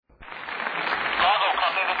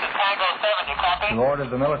Lord of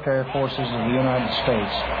the military forces of the United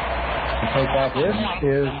States. To take off. This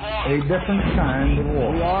is a different kind of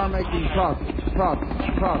war. We are making progress.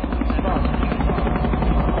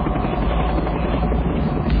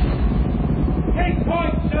 Take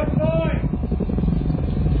point, Jeff Boy!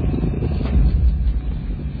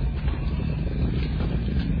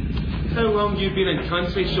 How long you been in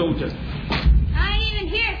country, soldier? I ain't even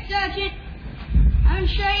here, Sergeant. I'm in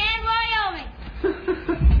Cheyenne, Wyoming.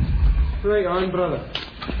 Right on, brother.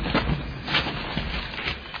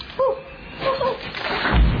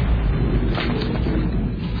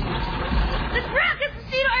 Let's rock,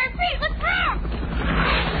 Esposito, I repeat, let's rock!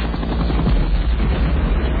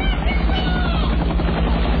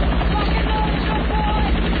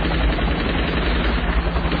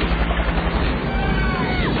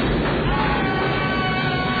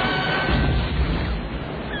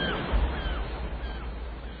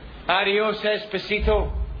 Adios,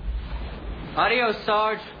 Esposito. Adios,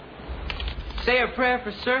 Sarge. Say a prayer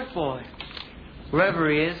for Surf Boy, wherever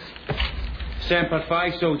he is. Semper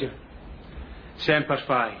Fi, soldier. Semper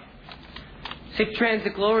Fi. Sic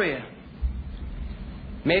transit gloria.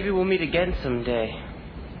 Maybe we'll meet again someday,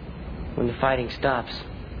 when the fighting stops.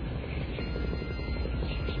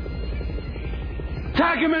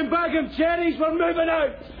 Tag him and bag him, cherries, we're moving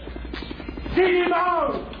out! See him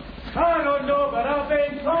out! I don't know, but I've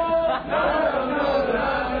been told. I don't know, but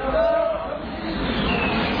I've been told.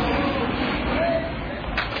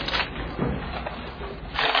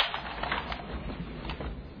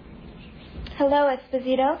 Hello,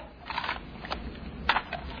 Esposito.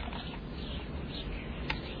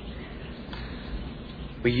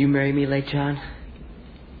 Will you marry me, Lake John?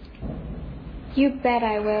 You bet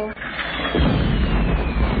I will.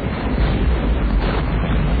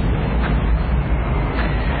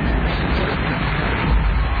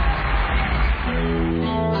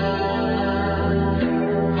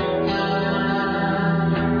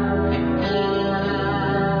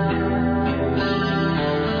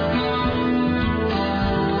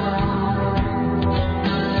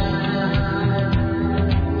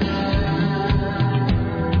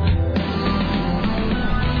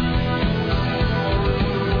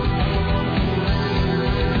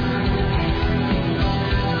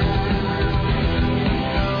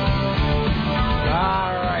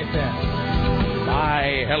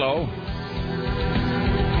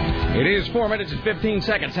 It is 4 minutes and 15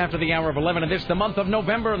 seconds after the hour of 11, and it's the month of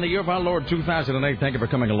November in the year of our Lord 2008. Thank you for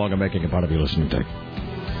coming along and making a part of your listening day.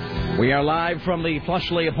 We are live from the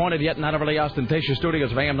plushly appointed yet not overly ostentatious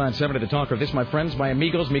studios of AM 970, The Talker. This, my friends, my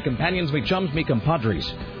amigos, me companions, me chums, me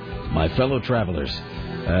compadres, my fellow travelers.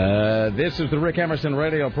 This is the Rick Emerson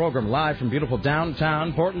radio program, live from beautiful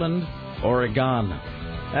downtown Portland, Oregon.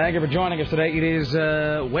 Thank you for joining us today. It is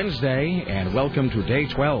Wednesday, and welcome to day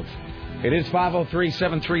 12. It is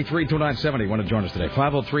 503-733-2970. You want to join us today?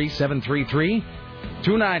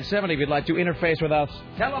 503-733-2970 if you'd like to interface with us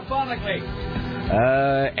telephonically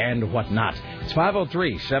and whatnot. It's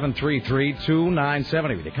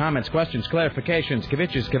 503-733-2970 with your comments, questions, clarifications,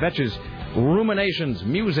 kvetches, ruminations,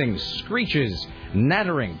 musings, screeches,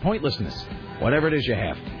 nattering, pointlessness, whatever it is you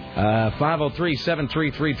have.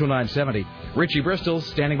 503-733-2970. Richie Bristol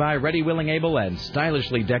standing by, ready, willing, able, and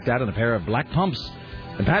stylishly decked out in a pair of black pumps.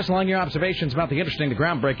 And pass along your observations about the interesting, the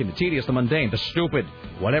groundbreaking, the tedious, the mundane, the stupid,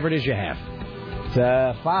 whatever it is you have. It's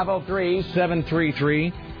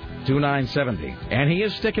 503-733-2970. And he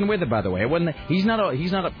is sticking with it, by the way. He's not a I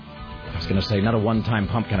was going to say, not a one-time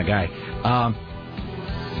pump kind of guy.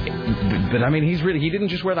 But I mean, he didn't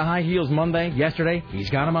just wear the high heels Monday, yesterday. He's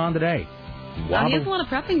got them on today. He has a lot of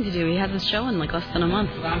prepping to do. He has his show in like less than a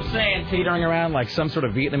month. I'm saying, teetering around like some sort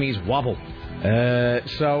of Vietnamese wobble.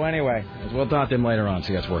 So anyway, we'll talk to him later on,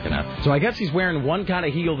 see how it's working out. So I guess he's wearing one kind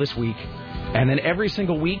of heel this week, and then every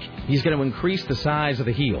single week he's going to increase the size of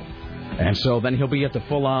the heel. And so then he'll be at the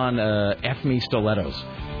full-on F-me stilettos.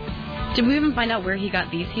 Did we even find out where he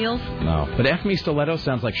got these heels? No, but F-me stilettos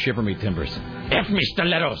sounds like shiver me timbers. F-me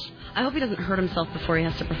stilettos! I hope he doesn't hurt himself before he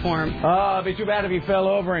has to perform. Oh, it'd be too bad if he fell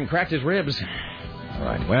over and cracked his ribs. All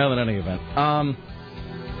right, well, in any event.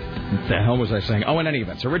 What the hell was I saying? Oh, in any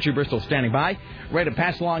event. So Richie Bristol standing by, ready to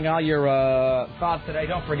pass along all your thoughts today.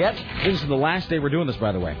 Don't forget, this is the last day we're doing this,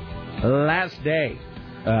 by the way. Last day.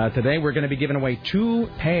 Today we're going to be giving away two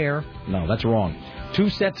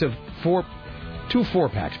sets of two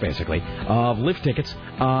four-packs, basically, of lift tickets.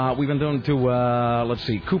 We've been doing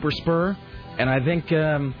to, Cooper Spur, and I think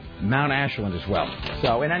Mount Ashland as well.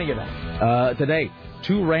 So in any event, today,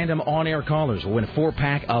 2 random on-air callers will win a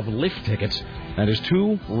 4-pack of lift tickets. That is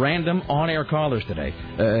 2 random on-air callers today,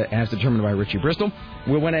 as determined by Richie Bristol.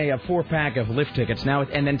 We'll win a 4-pack of lift tickets now,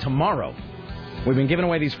 and then tomorrow, we've been giving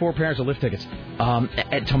away these 4 pairs of lift tickets.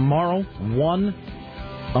 Tomorrow, one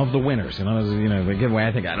of the winners, we give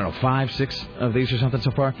away, 5, 6 of these or something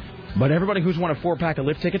so far. But everybody who's won a 4-pack of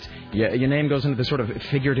lift tickets, your name goes into this sort of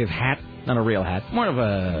figurative hat, not a real hat, more of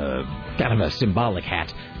a kind of a symbolic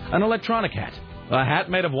hat, an electronic hat, a hat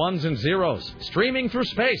made of ones and zeros, streaming through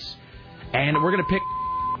space. And we're gonna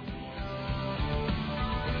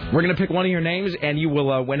pick one of your names, and you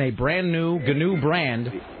will win a brand new GNU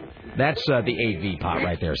brand. That's the AV pot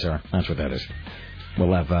right there, sir. That's what that is.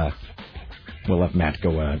 We'll have Matt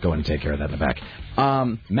go and take care of that in the back.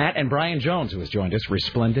 Matt and Brian Jones, who has joined us,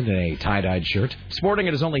 resplendent in a tie-dyed shirt, sporting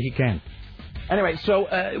it as only he can. Anyway, so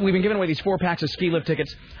we've been giving away these 4 packs of ski lift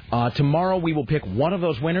tickets. Tomorrow we will pick one of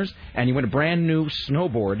those winners, and you win a brand new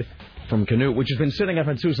snowboard from Canoe, which has been sitting up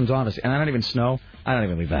in Susan's office. And I don't even snow. I don't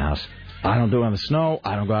even leave the house. I don't do it on the snow.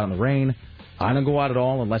 I don't go out in the rain. I don't go out at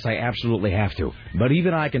all unless I absolutely have to. But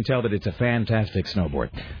even I can tell that it's a fantastic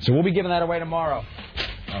snowboard. So we'll be giving that away tomorrow.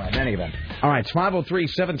 All right, in any event. All right, it's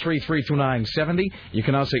 503-733-2970. You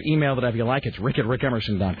can also email that if you like. It's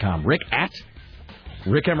rick@rickemerson.com.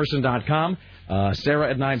 rick@rickemerson.com. Sarah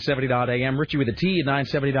at 970.am. Richie with a T at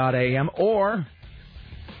 970.am. Or,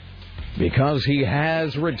 because he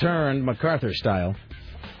has returned MacArthur style,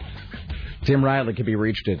 Tim Riley can be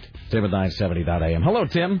reached at Tim at 970.am. Hello,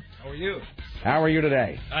 Tim. How are you? How are you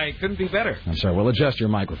today? I couldn't be better. I'm sorry. We'll adjust your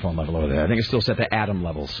microphone level over there. I think it's still set to atom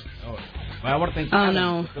levels. Oh, well, I want to thank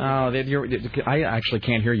no. Oh, I actually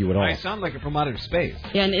can't hear you at all. I sound like it from outer space.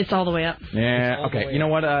 Yeah, and it's all the way up. Yeah, okay. You know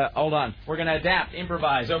what? Hold on. We're going to adapt,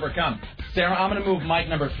 improvise, overcome. Sarah, I'm going to move mic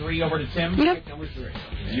number 3 over to Tim. Yep.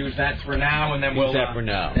 Use that for now, and then we'll... Use that for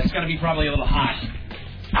now. It's going to be probably a little hot.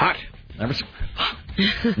 Hot?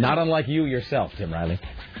 Not unlike you yourself, Tim Riley.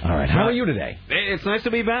 All right. How are you today? It's nice to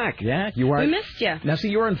be back. Yeah, you are. We missed you. Now, see,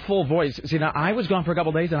 you're in full voice. See, now, I was gone for a couple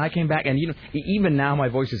of days, and I came back, and even now my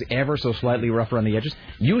voice is ever so slightly rougher on the edges.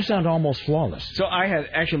 You sound almost flawless. So I had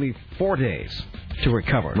actually 4 days to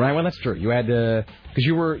recover. Right, well, that's true. You had, because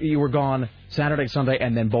you were gone Saturday, Sunday,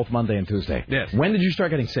 and then both Monday and Tuesday. Yes. When did you start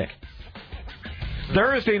getting sick?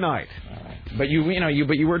 Thursday night. But you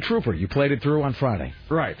were a trooper. You played it through on Friday.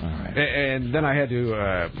 Right. All right. And then I had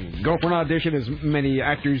to go for an audition, as many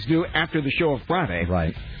actors do, after the show of Friday.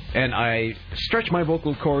 Right. And I stretched my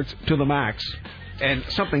vocal cords to the max, and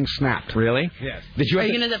something snapped. Really? Yes. Are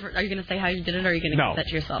you gonna say how you did it, or are you gonna keep that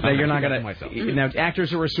to yourself? No, you're not gonna. Myself. Now,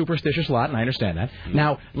 actors are a superstitious lot, and I understand that.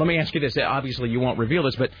 Now, let me ask you this. Obviously, you won't reveal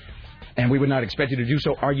this, and we would not expect you to do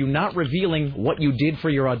so. Are you not revealing what you did for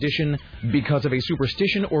your audition because of a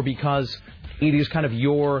superstition, or because it is kind of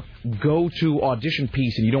your go-to audition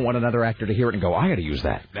piece, and you don't want another actor to hear it and go, I got to use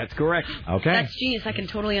that? That's correct. Okay. That's genius. I can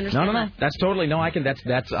totally understand. No. That's totally I can.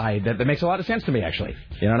 That makes a lot of sense to me, actually.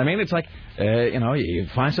 You know what I mean? It's like, you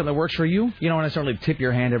find something that works for you. You don't necessarily tip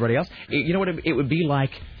your hand to everybody else. You know what? It would be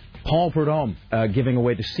like Paul Prudhomme giving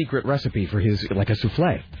away the secret recipe for his, like a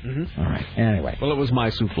souffle. Mm-hmm. All right. Anyway. Well, it was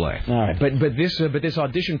my souffle. All right. But this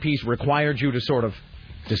audition piece required you to sort of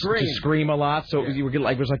to scream a lot. So you were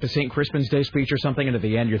like, it was like the St. Crispin's Day speech or something, and at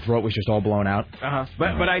the end your throat was just all blown out. Uh-huh.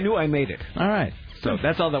 But I knew I made it. All right. So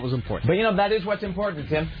that's all that was important. But that is what's important,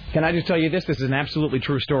 Tim. Can I just tell you this? This is an absolutely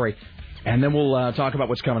true story. And then we'll talk about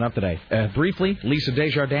what's coming up today. Briefly, Lisa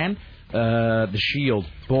Desjardins. The Shield.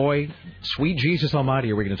 Boy, sweet Jesus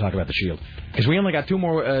Almighty, are we going to talk about the Shield? Because we only got 2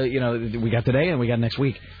 more, we got today and we got next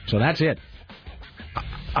week. So that's it.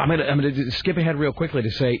 I'm going to skip ahead real quickly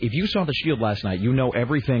to say, if you saw the Shield last night, you know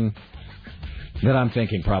everything that I'm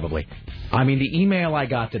thinking, probably. I mean, the email I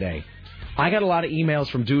got today, I got a lot of emails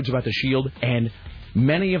from dudes about the Shield, and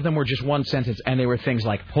many of them were just one sentence, and they were things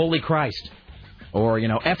like, Holy Christ, or,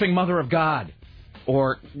 effing Mother of God,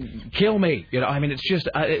 or kill me. It's just...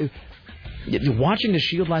 watching the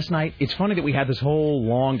Shield last night, it's funny that we had this whole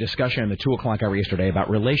long discussion in the 2 o'clock hour yesterday about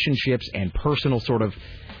relationships and personal sort of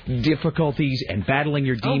difficulties and battling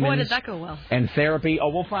your demons. Oh, boy, did that go well. And therapy. Oh,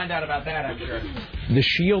 we'll find out about that, I'm sure. The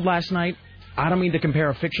Shield last night, I don't mean to compare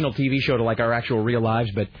a fictional TV show to like our actual real lives,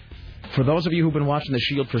 but for those of you who've been watching the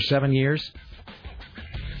Shield for 7 years,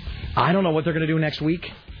 I don't know what they're going to do next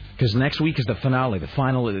week. Because next week is the finale, the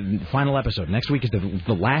final episode. Next week is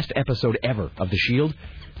the last episode ever of The Shield.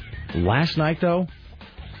 Last night, though,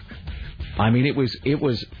 I mean, it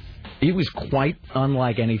was quite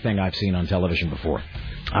unlike anything I've seen on television before.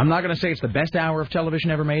 I'm not going to say it's the best hour of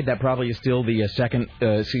television ever made. That probably is still the second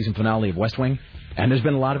season finale of West Wing. And there's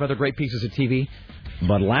been a lot of other great pieces of TV.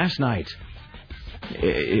 But last night,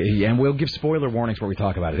 And we'll give spoiler warnings where we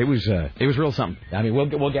talk about it. It was real something. I mean,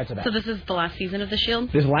 we'll get to that. So this is the last season of The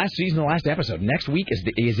Shield? This last season, the last episode. Next week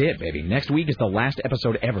is it, baby. Next week is the last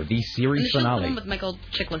episode ever, the series finale. The one with Michael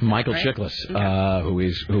Chiklis. Michael right? Chiklis, Okay.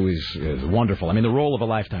 who is wonderful. I mean, the role of a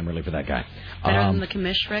lifetime, really, for that guy. Better than the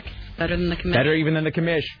commish, Rick? Better than the commish? Better even than the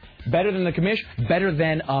commish. Better than the commish. Better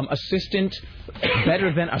than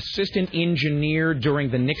assistant engineer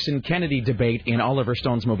during the Nixon-Kennedy debate in Oliver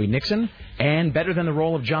Stone's movie Nixon, and better than the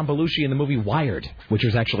role of John Belushi in the movie Wired, which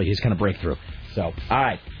was actually his kind of breakthrough. So, all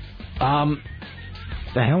right.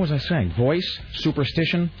 The hell was I saying? Voice?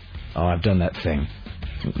 Superstition? Oh, I've done that thing.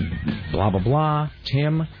 Blah, blah, blah.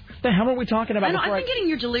 Tim? The hell are we talking about? I know, I've been getting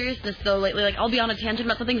your deliriousness, though, lately. Like, I'll be on a tangent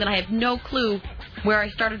about something that I have no clue where I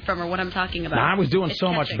started from or what I'm talking about. I was doing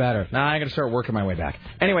so much better. I got to start working my way back.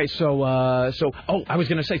 Anyway, I was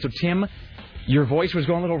going to say, so Tim, your voice was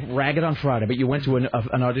going a little ragged on Friday, but you went to an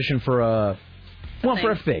audition for a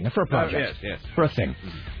project. Yes. For a thing.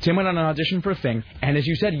 Tim went on an audition for a thing, and as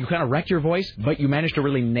you said, you kind of wrecked your voice, but you managed to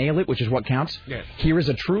really nail it, which is what counts. Yes. Here is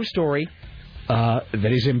a true story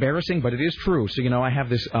that is embarrassing, but it is true. So, I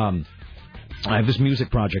have this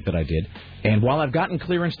music project that I did, and while I've gotten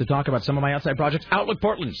clearance to talk about some of my outside projects, Outlook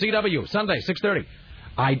Portland, CW, Sunday, 6:30.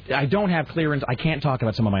 I don't have clearance. I can't talk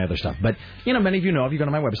about some of my other stuff. But, many of you know, if you go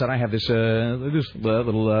to my website, I have this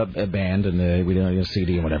little band and we do a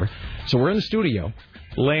CD and whatever. So we're in the studio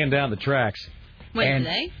laying down the tracks. Wait,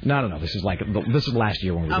 today? No. This is last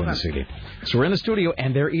year when we were doing the CD. So we're in the studio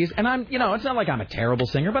and there is, and I'm, it's not like I'm a terrible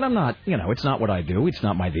singer, but I'm not, it's not what I do. It's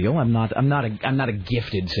not my deal. I'm not a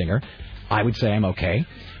gifted singer. I would say I'm okay.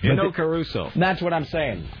 Caruso. That's what I'm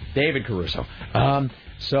saying. David Caruso.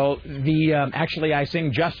 Actually, I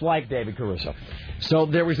sing just like David Caruso. So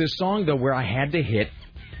there was this song, though, where I had to hit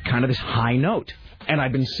kind of this high note. And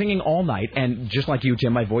I've been singing all night, and just like you,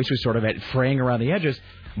 Tim, my voice was sort of fraying around the edges,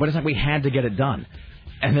 but it's like we had to get it done.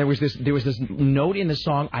 And there was this note in the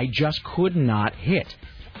song I just could not hit.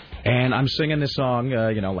 And I'm singing this song,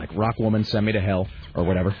 like Rock Woman, Send Me to Hell, or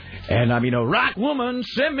whatever. And I'm, Rock Woman,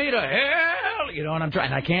 Send Me to Hell, and I'm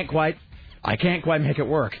trying, I can't quite make it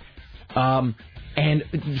work. And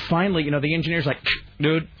finally, the engineer's like,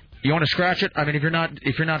 dude, you want to scratch it? I mean, if you're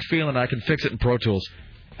not feeling it, I can fix it in Pro Tools.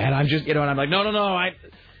 And I'm just, and I'm like, no,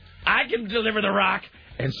 I can deliver the rock.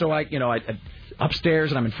 And so I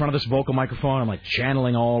upstairs, and I'm in front of this vocal microphone. I'm like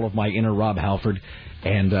channeling all of my inner Rob Halford.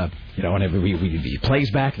 And, and he plays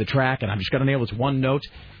back the track, and I'm just got to nail this one note.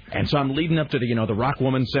 And so I'm leading up to the Rock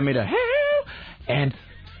Woman, Send Me to Hell. And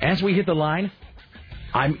as we hit the line,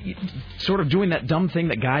 I'm sort of doing that dumb thing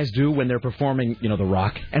that guys do when they're performing, the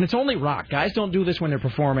rock. And it's only rock. Guys don't do this when they're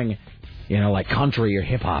performing, like country or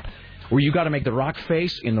hip-hop, where you got to make the rock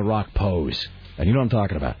face in the rock pose. And you know what I'm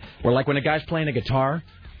talking about. Or like when a guy's playing a guitar,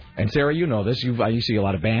 and Sarah, you know this, you see a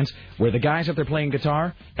lot of bands, where the guy's up there playing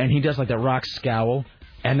guitar, and he does like that rock scowl.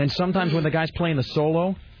 And then sometimes when the guy's playing the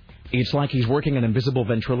solo, it's like he's working an invisible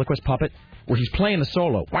ventriloquist puppet, where he's playing the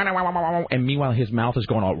solo, and meanwhile his mouth is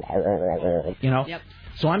going all, Yep.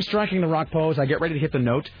 So I'm striking the rock pose. I get ready to hit the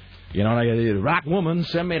note, and I go, Rock Woman,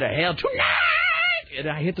 Send Me to Hell tonight. And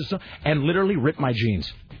I hit the song and literally rip my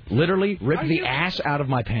jeans. Literally rip the ass out of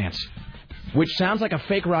my pants. Which sounds like a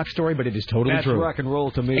fake rock story, but it is totally true. That's rock and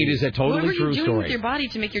roll to me. It is a totally true story. What were you doing with your body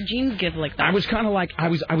to make your jeans give like that? I was kind of like, I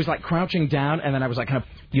was like crouching down, and then I was like kind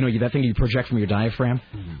of, that thing you project from your diaphragm.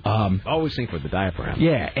 Always think with the diaphragm.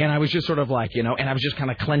 Yeah, and I was just sort of like, and I was just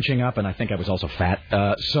kind of clenching up, and I think I was also fat.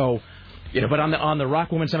 But on the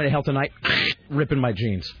Rock Woman, Send Me to Hell tonight, ripping my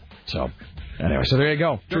jeans. So, anyway, so there you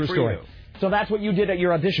go. True story. You. So that's what you did at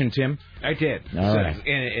your audition, Tim. I did. All right.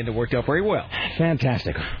 And it worked out very well.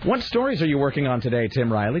 Fantastic. What stories are you working on today,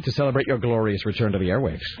 Tim Riley, to celebrate your glorious return to the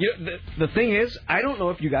airwaves? The thing is, I don't know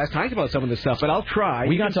if you guys talked about some of this stuff, but I'll try.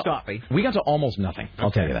 Stop me. We got to almost nothing. I'll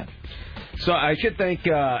tell you that. So I should thank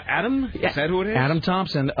Adam. Is that who it is? Adam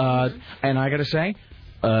Thompson. And I got to say,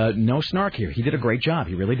 no snark here. He did a great job.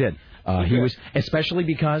 He really did. He was, especially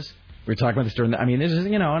because we were talking about this during this is,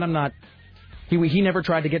 and I'm not. He never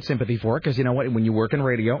tried to get sympathy for it because, you know what, when you work in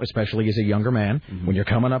radio, especially as a younger man, when you're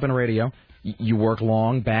coming up in radio, you work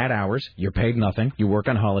long, bad hours, you're paid nothing, you work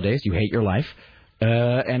on holidays, you hate your life,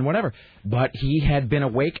 and whatever. But he had been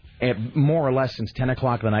awake more or less since 10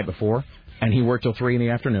 o'clock the night before, and he worked till 3 in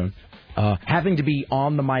the afternoon, having to be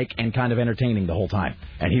on the mic and kind of entertaining the whole time.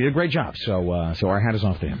 And he did a great job, so our hat is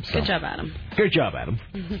off to him. So. Good job, Adam. Good job, Adam.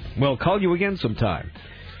 We'll call you again sometime.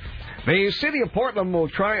 The city of Portland will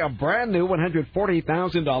try a brand new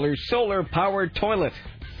 $140,000 solar-powered toilet.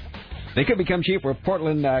 They could become cheap where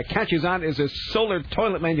Portland catches on as a solar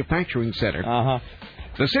toilet manufacturing center.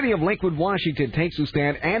 The city of Lakewood, Washington takes a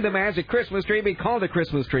stand and demands a Christmas tree be called a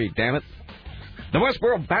Christmas tree, damn it. The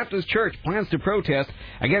Westboro Baptist Church plans to protest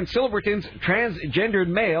against Silverton's transgendered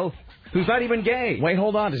male who's not even gay. Wait,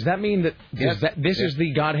 hold on. Does that mean that this is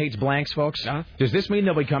the God Hates Blanks, folks? Does this mean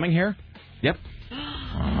they'll be coming here? Yep.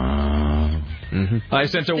 I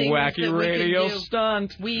sent a wacky radio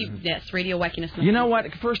stunt. Yes, radio wackiness. You know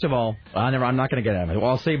what? First of all, I'm not going to get out of it. Well,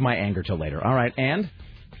 I'll save my anger till later. All right, and?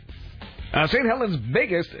 St. Helens'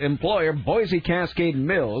 biggest employer, Boise Cascade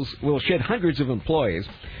Mills, will shed hundreds of employees.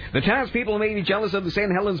 The townspeople may be jealous of the St.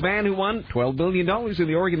 Helens man who won $12 billion in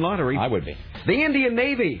the Oregon lottery. I would be. The Indian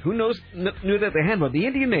Navy. Who knew that they had one? The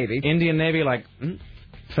Indian Navy. Indian Navy, like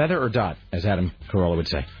feather or dot, as Adam Carolla would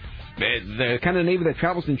say. The kind of Navy that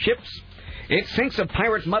travels in ships. It sinks a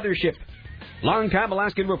pirate mothership. Longtime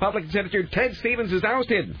Alaskan Republican Senator Ted Stevens is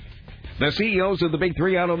ousted. The CEOs of the big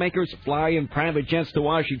three automakers fly in private jets to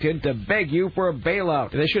Washington to beg you for a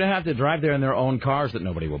bailout. They should have to drive there in their own cars that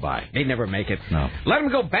nobody will buy. They never make it. No. Let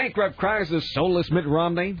them go bankrupt, cries the soulless Mitt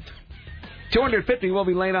Romney. 250 will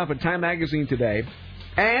be laid off at Time Magazine today.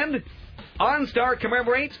 And OnStar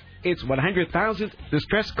commemorates its 100,000th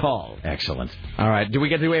distress call. Excellent. All right. Do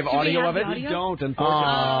we have audio of it? We don't, unfortunately.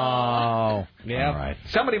 Oh. Yeah. All right.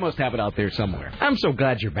 Somebody must have it out there somewhere. I'm so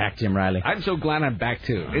glad you're back, Tim Riley. I'm so glad I'm back,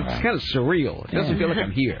 too. It's kind of surreal. It doesn't feel like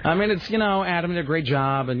I'm here. I mean, it's, Adam did a great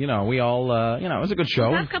job, and, we all, it was a good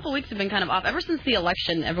show. The last couple of weeks have been kind of off. Ever since the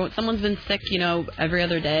election, someone's been sick, every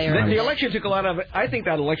other day. Or the election took a lot of it. I think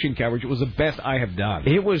that election coverage was the best I have done.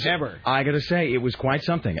 It was. Ever. I got to say, it was quite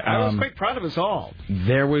something. I was quite proud of us all.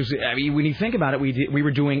 There was, when you think about it, we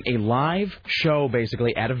were doing a live show,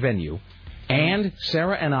 basically, at a venue. And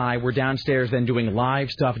Sarah and I were downstairs then doing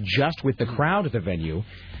live stuff just with the crowd at the venue.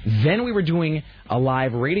 Then we were doing a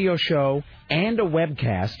live radio show and a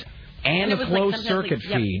webcast and a closed circuit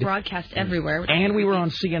feed. Broadcast everywhere. And we were on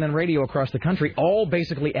CNN radio across the country, all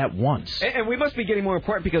basically at once. And we must be getting more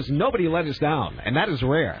important because nobody let us down, and that is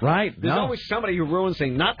rare. Right. There's always somebody who ruins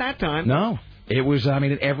things. Not that time. No. It was,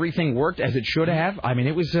 everything worked as it should have.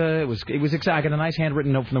 It was exciting. I got a nice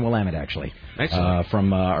handwritten note from the Willamette, actually.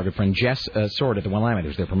 From our good friend Jess Sword at the Willamette,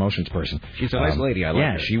 who's their promotions person. She's a nice lady. I like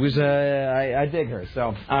her. Yeah, she was, I dig her.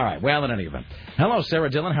 So, all right. Well, in any event. Hello, Sarah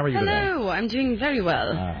Dillon. How are you today? Hello. I'm doing very well.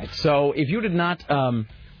 All right. So, if you did not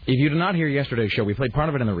hear yesterday's show, we played part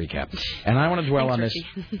of it in the recap, and I want to dwell on this.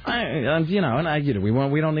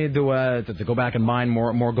 We don't need to go back and mine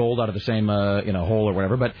more gold out of the same hole or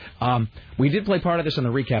whatever. But we did play part of this in the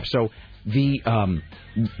recap. So the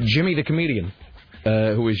Jimmy the comedian,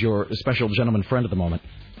 who is your special gentleman friend at the moment.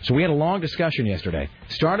 So we had a long discussion yesterday.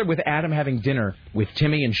 Started with Adam having dinner with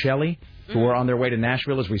Timmy and Shelley, who are on their way to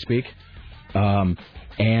Nashville as we speak,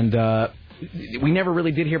 we never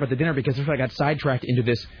really did hear about the dinner because I got sidetracked into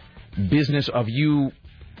this business of you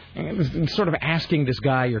sort of asking this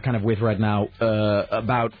guy you're kind of with right now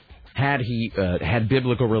about had he had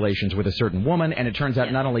biblical relations with a certain woman, and it turns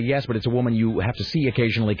out not only yes, but it's a woman you have to see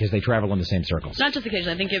occasionally because they travel in the same circles. Not just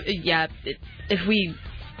occasionally. I think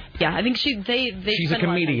I think she's a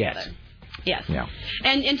comedian. Yes. Yeah.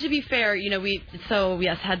 And to be fair, we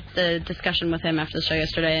had the discussion with him after the show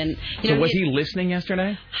yesterday, and so was he listening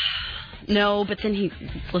yesterday? No, but then he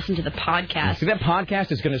listened to the podcast. See, that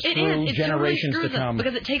podcast is going to screw generations to come.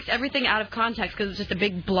 Because it takes everything out of context because it's just a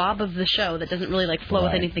big blob of the show that doesn't really flow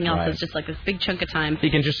with anything else. It's just like this big chunk of time.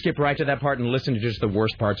 He can just skip right to that part and listen to just the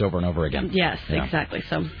worst parts over and over again. Yes, exactly.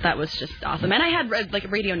 So that was just awesome. And I had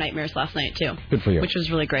radio nightmares last night too. Good for you. Which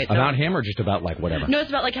was really great. About him or just about whatever? No, it's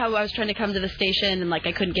about how I was trying to come to the station and I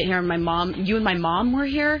couldn't get here, and you and my mom were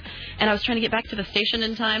here, and I was trying to get back to the station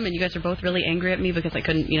in time, and you guys are both really angry at me because I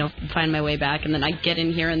couldn't find my way back, and then I get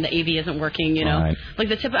in here and the AV isn't working, Right.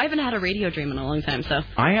 I haven't had a radio dream in a long time, so.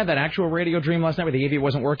 I had that actual radio dream last night where the AV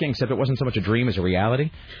wasn't working, except it wasn't so much a dream as a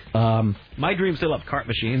reality. My dreams still have cart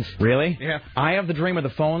machines. Really? Yeah. I have the dream where the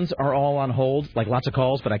phones are all on hold, lots of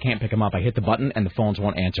calls, but I can't pick them up. I hit the button and the phones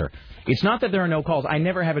won't answer. It's not that there are no calls. I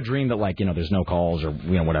never have a dream that there's no calls or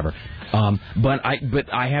whatever. But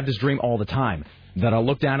I have this dream all the time. That I'll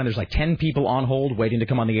look down and there's 10 people on hold waiting to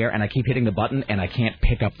come on the air, and I keep hitting the button and I can't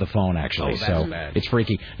pick up the phone actually. That's bad. It's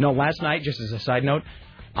freaky. No, last night, just as a side note,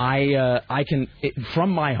 I can from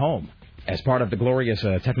my home, as part of the glorious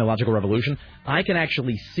technological revolution, I can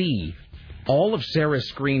actually see all of Sarah's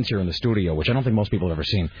screens here in the studio, which I don't think most people have ever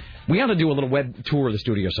seen. We ought to do a little web tour of the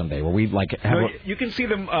studio someday where we have. You can see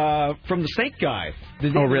them from the Snake Guy.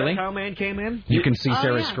 Really? How man came in? You can see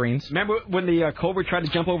Sarah's screens. Remember when the Cobra tried to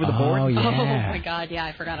jump over the board? Oh yeah. Oh my God, yeah,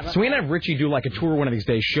 I forgot about that. So we have Richie do a tour one of these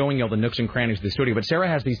days, showing you all the nooks and crannies of the studio. But Sarah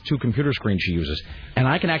has these 2 computer screens she uses, and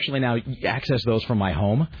I can actually now access those from my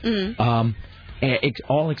home. Mm-hmm.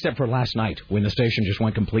 All except for last night when the station just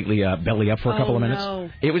went completely belly up for a couple of minutes. No.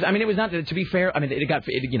 It was not, to be fair,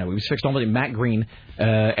 it was fixed only. Matt Green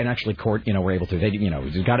and actually Court, were able to. They,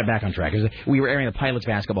 got it back on track. We were airing the Pilots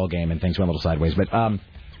basketball game and things went a little sideways. But, and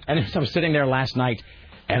I was sitting there last night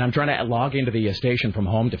and I'm trying to log into the station from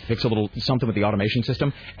home to fix a little something with the automation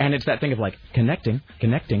system. And it's that thing of like, connecting,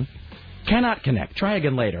 cannot connect. Try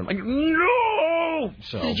again later. I'm like, no!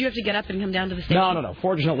 So did you have to get up and come down to the station? No.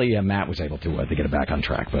 Fortunately, Matt was able to get it back on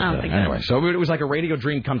track. But anyway, so it was like a radio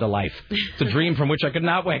dream come to life. It's a dream from which I could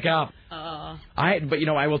not wake up. I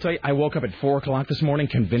will tell you, I woke up at 4 o'clock this morning,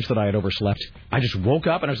 convinced that I had overslept. I just woke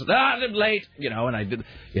up and I was I'm late, and I did,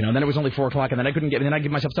 and then it was only 4 o'clock, and then I couldn't get. And then I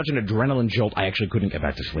give myself such an adrenaline jolt, I actually couldn't get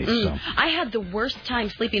back to sleep. So I had the worst time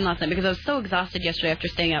sleeping last night because I was so exhausted yesterday after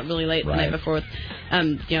staying out really late the night before with,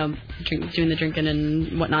 doing the drinking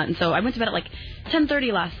and whatnot. And so I went to bed at like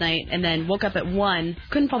 10:30 last night, and then woke up at 1.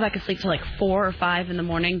 Couldn't fall back asleep till like 4 or 5 in the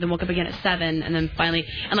morning. Then woke up again at 7, and then finally,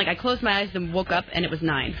 I closed my eyes, then woke up, and it was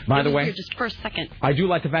 9. By the way, weird, just for a second. I do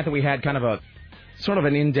like the fact that we had kind of a sort of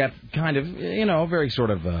an in-depth kind of, very sort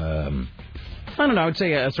of. I don't know, I would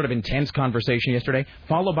say a sort of intense conversation yesterday,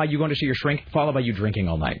 followed by you going to see your shrink, followed by you drinking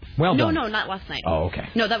all night. Well done. No, not last night. Oh, okay.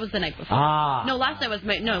 No, that was the night before. No, last night was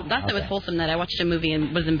night was wholesome night. I watched a movie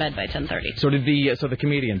and was in bed by 10:30. So did the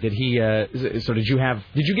comedian, did you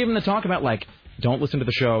give him the talk about like, don't listen to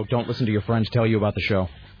the show, don't listen to your friends tell you about the show?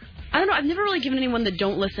 I don't know. I've never really given anyone the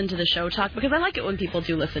don't listen to the show talk because I like it when people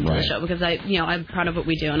do listen to the show because I'm proud of what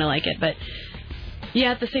we do and I like it, but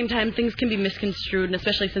yeah, at the same time, things can be misconstrued, and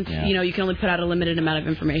especially since, you can only put out a limited amount of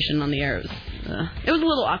information on the air. It was a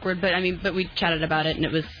little awkward, but we chatted about it,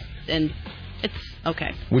 and it's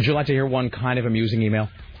okay. Would you like to hear one kind of amusing email?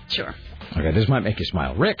 Sure. Okay, this might make you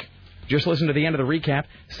smile. Rick, just listen to the end of the recap.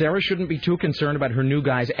 Sarah shouldn't be too concerned about her new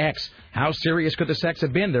guy's ex. How serious could the sex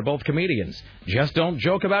have been? They're both comedians. Just don't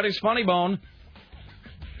joke about his funny bone.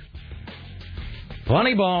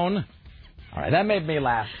 Funny bone. All right, that made me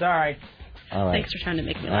laugh. Sorry. All right. Thanks for trying to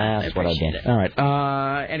make me laugh. That's I appreciate it. All right.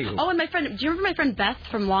 Anywho. Oh, and my friend, do you remember my friend Beth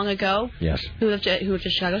from long ago? Yes. Who lived to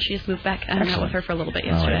Chicago? She just moved back. I hung out with her for a little bit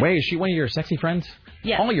yesterday. Right. Wait, is she one of your sexy friends?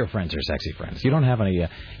 Yes. All your friends are sexy friends. You don't have any.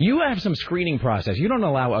 You have some screening process. You don't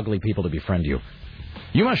allow ugly people to befriend you.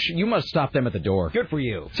 You must stop them at the door. Good for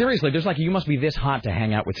you. Seriously, there's you must be this hot to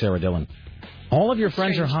hang out with Sarah Dillon. All of your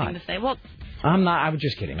friends are hot. Thing to say. Well, I'm not. I was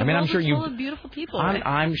just kidding. I mean, I'm sure you. Full of beautiful people.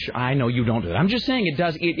 I know you don't do that. I'm just saying it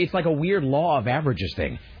does. It's like a weird law of averages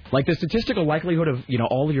thing. Like the statistical likelihood of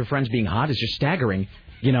all of your friends being hot is just staggering.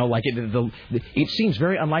 It seems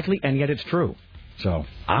very unlikely, and yet it's true. So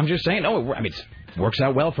I'm just saying. No, it works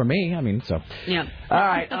out well for me. Yeah. All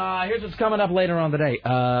right. Here's what's coming up later on today.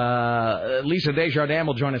 Lisa Desjardins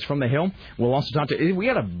will join us from the Hill. We'll also talk to. We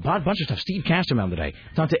had a bunch of stuff. Steve Casterman today.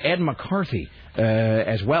 Talk to Ed McCarthy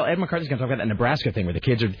as well. Ed McCarthy's going to talk about the Nebraska thing where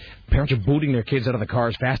the parents are booting their kids out of the car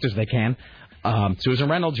as fast as they can. Susan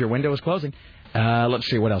Reynolds, your window is closing. Let's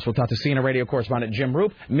see what else. We'll talk to CNN radio correspondent Jim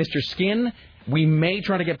Roop, Mr. Skin. We may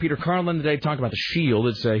try to get Peter Carlin today to talk about the Shield.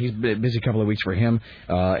 He's been a busy couple of weeks for him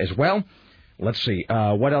as well. Let's see.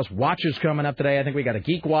 What else? Watches coming up today. I think we got a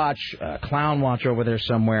Geek Watch, a Clown Watch over there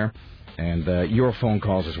somewhere, and your phone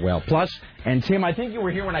calls as well. Plus, and Tim, I think you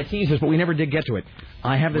were here when I teased this, but we never did get to it.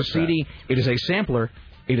 I have the CD. It is a sampler.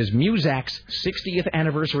 It is Muzak's 60th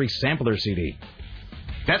anniversary sampler CD.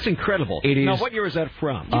 That's incredible. It is. Now, what year is that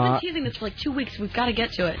from? You've been teasing this for 2 weeks. We've got to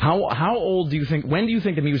get to it. How old do you think? When do you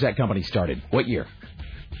think the Muzak company started? What year?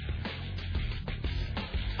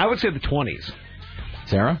 I would say the 20s.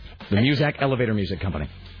 Sarah? The Muzak Elevator Music Company.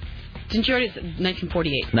 Didn't you already say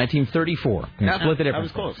 1948? 1934. Split the difference. I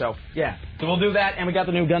was close. So, yeah. So we'll do that, and we got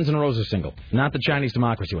the new Guns N' Roses single. Not the Chinese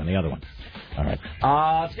Democracy one, the other one. All right.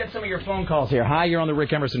 Let's get some of your phone calls here. Hi, you're on the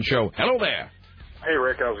Rick Emerson Show. Hello there. Hey,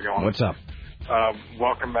 Rick. How's it going? What's up?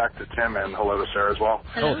 Welcome back to Tim, and hello to Sarah as well.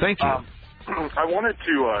 Hello. Oh, thank you. I wanted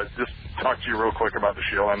to just talk to you real quick about the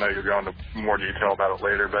Shield. I know you'll go into more detail about it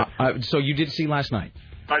later, but... So you did see last night?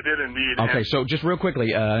 I did indeed. Okay, so just real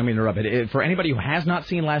quickly, I mean, interrupt it. For anybody who has not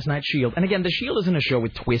seen last night's Shield, and again, the Shield isn't a show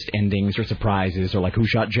with twist endings or surprises or like Who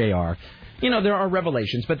Shot JR. There are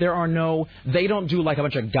revelations, but they don't do like a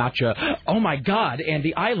bunch of gotcha, oh my God, and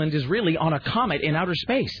the island is really on a comet in outer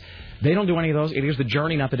space. They don't do any of those. It is the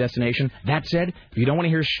journey, not the destination. That said, if you don't want to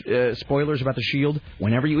hear spoilers about the Shield,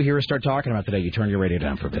 whenever you hear us start talking about today, you turn your radio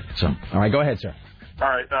down for a bit. So, all right, go ahead, sir. All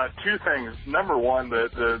right, two things. Number one,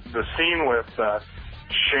 the scene with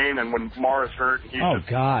Shane and when Mara's hurt.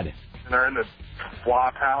 God. And they're in the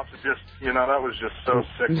flop house. It just, that was just so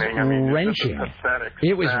sickening. I mean, wrenching. It's pathetic.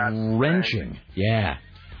 It was wrenching. Thing. Yeah.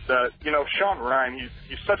 Sean Ryan,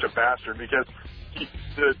 he's such a bastard because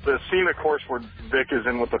the scene, of course, where Vic is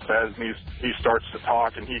in with the feds and he starts to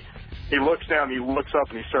talk, and he looks down, he looks up,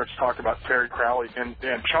 and he starts talking about Terry Crowley, and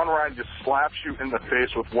Sean Ryan just slaps you in the face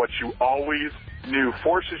with what you always knew,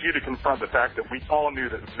 forces you to confront the fact that we all knew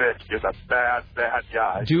that Vic is a bad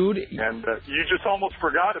guy. Dude. And you just almost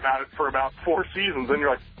forgot about it for about 4 seasons, and you're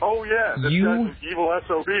like, oh, yeah, this guy's an evil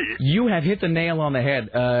SOB. You have hit the nail on the head,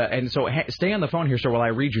 and so stay on the phone here, sir, while I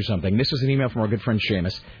read you something. This is an email from our good friend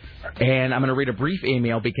Seamus, and I'm going to read a brief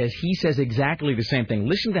email because he says exactly the same thing.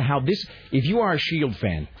 Listen to how this, if you are a S.H.I.E.L.D.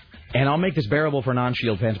 fan, and I'll make this bearable for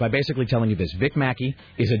non-S.H.I.E.L.D. fans by basically telling you this. Vic Mackey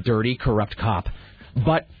is a dirty, corrupt cop.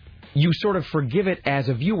 But you sort of forgive it as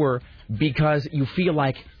a viewer because you feel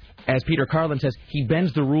like, as Peter Carlin says, he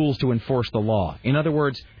bends the rules to enforce the law. In other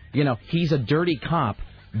words, he's a dirty cop,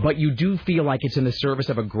 but you do feel like it's in the service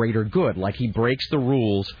of a greater good, like he breaks the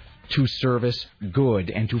rules to service good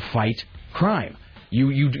and to fight crime.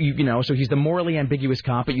 So he's the morally ambiguous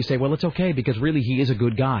cop, but you say, well, it's okay because really he is a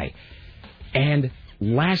good guy. And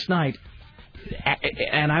last night,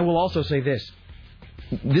 and I will also say this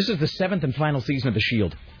is the 7th and final season of The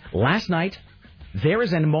Shield. Last night, there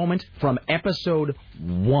is a moment from episode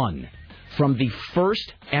 1, from the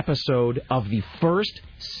first episode of the first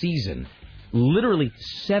season, literally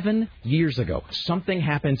 7 years ago. Something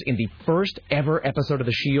happens in the first ever episode of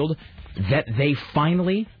The Shield that they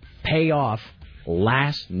finally pay off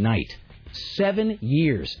last night. 7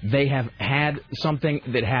 years they have had something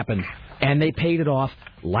that happened, and they paid it off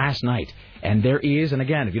last night. And there is, and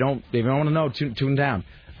again, if you don't want to know, tune down.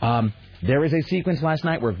 There is a sequence last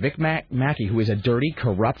night where Vic Mackey, who is a dirty,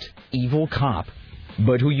 corrupt, evil cop,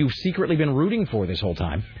 but who you've secretly been rooting for this whole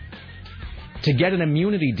time, to get an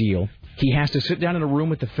immunity deal, he has to sit down in a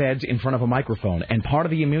room with the feds in front of a microphone. And part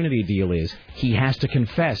of the immunity deal is he has to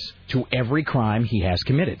confess to every crime he has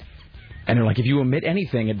committed. And they're like, if you omit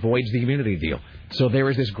anything, it voids the immunity deal. So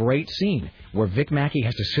there is this great scene where Vic Mackey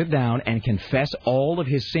has to sit down and confess all of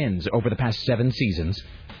his sins over the past 7 seasons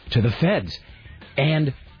to the feds.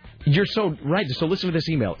 And you're so right. So listen to this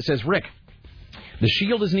email. It says, Rick, the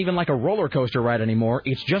Shield isn't even like a roller coaster ride anymore.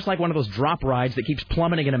 It's just like one of those drop rides that keeps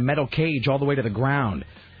plummeting in a metal cage all the way to the ground.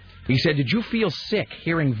 He said, did you feel sick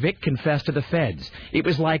hearing Vic confess to the feds? It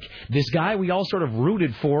was like this guy we all sort of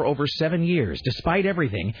rooted for over 7 years, despite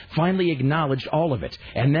everything, finally acknowledged all of it.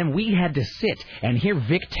 And then we had to sit and hear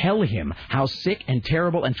Vic tell him how sick and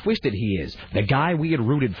terrible and twisted he is, the guy we had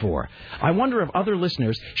rooted for. I wonder if other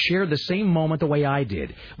listeners shared the same moment the way I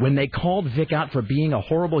did, when they called Vic out for being a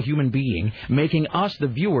horrible human being, making us, the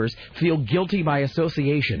viewers, feel guilty by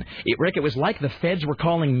association. Rick, it was like the feds were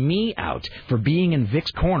calling me out for being in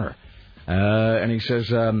Vic's corner. And he says,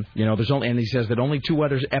 he says that only 2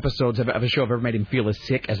 other episodes of a show have ever made him feel as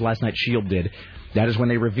sick as last night's S.H.I.E.L.D. did. That is when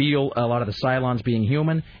they reveal a lot of the Cylons being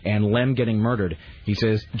human and Lem getting murdered. He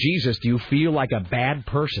says, Jesus, do you feel like a bad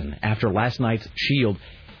person after last night's S.H.I.E.L.D.?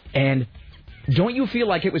 And don't you feel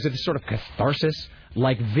like it was a sort of catharsis?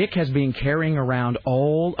 Like Vic has been carrying around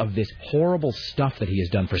all of this horrible stuff that he has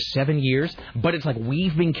done for 7 years, but it's like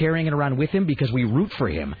we've been carrying it around with him because we root for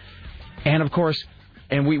him. And, of course...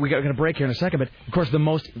 And we're going to break here in a second, but, of course,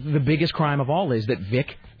 the biggest crime of all is that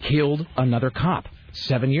Vic killed another cop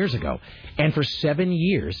 7 years ago. And for 7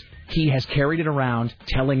 years, he has carried it around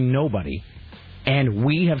telling nobody, and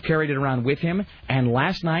we have carried it around with him. And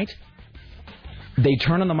last night, they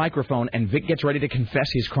turn on the microphone, and Vic gets ready to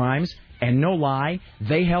confess his crimes. And no lie,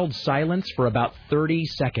 they held silence for about 30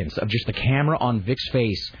 seconds of just the camera on Vic's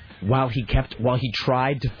face while he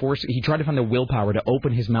tried to find the willpower to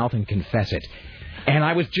open his mouth and confess it. And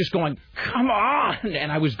I was just going, come on!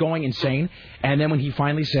 And I was going insane. And then when he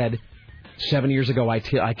finally said, 7 years ago I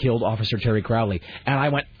killed Officer Terry Crowley, and I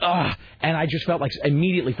went, ugh! And I just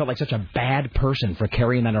immediately felt like such a bad person for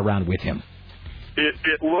carrying that around with him.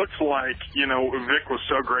 It looks like, Vic was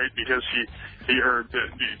so great because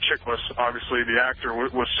Chiklis, obviously the actor,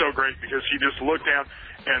 was so great because he just looked down,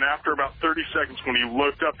 and after about 30 seconds when he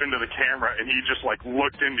looked up into the camera and he just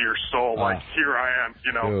looked into your soul, here I am,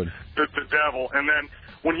 the devil. And then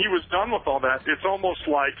when he was done with all that, it's almost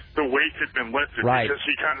like the weight had been lifted because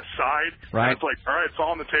he kind of sighed. Right. And it's like, all right, it's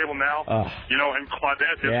all on the table now. And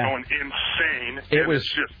Claudette is going insane.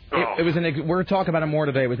 We're talking about it more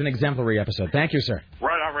today. It was an exemplary episode. Thank you, sir.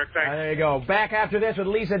 Right on, Rick. Thanks. There you go. Back after this with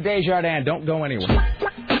Lisa Desjardins. Don't go anywhere.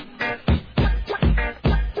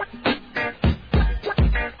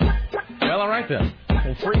 Well, all right then.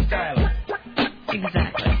 We'll freestyle it.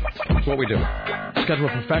 Exactly. That's what we do. Because we're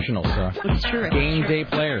professionals, sir. It's true. Game day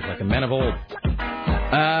players, like the men of old.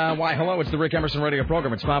 Hello, it's the Rick Emerson radio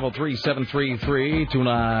program. It's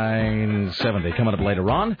 503-733-2970. Coming up later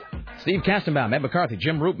on, Steve Kastenbaum, Ed McCarthy,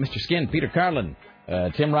 Jim Roop, Mr. Skin, Peter Carlin,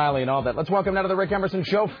 Tim Riley, and all that. Let's welcome now to the Rick Emerson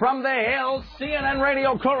Show from the Hill, CNN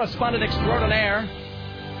radio correspondent extraordinaire,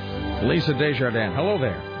 Lisa Desjardins. Hello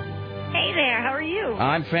there. Hey there, how are you?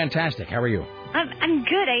 I'm fantastic. How are you? I'm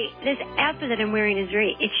good. This outfit that I'm wearing is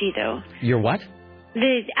very itchy, though. You're what?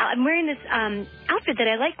 I'm wearing this outfit that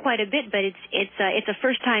I like quite a bit, but it's a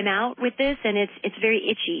first time out with this, and it's very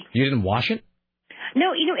itchy. You didn't wash it?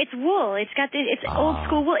 No, it's wool. It's old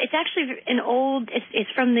school wool. It's actually it's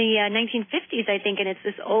from the 1950s, I think, and it's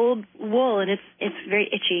this old wool, and it's very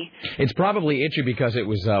itchy. It's probably itchy because it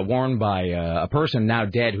was worn by a person now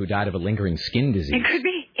dead who died of a lingering skin disease.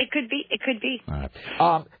 It could be. All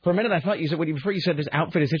right. For a minute, I thought you said before you said this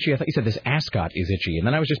outfit is itchy. I thought you said this ascot is itchy, and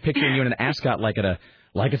then I was just picturing you in an ascot like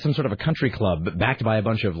at some sort of a country club, backed by a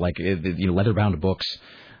bunch of leather-bound books.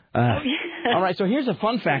 All right, so here's a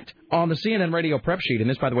fun fact on the CNN radio prep sheet, and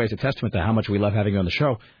this, by the way, is a testament to how much we love having you on the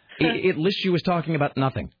show. It lists you as talking about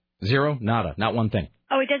nothing. Zero, nada, not one thing.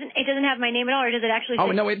 Oh, it doesn't have my name at all, or does it actually say...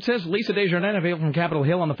 Oh, no, it says Lisa Desjardins, available from Capitol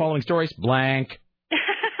Hill on the following stories, blank.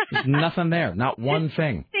 There's nothing there, not one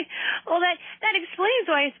thing. Well, that explains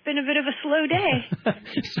why it's been a bit of a slow day.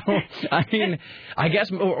 So, I mean, I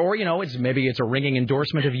guess, or it's a ringing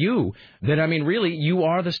endorsement of you that, really, you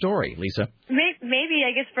are the story, Lisa. Maybe,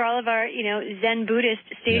 I guess, for all of our, Zen Buddhist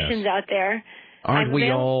stations out there. Aren't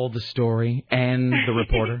we all the story and the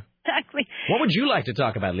reporter? Exactly. What would you like to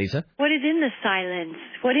talk about, Lisa? What is in the silence?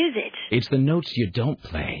 What is it? It's the notes you don't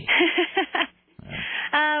play.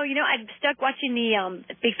 Oh, I'm stuck watching the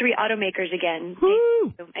big three automakers again.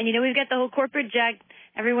 Woo! And we've got the whole corporate jet.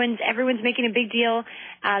 Everyone's making a big deal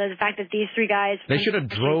out of the fact that these three guys. They should have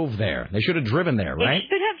drove there. They should have driven there, right? They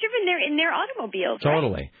should have driven there in their automobiles.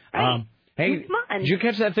 Totally. Right? Hey, did you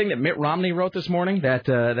catch that thing that Mitt Romney wrote this morning? That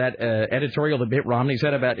editorial that Mitt Romney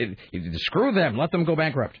said about it. Screw them. Let them go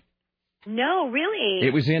bankrupt. No, really?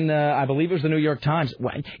 It was in, I believe it was the New York Times.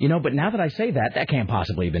 But now that I say that can't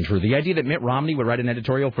possibly have been true. The idea that Mitt Romney would write an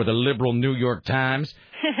editorial for the liberal New York Times,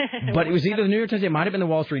 but it was either the New York Times, it might have been the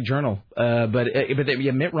Wall Street Journal, but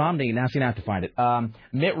Mitt Romney, now I have to find it.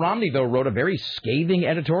 Mitt Romney, though, wrote a very scathing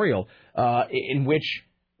editorial in which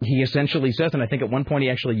he essentially says, and I think at one point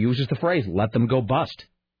he actually uses the phrase, let them go bust.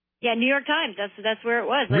 Yeah, New York Times. That's where it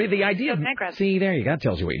was. The idea of see there, you got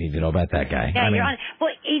tells you what you need to know about that guy. Yeah, you're on.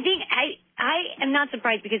 Well, I am not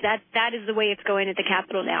surprised because that is the way it's going at the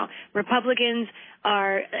Capitol now. Republicans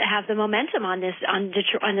have the momentum on this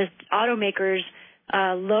automakers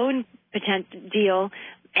loan deal.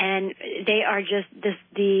 And they are just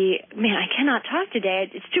I cannot talk today.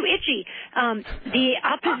 It's too itchy. The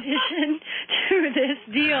opposition to this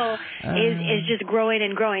deal is just growing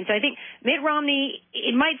and growing. So I think Mitt Romney,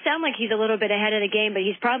 it might sound like he's a little bit ahead of the game, but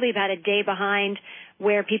he's probably about a day behind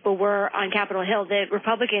where people were on Capitol Hill. The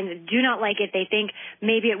Republicans do not like it. They think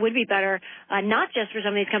maybe it would be better, not just for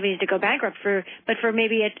some of these companies to go bankrupt, but for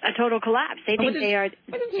maybe a total collapse. They think they are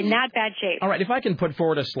in that bad shape. All right, if I can put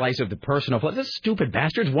forward a slice of the personal, this stupid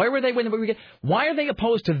bastards. Why are they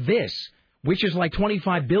opposed to this, which is like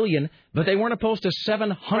 $25 billion, but they weren't opposed to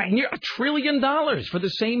near $1 trillion for the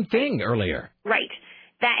same thing earlier? Right.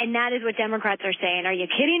 That is what Democrats are saying. Are you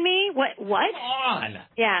kidding me? What? Come on.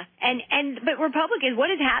 Yeah. But Republicans,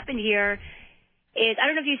 what has happened here is, I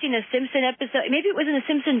don't know if you've seen a Simpson episode. Maybe it was in a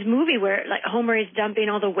Simpsons movie where like Homer is dumping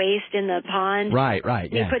all the waste in the pond. Right.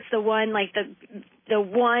 Yeah. He puts the one the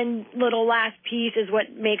one little last piece is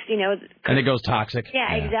what makes and it goes toxic.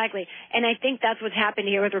 Yeah, exactly. And I think that's what's happened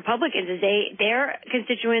here with Republicans is their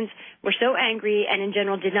constituents were so angry and in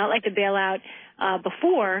general did not like the bailout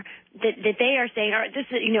before that they are saying, all right, this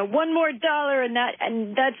is $1 more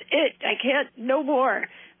and that's it. I can't no more.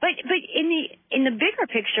 But in the bigger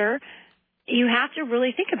picture, you have to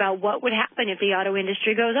really think about what would happen if the auto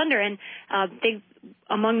industry goes under. And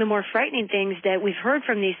among the more frightening things that we've heard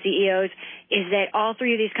from these CEOs is that all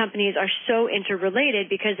three of these companies are so interrelated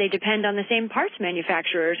because they depend on the same parts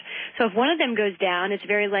manufacturers. So if one of them goes down, it's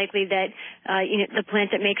very likely that the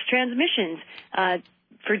plant that makes transmissions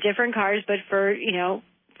for different cars, but for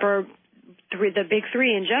the big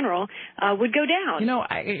three in general would go down.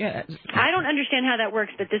 I don't understand how that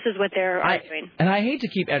works, but this is what they're arguing. And I hate to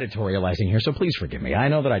keep editorializing here, so please forgive me. I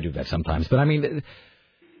know that I do that sometimes, but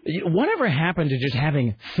whatever happened to just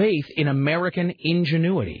having faith in American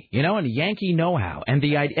ingenuity, and Yankee know-how, and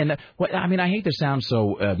I hate to sound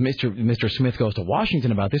so Mr. Smith goes to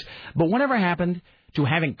Washington about this, but whatever happened to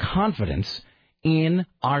having confidence in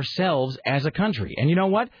ourselves as a country? And you know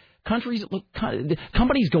what? Companies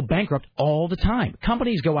go bankrupt all the time.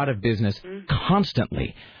 Companies go out of business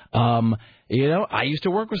constantly. I used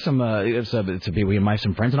to work with some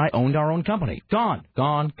friends, and I owned our own company. Gone,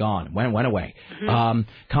 went away. Mm-hmm.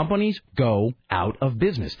 Companies go out of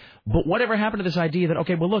business. But whatever happened to this idea that,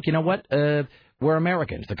 okay, well, look, you know what? We're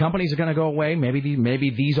Americans. The companies are going to go away. Maybe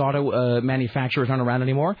these auto manufacturers aren't around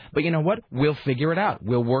anymore. But you know what? We'll figure it out.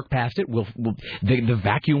 We'll work past it. The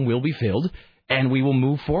vacuum will be filled, and we will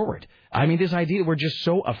move forward. I mean, this idea, we're just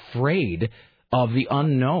so afraid of the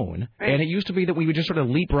unknown, right. And it used to be that we would just sort of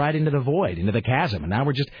leap right into the void, into the chasm, and now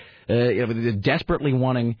we're just desperately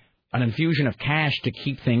wanting an infusion of cash to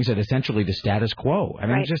keep things at essentially the status quo. I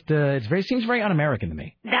mean, right. It seems very un-American to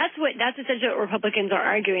me. That's essentially what Republicans are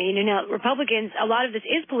arguing. Now, Republicans, a lot of this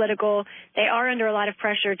is political. They are under a lot of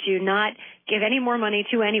pressure to not give any more money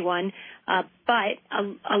to anyone, but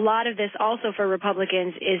a lot of this also for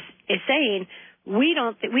Republicans is saying we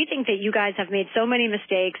think that you guys have made so many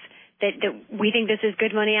mistakes. That we think this is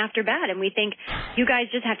good money after bad, and we think you guys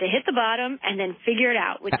just have to hit the bottom and then figure it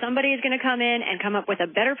out. Somebody is going to come in and come up with a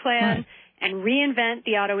better plan right. and reinvent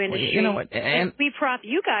the auto industry. Well, you know what? And if we prop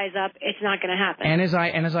you guys up, it's not going to happen. And as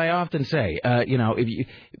I often say, if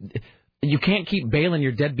you can't keep bailing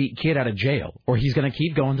your deadbeat kid out of jail, or he's going to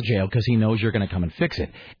keep going to jail because he knows you're going to come and fix it.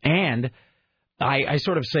 And I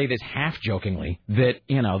sort of say this half-jokingly that,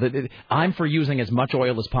 that I'm for using as much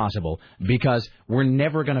oil as possible because we're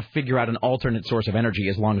never going to figure out an alternate source of energy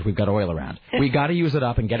as long as we've got oil around. We got to use it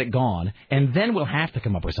up and get it gone, and then we'll have to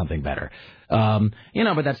come up with something better.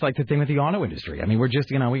 But that's like the thing with the auto industry. I mean, we're just,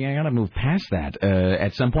 we got to move past that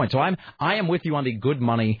at some point. So I am with you on the good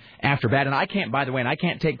money after bad, and I can't, by the way, and I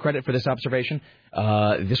can't take credit for this observation.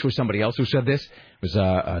 This was somebody else who said this. It was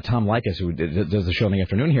Tom Likas, who does the show in the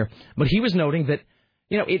afternoon here. But he was noting that,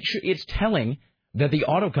 it's telling that the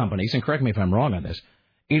auto companies, and correct me if I'm wrong on this,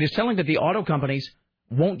 it is telling that the auto companies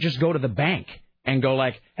won't just go to the bank and go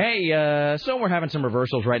like, hey, so we're having some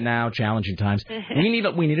reversals right now, challenging times. We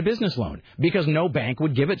need a business loan, because no bank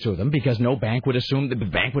would give it to them, because no bank would assume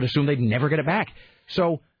they'd never get it back.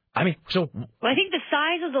 Well, I think the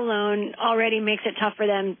size of the loan already makes it tough for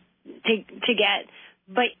them to get.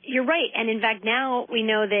 But you're right. And in fact, now we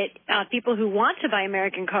know that people who want to buy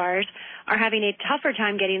American cars are having a tougher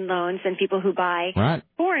time getting loans than people who buy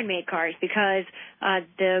foreign-made cars, because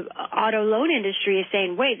the auto loan industry is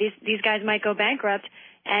saying, wait, these guys might go bankrupt,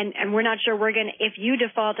 and we're not sure if you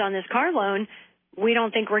default on this car loan, we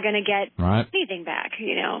don't think we're going to get anything back,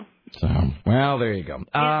 So, well, there you go.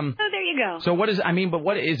 So there you go. So what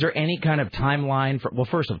is there any kind of timeline for, well,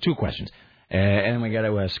 first of all, two questions. And then we got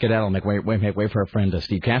to skedaddle and make way for our friend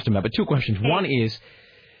Steve Kastenbaum. But two questions. Hey. One is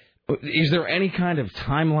there any kind of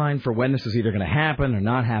timeline for when this is either going to happen or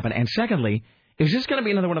not happen? And secondly, is this going to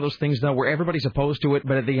be another one of those things, though, where everybody's opposed to it,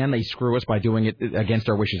 but at the end they screw us by doing it against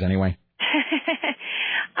our wishes anyway?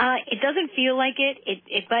 It doesn't feel like it,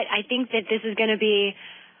 but I think that this is going to be,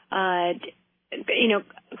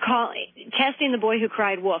 testing the boy who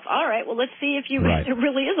cried wolf. All right, well, let's see if it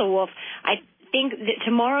really is a wolf. I think that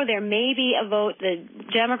tomorrow there may be a vote. The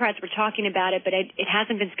Democrats were talking about it, but it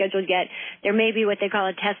hasn't been scheduled yet. There may be what they call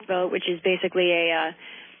a test vote, which is basically a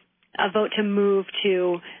vote to move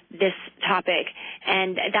to this topic,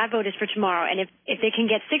 and that vote is for tomorrow. And if they can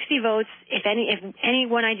get 60 votes, if any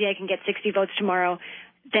one idea can get 60 votes tomorrow,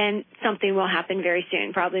 then something will happen very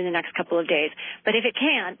soon, probably in the next couple of days. But if it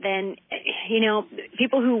can't, then,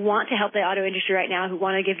 people who want to help the auto industry right now, who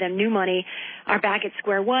want to give them new money, are back at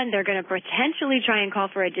square one. They're going to potentially try and call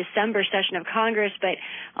for a December session of Congress, but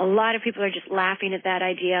a lot of people are just laughing at that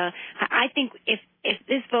idea. I think if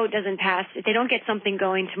this vote doesn't pass, if they don't get something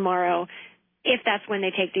going tomorrow, if that's when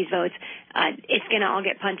they take these votes, it's going to all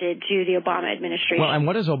get punted to the Obama administration. Well, and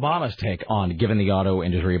what is Obama's take on giving the auto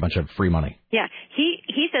industry a bunch of free money? Yeah,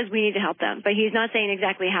 he says we need to help them, but he's not saying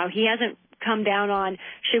exactly how. He hasn't come down on,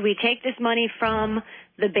 should we take this money from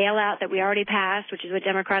the bailout that we already passed, which is what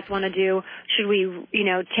Democrats want to do? Should we,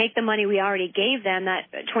 take the money we already gave them, that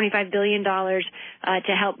 $25 billion,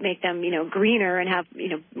 to help make them, greener and have,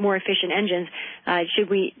 more efficient engines? Should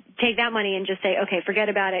we take that money and just say, okay, forget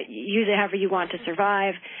about it, use it however you want to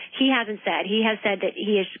survive? He hasn't said. He has said that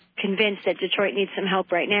he is convinced that Detroit needs some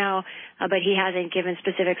help right now, but he hasn't given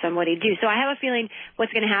specifics on what he'd do. So I have a feeling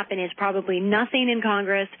what's going to happen is probably nothing in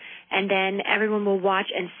Congress, and then everyone will watch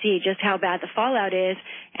and see just how bad the fallout is,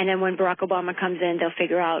 and then when Barack Obama comes in, they'll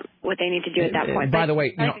figure out what they need to do at that point. By the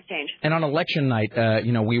way, and on election night,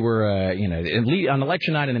 we were, on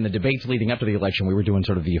election night and in the debates leading up to the election, we were doing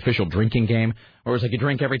sort of the official drinking game, where it was like you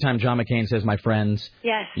drink every time John McCain says "my friends."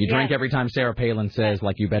 Yes. You drink every time Sarah Palin says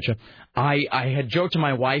 "like you betcha." I had joked to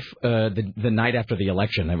my wife the night after the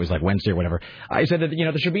election. It was like Wednesday or whatever. I said that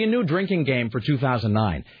there should be a new drinking game for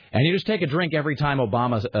 2009, and you just take a drink every time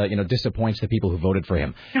Obama disappoints the people who voted for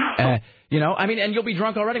him. And you'll be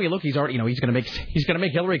drunk already. I mean, look, he's already he's going to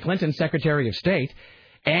make Hillary Clinton Secretary of State.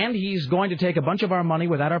 And he's going to take a bunch of our money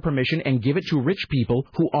without our permission and give it to rich people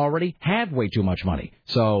who already have way too much money.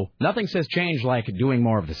 So nothing says change like doing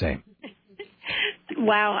more of the same.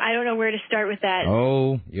 Wow, I don't know where to start with that.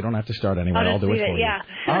 Oh, you don't have to start anyway. I'll do it for you. Yeah.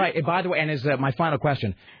 All right. By the way, and as my final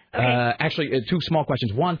question, actually, two small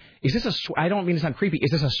questions. One, is this I don't mean to sound creepy.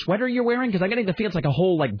 Is this a sweater you're wearing? Because I'm getting the feel it's like a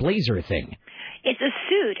whole blazer thing. It's a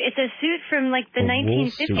suit. It's a suit from the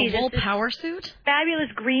 1950s. A wool power suit? Fabulous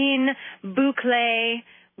green boucle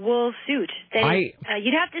wool suit.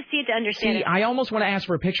 You'd have to see it to understand it. I almost want to ask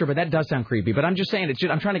for a picture, but that does sound creepy. But I'm just saying,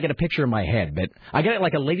 I'm trying to get a picture in my head. But I get it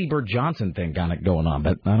like a Lady Bird Johnson thing kind of going on.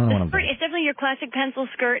 But I don't know what I'm doing. It's definitely your classic pencil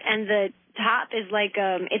skirt, and the top is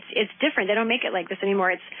it's different. They don't make it like this anymore.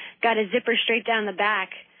 It's got a zipper straight down the back,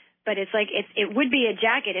 but it's it would be a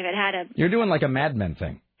jacket if it had a. You're doing like a Mad Men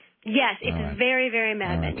thing. Yes, it's very, very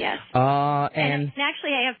Mad Men, yes. And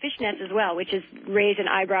actually, I have fishnets as well, which has raised an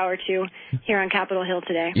eyebrow or two here on Capitol Hill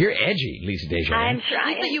today. You're edgy, Lisa Desjardins. I'm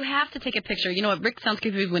trying. Lisa, you have to take a picture. You know what? Rick sounds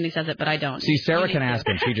creepy when he says it, but I don't. See, Sarah can ask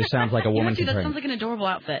him. She just sounds like a woman. That sounds like an adorable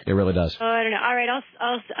outfit. It really does. Oh, I don't know. All right,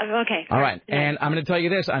 I'll okay. All right, and I'm going to tell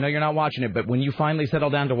you this. I know you're not watching it, but when you finally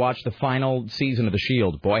settle down to watch the final season of The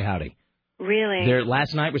Shield, boy, howdy. Really?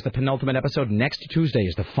 Last night was the penultimate episode. Next Tuesday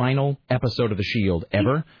is the final episode of The Shield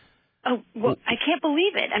ever. Oh, well, I can't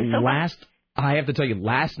believe it. I'm so I have to tell you,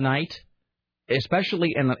 last night,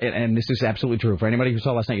 especially, and this is absolutely true, for anybody who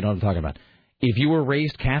saw last night, you know what I'm talking about. If you were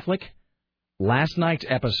raised Catholic, last night's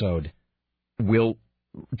episode will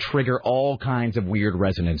trigger all kinds of weird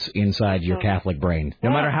resonance inside your Catholic brain. No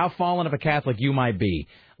matter how fallen of a Catholic you might be,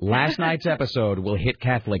 last night's episode will hit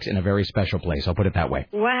Catholics in a very special place. I'll put it that way.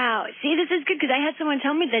 Wow. See, this is good, because I had someone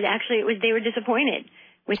tell me that actually they were disappointed.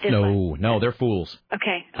 No, they're fools.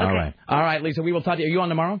 Okay. All right, Lisa, we will talk to you. Are you on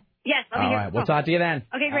tomorrow? Yes, I'll be here. All right, we'll talk to you then.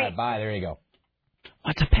 Okay, great. All right, bye, there you go.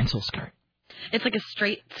 What's a pencil skirt? It's like a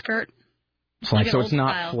straight skirt. So it's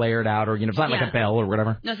not flared out or, it's not like a bell or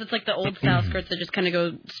whatever? No, so it's like the old style skirts that just kind of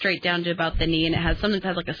go straight down to about the knee, and it has something that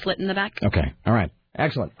has like a slit in the back. Okay, all right.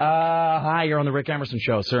 Excellent. Hi, you're on the Rick Emerson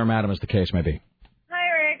Show. Sir, madam, as the case may be.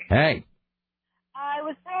 Hi, Rick. Hey. I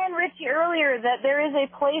was saying, Richie, earlier that there is a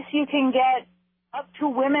place you can get up to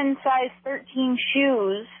women's size 13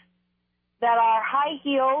 shoes that are high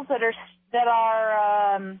heels, that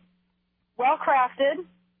are well crafted,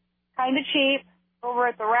 kind of cheap, over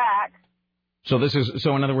at the rack. So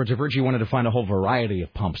in other words, if Richie wanted to find a whole variety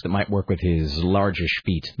of pumps that might work with his largish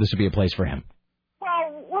feet, this would be a place for him.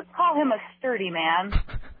 Well, let's call him a sturdy man.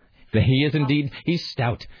 He is indeed. He's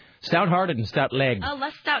stout. Stout-hearted and stout-legged.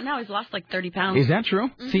 Less stout now. He's lost like 30 pounds. Is that true?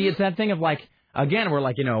 Mm-hmm. See, it's that thing of again, we're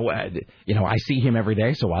like, I see him every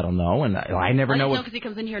day, so I don't know, and I never know. Because he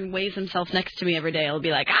comes in here and weighs himself next to me every day. He'll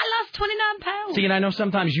be like, I lost 29 pounds. See, and I know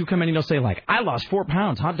sometimes you come in and you'll say, I lost 4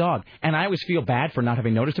 pounds, hot dog. And I always feel bad for not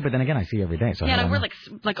having noticed it, but then again, I see you every day. So yeah, we're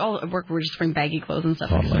like all at work, we're just wearing baggy clothes and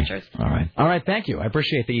stuff. Totally. All right, thank you. I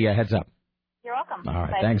appreciate the heads up. You're welcome. All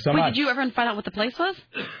right, thanks so much. Did you ever find out what the place was?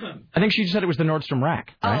 I think she said it was the Nordstrom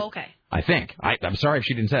Rack. Right? Oh, okay. I think. I'm sorry if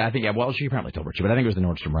she didn't say it. I think, she apparently told Richie, but I think it was the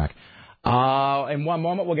Nordstrom Rack. In one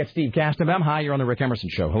moment, we'll get Steve Castanbam. Hi, you're on the Rick Emerson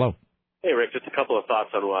Show. Hello. Hey, Rick, just a couple of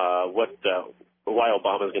thoughts on why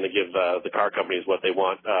Obama is going to give the car companies what they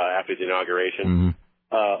want after the inauguration.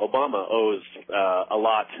 Mm-hmm. Obama owes a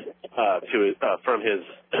lot from his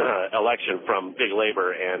election from big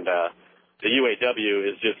labor, and the UAW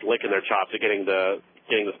is just licking their chops at getting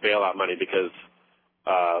this bailout money because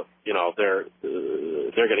they're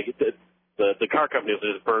going to get the car companies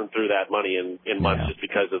will just burn through that money in months just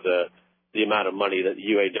because of the amount of money that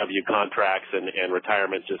UAW contracts and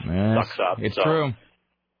retirement just sucks up. It's true.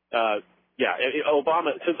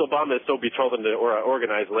 Since Obama is so betrothed to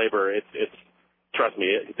organized labor, it's trust me,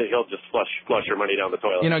 he'll just flush your money down the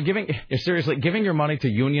toilet. Giving your money to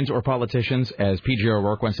unions or politicians, as P.J.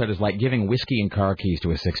 O'Rourke once said, is like giving whiskey and car keys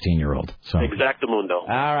to a 16-year-old. So. Exactamundo.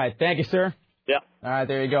 All right, thank you, sir. Yeah. All right,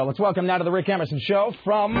 there you go. Let's welcome now to the Rick Emerson Show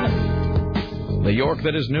from the York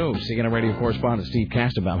that is new, CNN radio correspondent Steve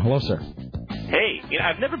Castanbaum. Hello, sir. Hey,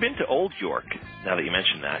 I've never been to Old York, now that you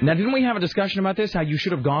mention that. Now, didn't we have a discussion about this, how you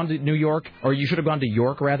should have gone to New York, or you should have gone to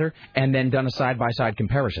York, rather, and then done a side-by-side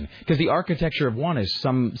comparison? Because the architecture of one is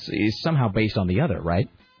somehow based on the other, right?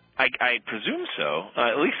 I presume so.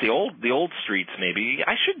 At least the old streets, maybe.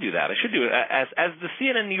 I should do that. I should do it. As the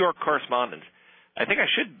CNN New York correspondent, I think I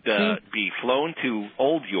should be flown to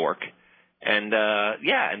Old York and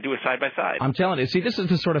and do a side by side. I'm telling you. See, this is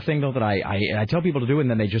the sort of thing though that I tell people to do, and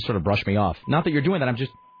then they just sort of brush me off. Not that you're doing that.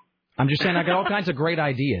 I'm just saying I got all kinds of great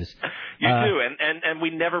ideas. You do, and we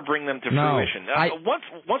never bring them to fruition.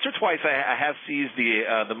 Once or twice I have seized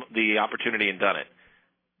the opportunity and done it.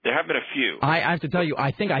 There have been a few. I have to tell you,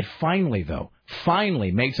 I think I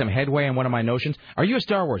finally made some headway on one of my notions. Are you a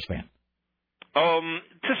Star Wars fan?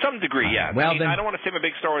 To some degree, yeah. Well, I don't want to say I'm a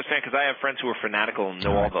big Star Wars fan because I have friends who are fanatical and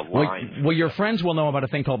know all the lines. Well, your friends will know about a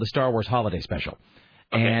thing called the Star Wars Holiday Special.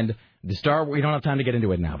 Okay. And we don't have time to get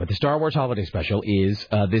into it now, but the Star Wars Holiday Special is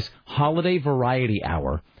this holiday variety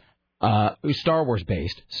hour, Star Wars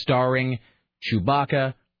based, starring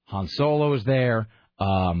Chewbacca, Han Solo is there.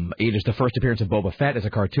 It is the first appearance of Boba Fett as a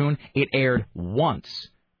cartoon. It aired once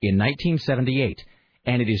in 1978,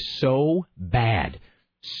 and it is so bad,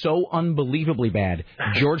 so unbelievably bad.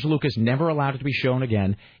 George Lucas never allowed it to be shown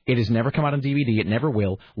again. It has never come out on DVD. It never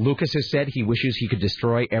will. Lucas has said he wishes he could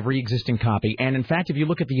destroy every existing copy. And, in fact, if you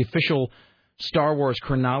look at the official Star Wars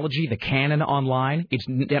chronology, the canon online, it's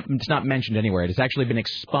not mentioned anywhere. It has actually been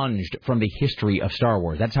expunged from the history of Star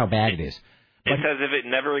Wars. That's how bad it is. It's as if it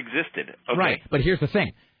never existed. Okay. Right, but here's the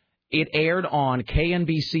thing. It aired on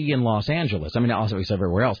KNBC in Los Angeles. I mean, also it's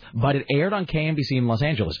everywhere else. But it aired on KNBC in Los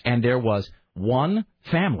Angeles, and there was one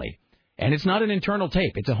family. And it's not an internal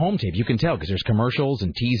tape. It's a home tape. You can tell because there's commercials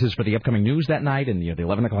and teases for the upcoming news that night and the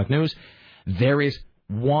 11 o'clock news. There is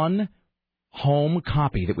one home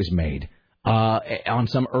copy that was made on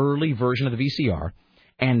some early version of the VCR,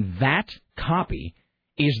 and that copy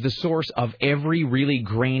is the source of every really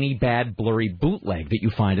grainy, bad, blurry bootleg that you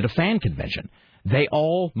find at a fan convention. They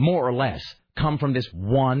all, more or less, come from this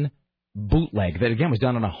one bootleg that, again, was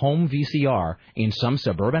done on a home VCR in some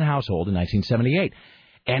suburban household in 1978.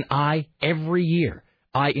 And every year,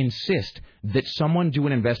 I insist that someone do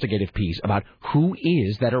an investigative piece about who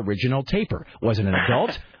is that original taper. Was it an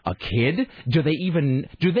adult? A kid? Do they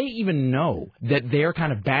even know that their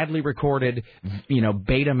kind of badly recorded,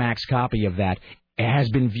 Betamax copy of that has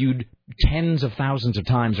been viewed tens of thousands of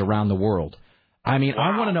times around the world? I mean,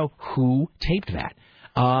 wow. I want to know who taped that.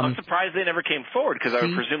 I'm surprised they never came forward because I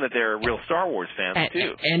would presume that they're real Star Wars fans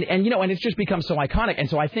too. And it's just become so iconic. And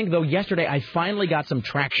so I think, though, yesterday I finally got some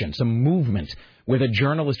traction, some movement with a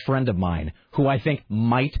journalist friend of mine who I think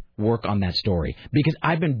might work on that story. Because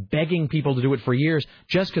I've been begging people to do it for years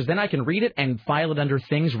just because then I can read it and file it under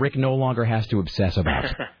things Rick no longer has to obsess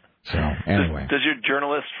about. So, anyway. Does your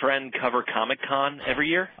journalist friend cover Comic-Con every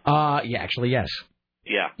year? Yeah, actually, yes.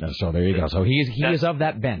 Yeah. So there you go. So he is of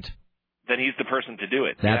that bent. Then he's the person to do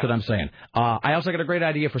it. That's what I'm saying. I also got a great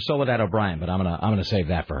idea for Soledad O'Brien, but I'm gonna save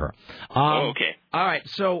that for her. Okay. All right.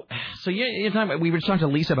 So you're talking about, we were talking to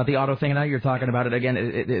Lisa about the auto thing, and now you're talking about it again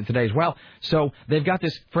today as well. So they've got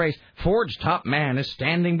this phrase: Ford's top man is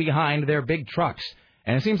standing behind their big trucks,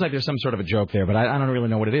 and it seems like there's some sort of a joke there, but I don't really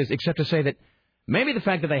know what it is, except to say that maybe the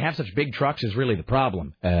fact that they have such big trucks is really the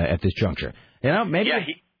problem at this juncture. Maybe. Yeah.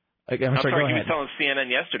 I'm sorry, he was telling CNN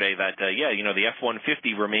yesterday that the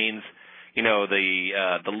F-150 remains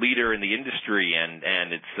the leader in the industry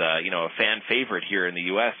and it's a fan favorite here in the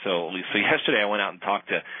U.S. So yesterday I went out and talked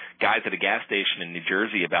to guys at a gas station in New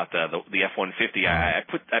Jersey about the F-150. I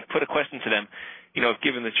put a question to them, if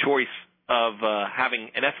given the choice of having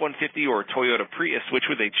an F-150 or a Toyota Prius, which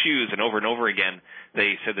would they choose? And over again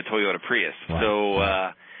they said the Toyota Prius.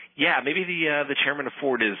 Wow. So. Yeah, maybe the chairman of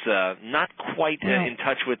Ford is not quite in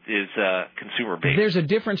touch with his consumer base. There's a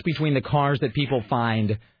difference between the cars that people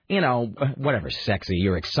find, whatever, sexy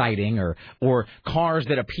or exciting, or cars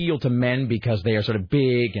that appeal to men because they are sort of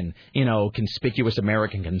big and, conspicuous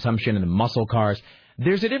American consumption and the muscle cars.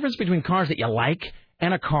 There's a difference between cars that you like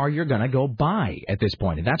and a car you're going to go buy at this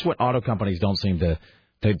point. And that's what auto companies don't seem to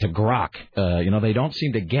grok. They don't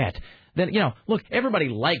seem to get. Then, look, everybody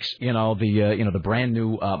likes, the brand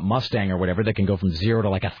new Mustang or whatever that can go from 0 to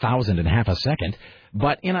like 1,000 in half a second.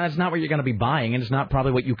 But, it's not what you're going to be buying, and it's not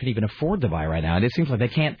probably what you can even afford to buy right now. And it seems like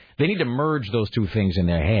they need to merge those two things in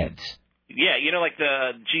their heads. Yeah, like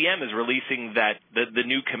the GM is releasing the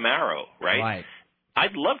new Camaro, right? Right.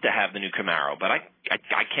 I'd love to have the new Camaro, but I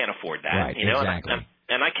can't afford that. Right, exactly.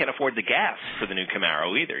 And I can't afford the gas for the new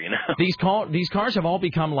Camaro either, These cars have all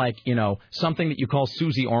become like, something that you call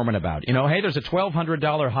Susie Orman about. Hey, there's a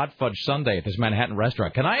 $1,200 hot fudge sundae at this Manhattan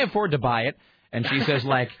restaurant. Can I afford to buy it? And she says,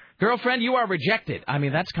 girlfriend, you are rejected. I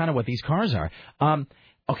mean, that's kind of what these cars are.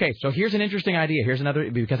 Okay, so here's an interesting idea. Here's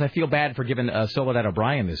another, because I feel bad for giving Soledad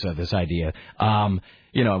O'Brien this idea, in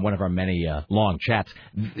one of our many long chats.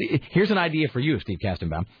 Here's an idea for you, Steve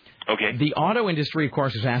Kastenbaum. Okay. The auto industry, of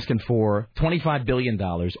course, is asking for $25 billion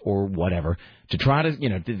or whatever to try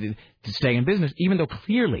to stay in business, even though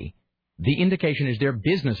clearly the indication is their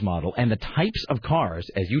business model and the types of cars,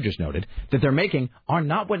 as you just noted, that they're making are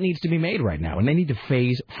not what needs to be made right now, and they need to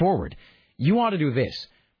phase forward. You ought to do this.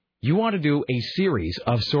 You ought to do a series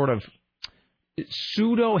of sort of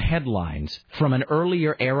pseudo-headlines from an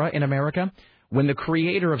earlier era in America when the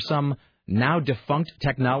creator of some now defunct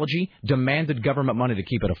technology demanded government money to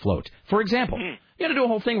keep it afloat. For example, you ought to do a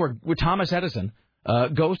whole thing where Thomas Edison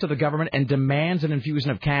goes to the government and demands an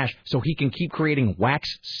infusion of cash so he can keep creating wax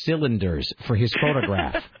cylinders for his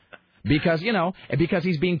photograph. Because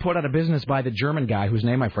he's being put out of business by the German guy whose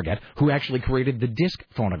name I forget, who actually created the disc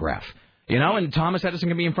phonograph. And Thomas Edison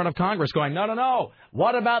can be in front of Congress going, no,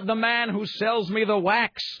 what about the man who sells me the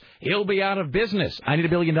wax? He'll be out of business. I need $1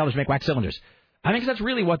 billion to make wax cylinders. I think that's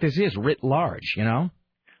really what this is, writ large,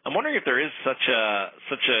 I'm wondering if there is such a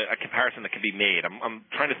comparison that can be made. I'm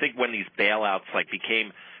trying to think when these bailouts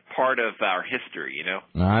became part of our history,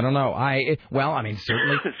 I don't know.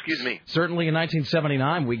 Certainly. Excuse me. Certainly in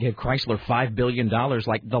 1979, we gave Chrysler $5 billion,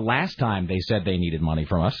 like the last time they said they needed money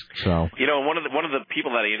from us. So. One of the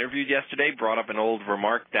people that I interviewed yesterday brought up an old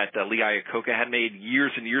remark that Lee Iacocca had made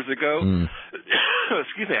years and years ago.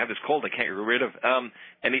 Excuse me, I have this cold I can't get rid of.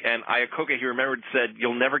 And Iacocca, he remembered, said,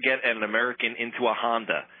 "You'll never get an American into a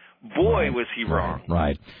Honda." Boy, was he wrong.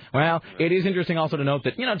 Right. Well, it is interesting also to note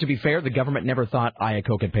that, to be fair, the government never thought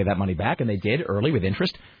Iacocca could pay that money back, and they did early with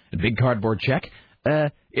interest, a big cardboard check.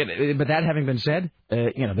 But that having been said,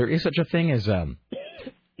 there is such a thing as...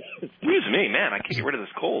 Excuse me, man, I can't get rid of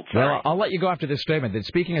this cold. Sorry. Well, I'll let you go after this statement. That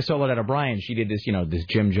speaking of Soledad O'Brien, she did this, this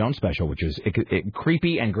Jim Jones special, which is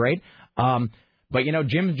creepy and great. But,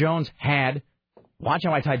 Jim Jones had... Watch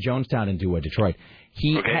how I tie Jonestown into Detroit.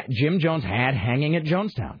 Jim Jones had hanging at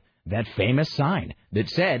Jonestown that famous sign that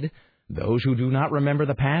said, "Those who do not remember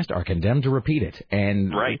the past are condemned to repeat it."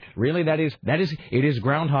 And really, it is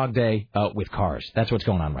Groundhog Day with cars. That's what's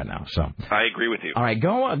going on right now. So I agree with you. All right,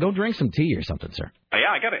 go drink some tea or something, sir.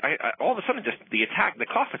 Yeah, I got it. All of a sudden, just the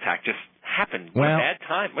cough attack just happened. Well,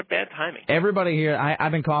 what bad timing. Everybody here,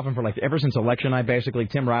 I've been coughing for ever since election night. Basically,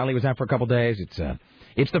 Tim Riley was out for a couple days.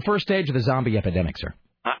 It's the first stage of the zombie epidemic, sir.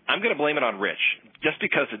 I'm going to blame it on Rich, just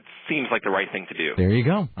because it seems like the right thing to do. There you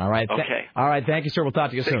go. All right. Okay. All right. Thank you, sir. We'll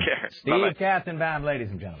talk to you soon. Take care. Steve Bye-bye. Katzenbaum,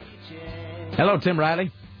 ladies and gentlemen. Hello, Tim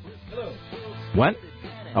Riley. Hello. What?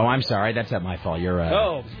 Oh, I'm sorry. That's not my fault. You're.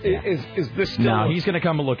 Is this still? No, he's going to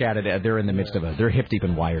come and look at it. They're in the midst of it. They're hip deep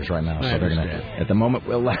in wires right now, so they're going to. At the moment,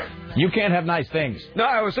 you can't have nice things. No,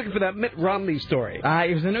 I was looking for that Mitt Romney story.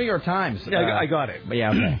 It was the New York Times. Yeah, I got it. But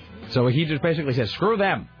yeah, okay. So he just basically says, "Screw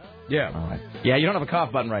them." Yeah. All right. Yeah, you don't have a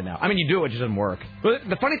cough button right now. I mean, you do, it just doesn't work. But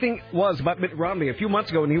the funny thing was about Mitt Romney, a few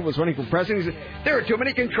months ago when he was running for president, he said, there are too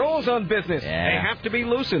many controls on business. Yeah. They have to be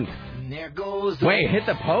loosened. Wait, hit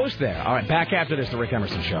the post there. All right, back after this, The Rick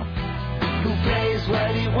Emerson Show. Who plays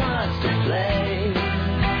what he wants to play,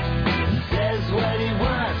 and says what he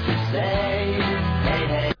wants to say. Hey,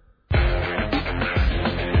 hey.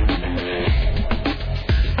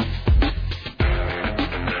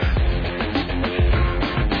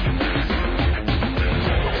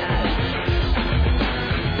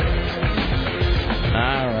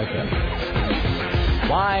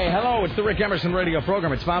 Why, hello, it's the Rick Emerson radio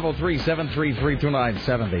program. It's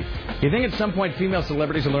 503-733-2970. You think at some point female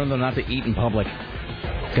celebrities will learn them not to eat in public?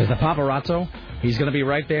 Because the paparazzo, he's going to be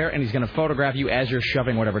right there, and he's going to photograph you as you're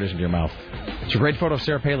shoving whatever it is into your mouth. It's a great photo of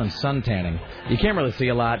Sarah Palin sun tanning. You can't really see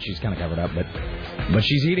a lot. She's kind of covered up, but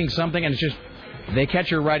she's eating something, and it's just, they catch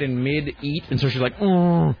her right in mid-eat, and so she's like,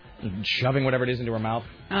 shoving whatever it is into her mouth.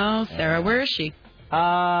 Oh, Sarah, where is she?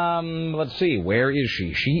 Let's see. Where is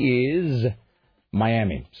she? She is...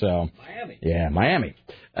 Miami. So Miami. Yeah, Miami.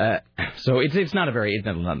 So it's not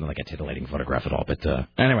like a titillating photograph at all. But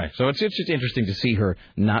anyway, so it's just interesting to see her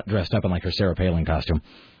not dressed up in like her Sarah Palin costume.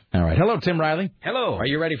 All right. Hello, Tim Riley. Hello. Are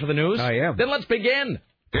you ready for the news? I am. Then let's begin.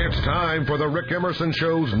 It's time for the Rick Emerson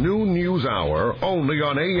Show's new news hour, only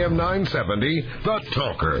on AM 970, The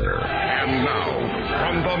Talker. And now,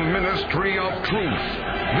 from the Ministry of Truth,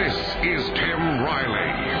 this is Tim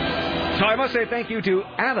Riley. So I must say thank you to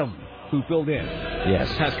Adam, who filled in. Yes.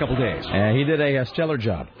 The past couple days. He did a stellar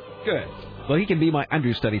job. Good. Well, he can be my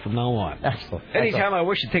understudy from now on. Excellent. Anytime I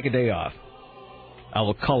wish to take a day off, I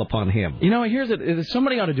will call upon him.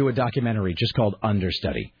 Somebody ought to do a documentary just called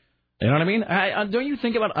Understudy. You know what I mean? Don't you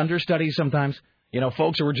think about understudies sometimes?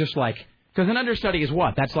 Folks who are just like... Because an understudy is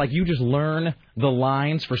what? That's like you just learn the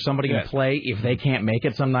lines for somebody to play if they can't make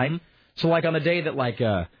it some night. So, like, on the day that, like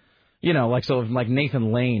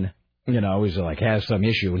Nathan Lane... is has some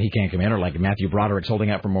issue and he can't come in, or like Matthew Broderick's holding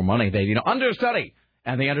out for more money. They, understudy.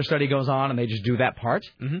 and the understudy goes on and they just do that part.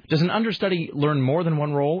 Mm-hmm. Does an understudy learn more than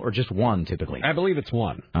one role or just one typically? I believe it's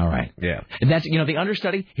one. All right. Yeah. And that's, the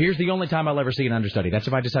understudy, here's the only time I'll ever see an understudy. That's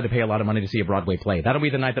if I decide to pay a lot of money to see a Broadway play. That'll be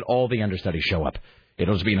the night that all the understudies show up.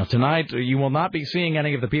 It'll just be, tonight you will not be seeing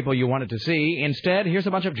any of the people you wanted to see. Instead, here's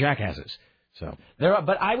a bunch of jackasses. So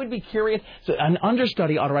but I would be curious. So an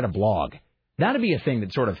understudy ought to write a blog. That'd be a thing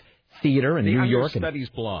that sort of theater in New York. The understudies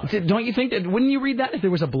blog. Don't you think that? Wouldn't you read that if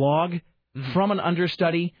there was a blog from an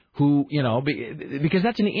understudy who, because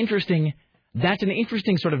that's an interesting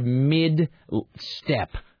sort of mid step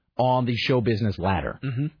on the show business ladder.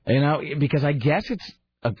 Mm-hmm. Because I guess it's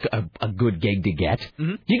a good gig to get.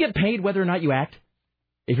 Mm-hmm. Do you get paid whether or not you act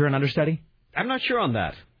if you're an understudy? I'm not sure on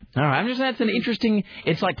that. All right, I'm just saying it's an interesting.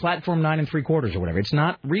 It's like platform 9 3/4 or whatever. It's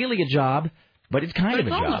not really a job, but it's kind of a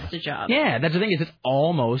job. It's almost a job. Yeah, that's the thing is it's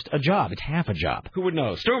almost a job. It's half a job. Who would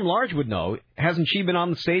know? Storm Large would know. Hasn't she been on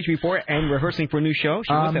the stage before and rehearsing for a new show?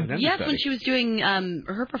 She must have an understudy. Yes, when she was doing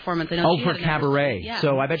her performance. I know for Cabaret. Yeah.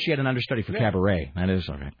 So I bet she had an understudy for Cabaret. That is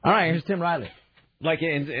okay. All right, here's Tim Riley. Like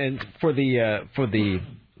and for the.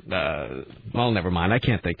 Well, never mind. I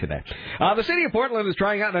can't think today. The city of Portland is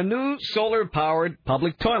trying out a new solar-powered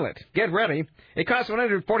public toilet. Get ready. It costs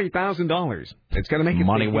 $140,000. It's going to make it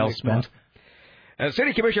money well spent.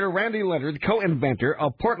 City Commissioner Randy Leonard, co-inventor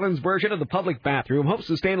of Portland's version of the public bathroom, hopes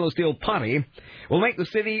the stainless steel putty will make the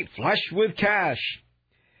city flush with cash.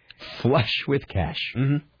 Flush with cash.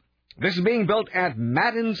 Mm-hmm. This is being built at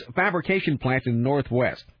Madden's fabrication plant in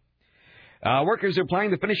Northwest. Workers are applying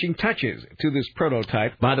the finishing touches to this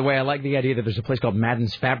prototype. By the way, I like the idea that there's a place called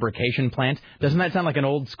Madden's Fabrication Plant. Doesn't that sound like an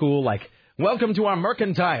old school, welcome to our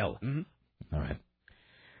mercantile? Mm-hmm. All right.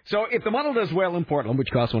 So if the model does well in Portland, which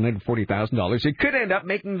costs $140,000, it could end up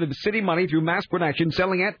making the city money through mass production,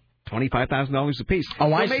 selling at $25,000 apiece.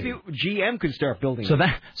 Oh, I see. Maybe GM could start building. So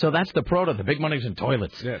that's the prototype. The big money's in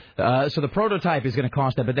toilets. Yes. So the prototype is going to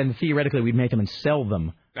cost that, but then theoretically we'd make them and sell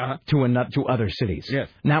them to other cities. Yes.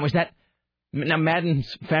 Now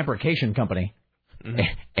Madden's Fabrication Company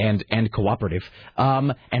and Cooperative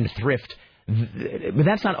and Thrift. But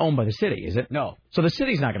that's not owned by the city, is it? No. So the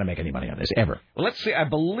city's not going to make any money on this, ever. Well, let's see. I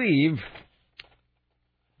believe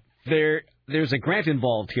there's a grant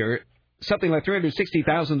involved here, something like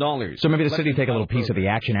 $360,000. So maybe the city take a little piece of the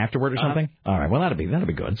action afterward or something? All right, well, that'll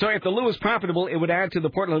be good. So if the loo is profitable, it would add to the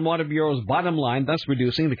Portland Water Bureau's bottom line, thus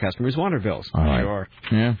reducing the customers' water bills. All right. Sure.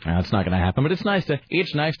 Yeah, that's not going to happen, but it's nice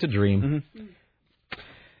to dream. Mm-hmm.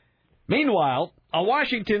 Meanwhile, a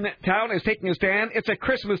Washington town is taking a stand. It's a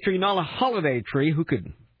Christmas tree, not a holiday tree. Who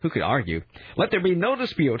could argue? Let there be no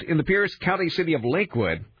dispute in the Pierce County city of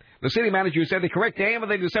Lakewood. The city manager said the correct name of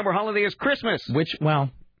the December holiday is Christmas.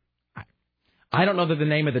 I don't know that the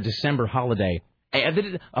name of the December holiday.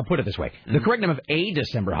 I'll put it this way. The correct name of a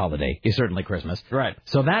December holiday is certainly Christmas. Right.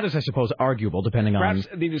 So that is, I suppose, arguable depending Perhaps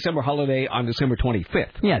the December holiday on December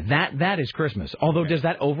 25th. Yeah, that is Christmas. Although, does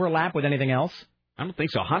that overlap with anything else? I don't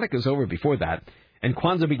think so. Hanukkah's over before that, and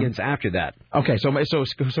Kwanzaa begins after that. Okay, so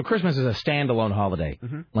Christmas is a standalone holiday,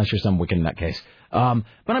 unless you're some wicked nutcase.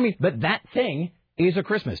 But that thing is a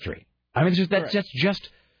Christmas tree. I mean,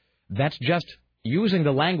 that's just using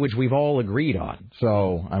the language we've all agreed on.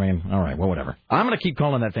 So, all right, well, whatever. I'm going to keep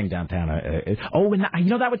calling that thing downtown.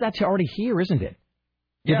 That's already here, isn't it?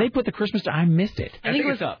 Did they put the Christmas tree? I missed it. I think it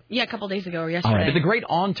was up. Yeah, a couple days ago or yesterday. All right, but the great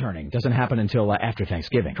on-turning doesn't happen until after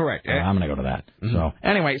Thanksgiving. Correct. I'm going to go to that. Mm-hmm. So,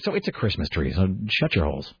 anyway, it's a Christmas tree, so shut your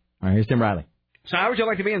holes. All right, here's Tim Riley. So how would you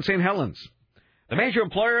like to be in St. Helens? The major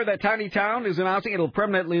employer of that tiny town is announcing it'll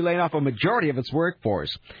permanently lay off a majority of its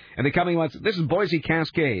workforce in the coming months. This is Boise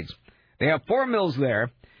Cascades. They have 4 mills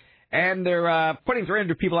there, and they're putting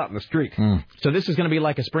 300 people out in the street. So this is going to be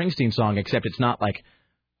like a Springsteen song, except it's not like...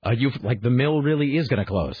 the mill really is going to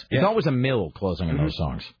close. Yeah. There's always a mill closing in those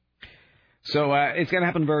songs. So it's going to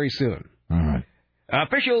happen very soon. All right.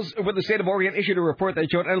 Officials with the state of Oregon issued a report that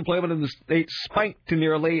showed unemployment in the state spiked to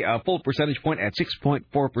nearly a full percentage point at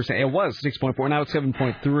 6.4%. It was 6.4, now it's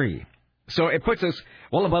 7.3. So it puts us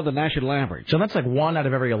well above the national average. So that's like 1 out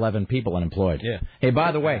of every 11 people unemployed. Yeah. Hey,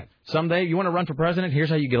 by the way, someday you want to run for president? Here's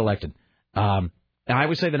how you get elected. I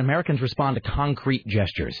always say that Americans respond to concrete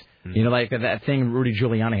gestures. Mm-hmm. Like that thing Rudy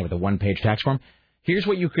Giuliani had with the 1-page tax form. Here's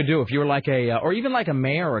what you could do if you were like or even like a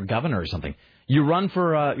mayor or a governor or something. You run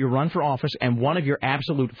for office, and one of your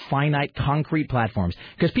absolute finite concrete platforms.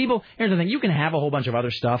 Because here's the thing: you can have a whole bunch of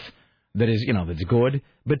other stuff that is that's good,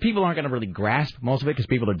 but people aren't going to really grasp most of it because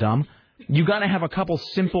people are dumb. You got to have a couple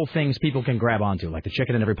simple things people can grab onto, like the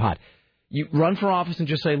chicken in every pot. You run for office and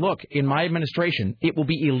just say, look, in my administration, it will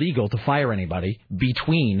be illegal to fire anybody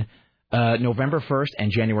between November 1st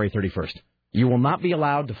and January 31st. You will not be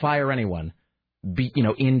allowed to fire anyone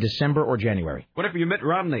in December or January. What if you're Mitt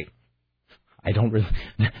Romney? I don't really.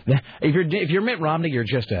 If you're Mitt Romney, you're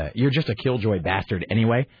just a killjoy bastard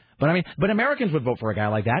anyway. But Americans would vote for a guy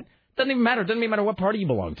like that. Doesn't even matter. Doesn't even matter what party you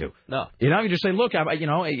belong to. No. You just say, look,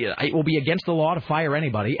 it will be against the law to fire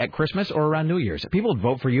anybody at Christmas or around New Year's. People would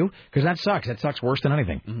vote for you because that sucks. That sucks worse than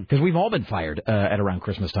anything. Because we've all been fired at around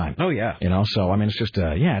Christmas time. Oh, yeah. So, it's just,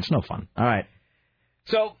 it's no fun. All right.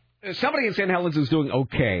 So, somebody in St. Helens is doing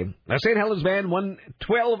okay. A St. Helens man won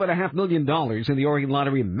 $12.5 million in the Oregon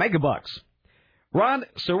Lottery Megabucks. Ron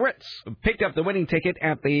Soritz picked up the winning ticket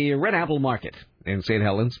at the Red Apple Market in St.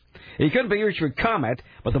 Helens. He couldn't be reached for comment,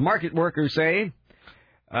 but the market workers say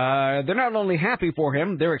they're not only happy for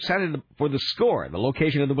him, they're excited for the score. The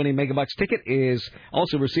location of the winning Megabucks ticket is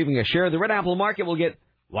also receiving a share. The Red Apple Market will get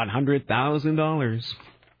 $100,000.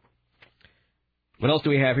 What else do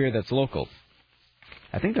we have here that's local?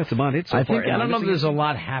 I think that's about it so far. I don't know if there's a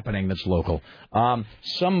lot happening that's local.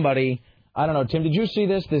 Somebody... I don't know, Tim, did you see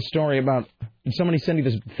this story about... Did somebody send you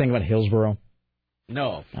this thing about Hillsborough?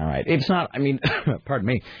 No. All right. It's not, pardon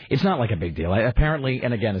me, it's not like a big deal. Apparently,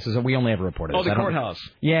 and again, we only ever reported this. Oh, the courthouse.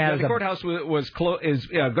 Yeah. The courthouse is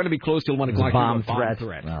going to be closed till 1 o'clock. Bomb threat.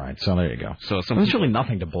 All right, so there you go. So there's really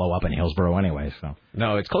nothing to blow up in Hillsborough anyway, so...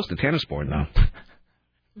 No, it's close to Tannersport now.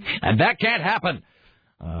 And that can't happen.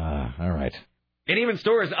 All right. And even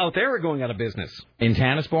stores out there are going out of business. In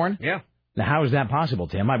Tannersport? Yeah. Now, how is that possible,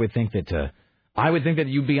 Tim? I would think that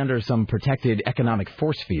you'd be under some protected economic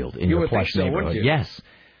force field in your plush neighborhood. Wouldn't you? Yes.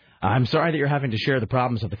 I'm sorry that you're having to share the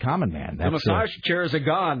problems of the common man. The massage chairs are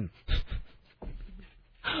gone.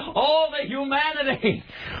 Oh, the humanity!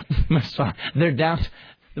 They're down.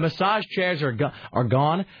 The massage chairs are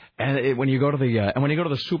gone, and when you go to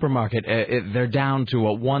the supermarket, they're down to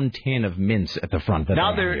one tin of mints at the front.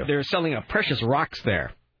 Now they're selling precious rocks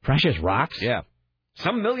there. Precious rocks? Yeah.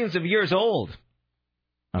 Some millions of years old.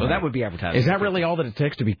 Well, that would be advertising. Is that really all that it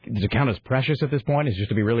takes to count as precious at this point? Is just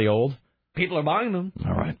to be really old? People are buying them.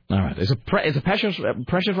 All right. Is a precious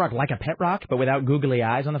rock like a pet rock, but without googly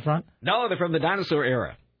eyes on the front? No, they're from the dinosaur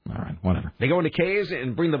era. All right, whatever. They go into caves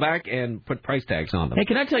and bring them back and put price tags on them. Hey,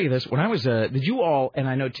 can I tell you this? When I was, did you all, and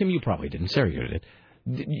I know, Tim, you probably didn't, Sarah, you did,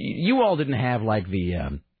 you all didn't have, like,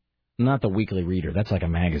 not the Weekly Reader, that's like a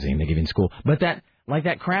magazine they give you in school, but that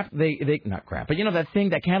crap, not crap, but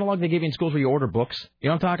that catalog they give you in schools where you order books, you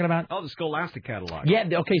know what I'm talking about? Oh, the Scholastic catalog. Yeah,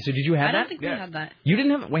 okay, so did you have that? I don't think we had that. You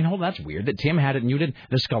didn't have it? Wait, hold on, that's weird that Tim had it and you didn't.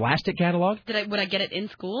 The Scholastic catalog? Would I get it in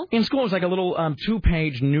school? In school, it was like a little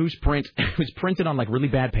 2-page newsprint. It was printed on, like, really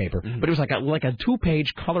bad paper, but it was like a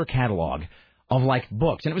 2-page color catalog of, like,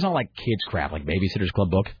 books, and it was all, like, kids crap, like Babysitter's Club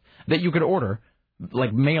book, that you could order,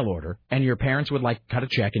 like mail order, and your parents would, like, cut a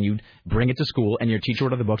check, and you'd bring it to school, and your teacher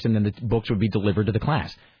would order the books, and then the books would be delivered to the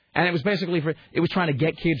class. And it was basically it was trying to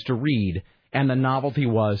get kids to read, and the novelty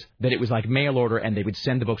was that it was like mail order, and they would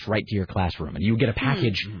send the books right to your classroom. And you get a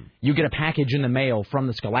package, in the mail from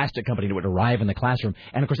the Scholastic company that would arrive in the classroom.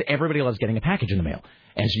 And of course, everybody loves getting a package in the mail.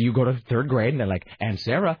 And so you go to 3rd grade, and they're like, "And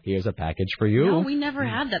Sarah, here's a package for you." No, we never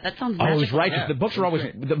had that. That sounds magical. Oh, it was righteous. Yeah, the books were always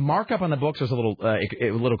the markup on the books was a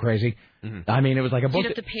little crazy. I mean, it was like a book. Did you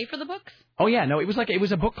have to pay for the books? Oh yeah, no, it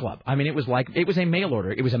was a book club. I mean, it was a mail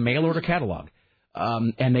order. It was a mail order catalog.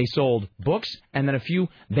 And they sold books, and then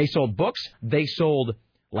they sold books, they sold,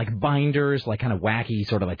 like, binders, like, kind of wacky,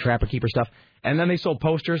 sort of like Trapper Keeper stuff, and then they sold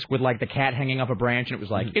posters with, like, the cat hanging off a branch, and it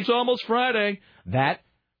was like, it's almost Friday. But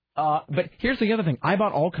here's the other thing. I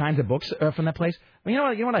bought all kinds of books from that place. I mean,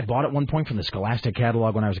 you know what I bought at one point from the Scholastic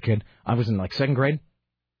catalog when I was a kid? I was in, like, 2nd grade.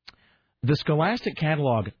 The Scholastic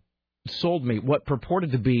catalog sold me what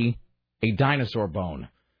purported to be a dinosaur bone.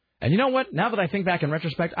 And you know what? Now that I think back in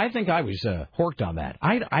retrospect, I think I was horked on that.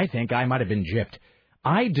 I think I might have been gypped.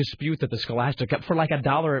 I dispute that the Scholastic, for like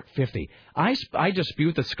 $1.50, I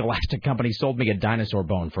dispute the Scholastic company sold me a dinosaur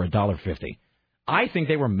bone for $1.50. I think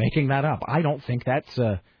they were making that up. I don't think that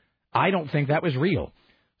was real.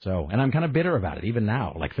 So, and I'm kind of bitter about it, even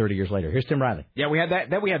now, like 30 years later. Here's Tim Riley. Yeah, we had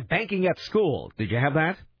that. Then we had banking at school. Did you have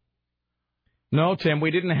that? No, Tim,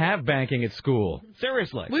 we didn't have banking at school.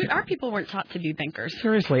 Seriously. Our people weren't taught to be bankers.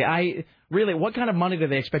 Seriously, what kind of money do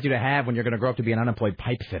they expect you to have when you're going to grow up to be an unemployed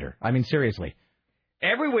pipe fitter? I mean, seriously.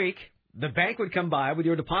 Every week, the bank would come by with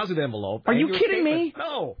your deposit envelope. Are you kidding me?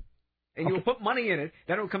 No. And you would put money in it.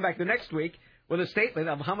 Then it would come back the next week with a statement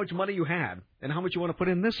of how much money you had and how much you want to put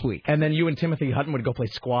in this week. And then you and Timothy Hutton would go play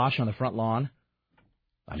squash on the front lawn.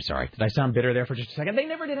 I'm sorry. Did I sound bitter there for just a second? They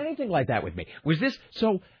never did anything like that with me. Was this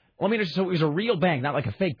so... So it was a real bank, not like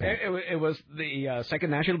a fake bank. It was the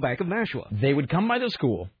Second National Bank of Nashua. They would come by the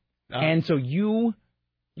school, and so you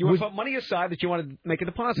You want to put money aside that you want to make a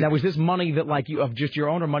deposit. Now, was this money that, like, you of just your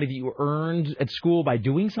own or money that you earned at school by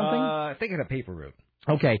doing something? I think it's a paper route.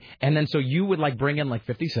 Okay, and then so you would, like, bring in, like,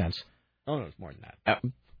 50 cents. Oh, no, it's more than that.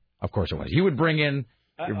 Of course it was. You would bring in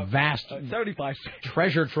your vast 75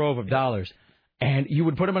 treasure trove of dollars, and you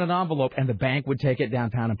would put them in an envelope, and the bank would take it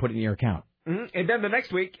downtown and put it in your account. Mm-hmm. And then the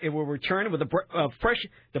next week, it will return with a fresh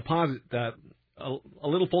deposit, a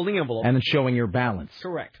little folding envelope. And then showing your balance.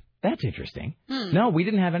 Correct. That's interesting. No, we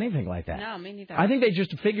didn't have anything like that. No, me neither. I think they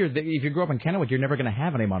just figured that if you grew up in Kennewick, you're never going to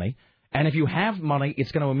have any money. And if you have money,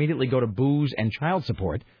 it's going to immediately go to booze and child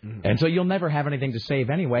support. Mm-hmm. And so you'll never have anything to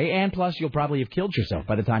save anyway. And plus, you'll probably have killed yourself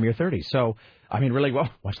by the time you're 30. So, I mean, really,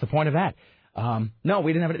 well, what's the point of that? No,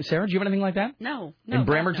 we didn't have it. Sarah, do you have anything like that? No. In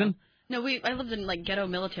Bremerton? No, I lived in, like, ghetto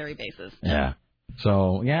military bases. Yeah.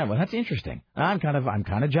 So, yeah, well, that's interesting. I'm kind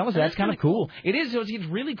of jealous. That's kind of cool. It is. It's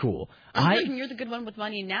really cool. I'm thinking you're the good one with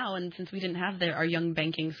money now, and since we didn't have our young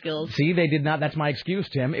banking skills. See, they did not. That's my excuse,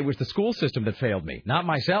 Tim. It was the school system that failed me, not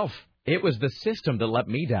myself. It was the system that let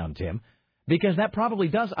me down, Tim. Because that probably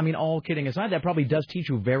does, I mean, all kidding aside, that probably does teach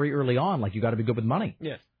you very early on, like, you got to be good with money.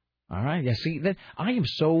 Yes. All right. Yeah, see, I am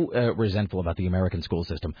so resentful about the American school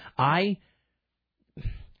system. I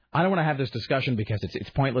don't want to have this discussion because it's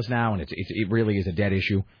pointless now, and it really is a dead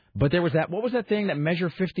issue. But there was what was that thing, that Measure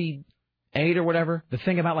 58 or whatever? The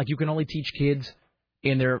thing about, like, you can only teach kids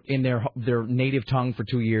in their native tongue for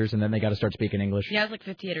 2 years, and then they got to start speaking English. Yeah, it was like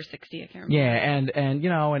 58 or 60, I can't remember. Yeah, and you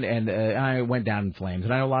know, and I went down in flames,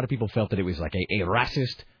 and I know a lot of people felt that it was like a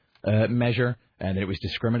racist measure, and it was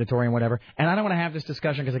discriminatory and whatever. And I don't want to have this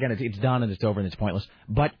discussion because, again, it's done and it's over and it's pointless.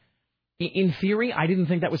 But in theory, I didn't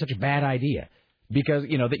think that was such a bad idea. Because,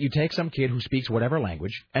 you know, that you take some kid who speaks whatever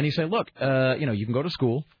language, and you say, look, you know, you can go to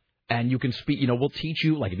school, and you can speak, you know, we'll teach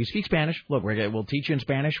you, like, if you speak Spanish, look, we'll teach you in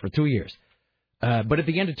Spanish for 2 years. But at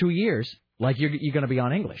the end of 2 years, like, you're going to be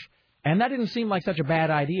on English. And that didn't seem like such a bad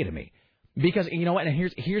idea to me. Because, you know what,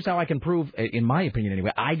 and here's how I can prove, in my opinion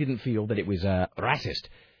anyway, I didn't feel that it was racist.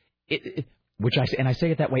 I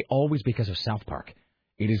say it that way always because of South Park.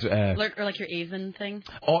 It is, or like your Asian thing?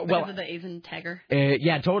 Oh, well, because of the Asian tagger?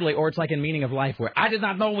 Yeah, totally. Or it's like in Meaning of Life where I did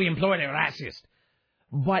not know we employed a racist.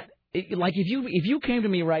 But, like, if you came to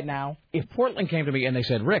me right now, if Portland came to me and they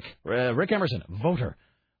said, Rick Emerson, voter,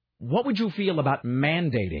 what would you feel about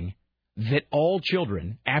mandating that all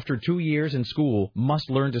children after 2 years in school must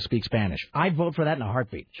learn to speak Spanish? I'd vote for that in a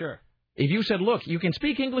heartbeat. Sure. If you said, look, you can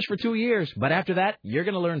speak English for 2 years, but after that, you're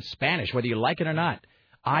going to learn Spanish, whether you like it or not.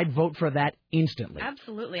 I'd vote for that instantly.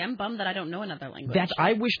 Absolutely. I'm bummed that I don't know another language.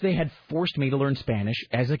 I wish they had forced me to learn Spanish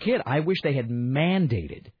as a kid. I wish they had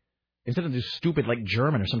mandated, instead of this stupid, like,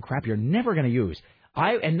 German or some crap you're never going to use.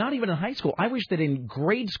 And not even in high school. I wish that in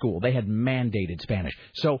grade school they had mandated Spanish.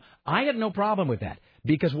 So I had no problem with that.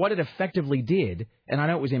 Because what it effectively did, and I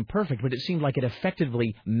know it was imperfect, but it seemed like it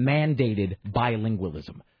effectively mandated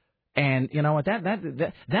bilingualism. And you know what?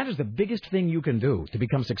 That is the biggest thing you can do to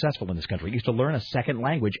become successful in this country, is to learn a second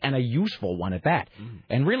language, and a useful one at that.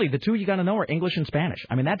 And really, the two you got to know are English and Spanish.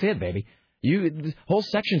 I mean, that's it, baby. Whole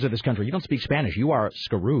sections of this country, you don't speak Spanish, you are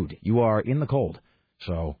screwed. You are in the cold.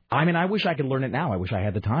 So, I mean, I wish I could learn it now. I wish I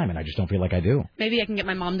had the time, and I just don't feel like I do. Maybe I can get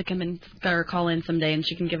my mom to come in or call in someday, and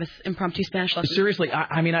she can give us impromptu Spanish lessons. Seriously,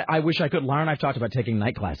 I wish I could. Lauren and I have talked about taking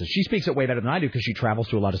night classes. She speaks it way better than I do because she travels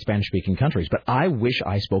to a lot of Spanish-speaking countries. But I wish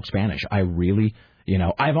I spoke Spanish. I really, you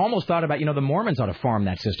know, I've almost thought about, you know, the Mormons ought to farm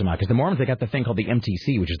that system out, because the Mormons, they got the thing called the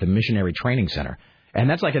MTC, which is the Missionary Training Center. And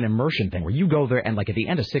that's like an immersion thing where you go there and, like, at the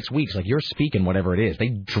end of 6 weeks, like, you're speaking whatever it is. They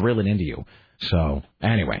drill it into you. So,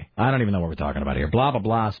 anyway, I don't even know what we're talking about here. Blah, blah,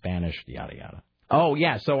 blah, Spanish, yada, yada. Oh,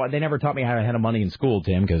 yeah, so they never taught me how to handle money in school,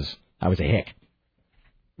 Tim, because I was a hick.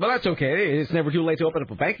 Well, that's okay. It's never too late to open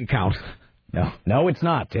up a bank account. No, it's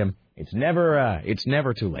not, Tim. It's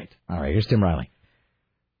never too late. All right, here's Tim Riley.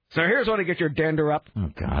 So here's one to get your dander up.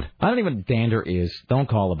 Oh, God. I don't even know what dander is. Don't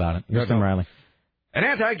call about it. Here's Tim Riley. An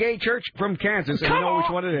anti-gay church from Kansas, and you know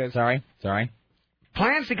which one it is. Sorry.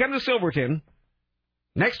 Plans to come to Silverton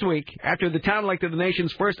next week after the town elected the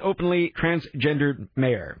nation's first openly transgendered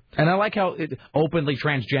mayor. And I like how openly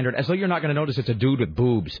transgendered, as though you're not going to notice it's a dude with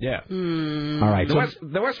boobs. Yeah. All right.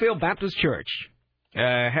 The Westfield Baptist Church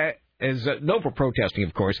is known for protesting,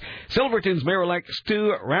 of course. Silverton's mayor-elect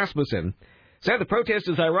Stu Rasmussen said the protest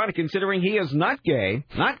is ironic considering he is not gay.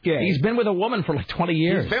 Not gay. He's been with a woman for like 20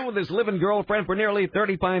 years. He's been with his living girlfriend for nearly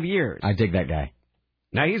 35 years. I dig that guy.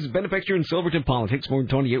 Now, he's been a fixture in Silverton politics more than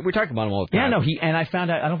 20 years. We're talking about him all the time. Yeah, no, and I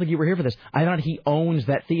found out, I don't think you were here for this, I found out he owns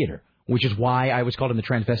that theater, which is why I was called him the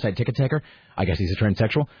transvestite ticket taker. I guess he's a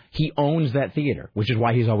transsexual. He owns that theater, which is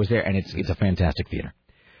why he's always there, and it's a fantastic theater.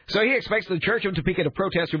 So he expects the church to picket a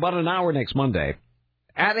protest for about an hour next Monday.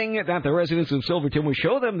 adding that the residents of Silverton will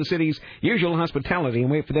show them the city's usual hospitality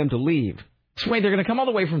and wait for them to leave. So wait, they're going to come all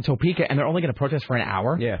the way from Topeka, and they're only going to protest for an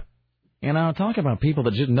hour? Yeah. You know, talk about people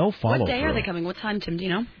that just no follow-through. What day are they coming? What time, Tim? Do you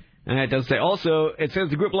know? It does say also, it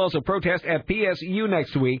says the group will also protest at PSU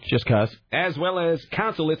next week. Just cause. As well as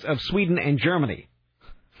consulates of Sweden and Germany.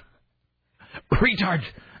 Retard.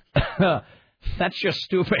 That's just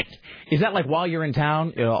stupid. Is that like while you're in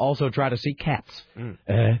town, you'll also try to see cats?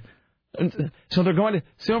 So they're going to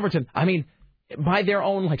Silverton. I mean, by their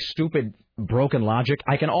own like stupid, broken logic,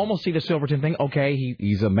 I can almost see the Silverton thing. Okay,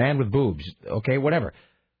 he's a man with boobs. Okay, whatever.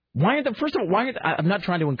 Why aren't first of all, I'm not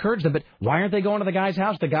trying to encourage them, but why aren't they going to the guy's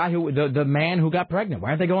house, the man who got pregnant? Why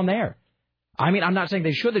aren't they going there? I mean, I'm not saying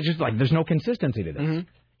they should. They're just like, there's no consistency to this. Mm-hmm.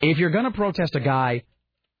 If you're going to protest a guy,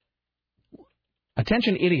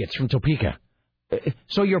 attention idiots from Topeka.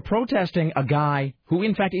 So you're protesting a guy who,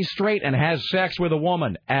 in fact, is straight and has sex with a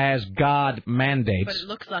woman, as God mandates. But it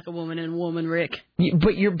looks like a woman and a woman, Rick.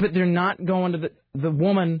 But they're not going to the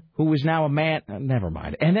woman who is now a man. Never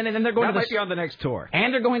mind. And then they're going that to might be on the next tour.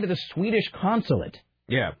 And they're going to the Swedish consulate.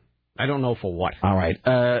 Yeah. I don't know for what. All right.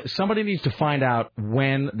 Somebody needs to find out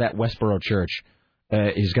when that Westboro church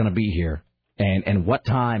is going to be here and what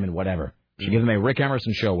time and whatever. Should give them a Rick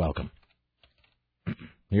Emerson show welcome.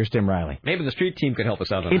 Here's Tim Riley. Maybe the street team could help us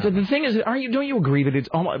out on that. The thing is, don't you agree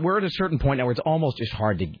that we're at a certain point now where it's almost just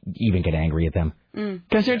hard to even get angry at them?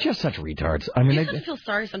 Because they're just such retards. I mean, I feel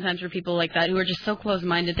sorry sometimes for people like that who are just so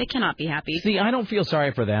close-minded. They cannot be happy. See, I don't feel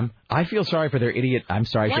sorry for them. I feel sorry for their idiot. I'm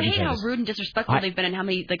sorry. Well, I hate how rude and disrespectful they've been and how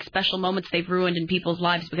many like special moments they've ruined in people's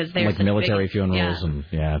lives because they're like such military big, funerals and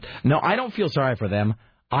No, I don't feel sorry for them.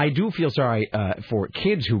 I do feel sorry for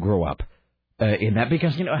kids who grow up in that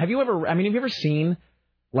because have you ever seen?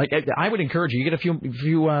 Like, I would encourage you get a few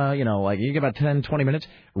like you get about 10, 20 minutes,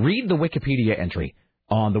 read the Wikipedia entry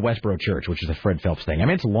on the Westboro Church, which is the Fred Phelps thing. I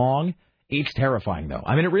mean, it's long. It's terrifying, though.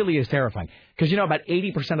 I mean, it really is terrifying. Because, about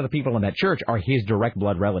 80% of the people in that church are his direct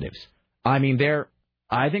blood relatives. I mean,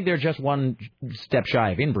 I think they're just one step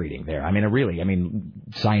shy of inbreeding there. I mean,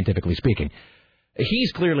 scientifically speaking.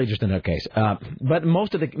 He's clearly just a nutcase. But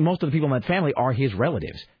most of the people in that family are his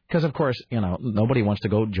relatives. Because, of course, nobody wants to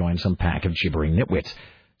go join some pack of gibbering nitwits.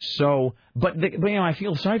 So, but I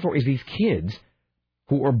feel sorry for is these kids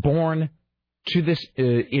who are born to this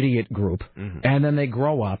idiot group, and then they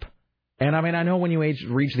grow up. And, I mean, I know when you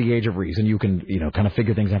reach the age of reason, you can, kind of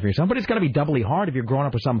figure things out for yourself. But it's going to be doubly hard if you're growing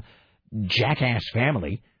up with some jackass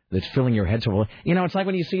family that's filling your head so. It's like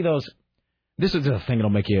when you see those. This is the thing that'll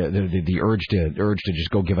make you the urge to just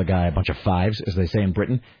go give a guy a bunch of fives, as they say in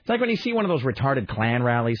Britain. It's like when you see one of those retarded Klan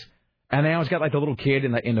rallies, and they always got like the little kid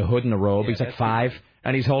in the hood and the robe. He's like 5,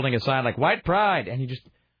 and he's holding a sign like "White Pride," and you just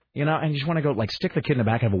and you just want to go like stick the kid in the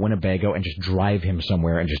back of a Winnebago and just drive him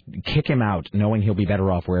somewhere and just kick him out, knowing he'll be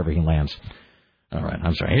better off wherever he lands. All right,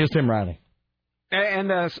 I'm sorry. Here's Tim Riley.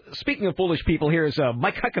 And speaking of foolish people, here's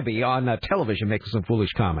Mike Huckabee on television making some foolish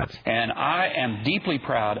comments. And I am deeply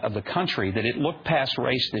proud of the country that it looked past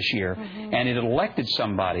race this year, and it elected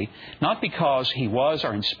somebody, not because he was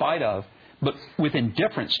or in spite of, but with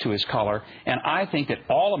indifference to his color. And I think that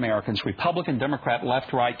all Americans, Republican, Democrat,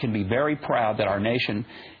 left, right, can be very proud that our nation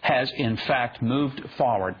has, in fact, moved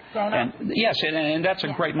forward. And yes, and that's a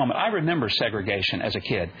great moment. I remember segregation as a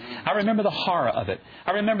kid. I remember the horror of it.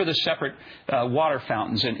 I remember the separate water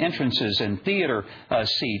fountains and entrances and theater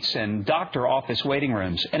seats and doctor office waiting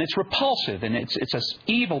rooms. And it's repulsive, and it's an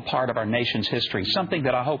evil part of our nation's history, something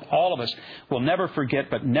that I hope all of us will never forget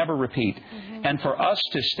but never repeat. And for us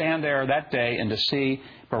to stand there that day and to see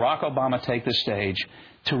Barack Obama take the stage,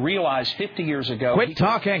 to realize 50 years ago he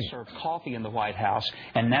served coffee in the White House,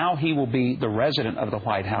 and now he will be the resident of the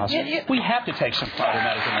White House. We have to take some pride in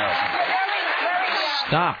that as Americans.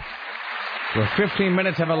 Stop. Your 15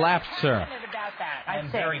 minutes have elapsed, sir.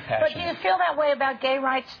 I'm very passionate. But do you feel that way about gay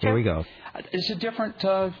rights, too? Here we go. It's a different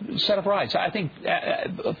set of rights. I think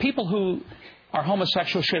people who are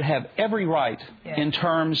homosexual should have every right in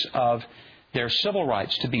terms of their civil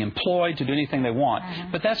rights to be employed, to do anything they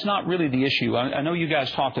want. But that's not really the issue. I know you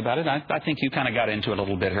guys talked about it. I think you kind of got into it a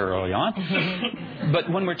little bit here early on.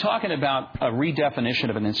 But when we're talking about a redefinition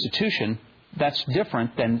of an institution, that's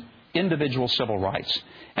different than individual civil rights.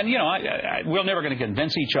 And, we're never going to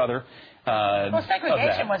convince each other. Well,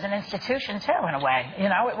 segregation was an institution, too, in a way.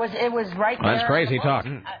 It was right there. That's crazy talk.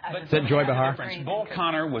 Said Joy Behar. Bull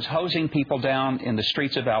Connor was hosing people down in the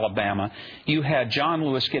streets of Alabama. You had John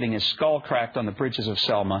Lewis getting his skull cracked on the bridges of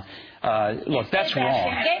Selma. Look, that's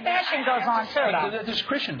wrong. Gay bashing goes on, too. There's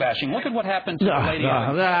Christian bashing. Look at what happened to the lady the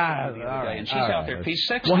other day, and she's out there. He's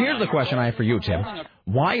 6. Well, here's the question I have for you, Tim.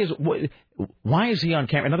 Why is he on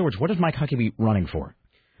camera? In other words, what is Mike Huckabee running for?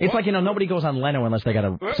 It's like, nobody goes on Leno unless they got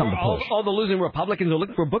something to push. All the losing Republicans are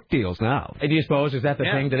looking for book deals now. Do you suppose? Is that the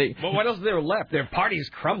thing? Well, what else is there left? Their party's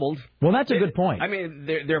crumbled. Well, that's a good point. I mean,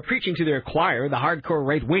 they're preaching to their choir, the hardcore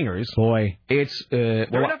right-wingers. Boy, it's... They're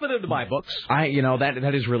enough for them to buy books.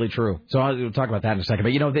 That is really true. So I'll talk about that in a second.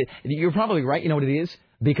 But, you're probably right. You know what it is?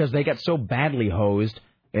 Because they got so badly hosed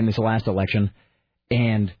in this last election,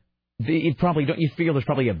 and you feel there's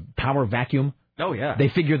probably a power vacuum. Oh, yeah. They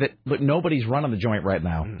figure that nobody's running the joint right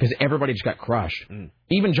now because everybody just got crushed.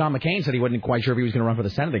 Even John McCain said he wasn't quite sure if he was going to run for the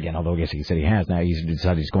Senate again, although I guess he said he has. Now he's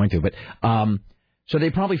decided he's going to. But so they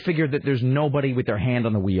probably figured that there's nobody with their hand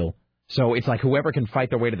on the wheel. So it's like whoever can fight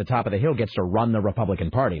their way to the top of the hill gets to run the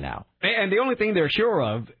Republican Party now. And the only thing they're sure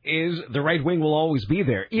of is the right wing will always be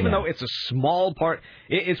there, even though it's a small part.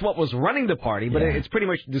 It's what was running the party, but it's pretty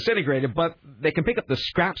much disintegrated. But they can pick up the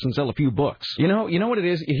scraps and sell a few books. You know what it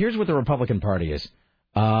is? Here's what the Republican Party is.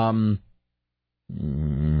 What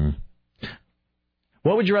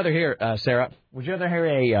would you rather hear, Sarah? Would you rather hear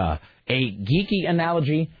a geeky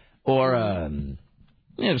analogy or a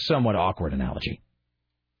somewhat awkward analogy?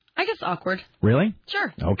 I guess awkward. Really?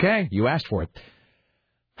 Sure. Okay, you asked for it.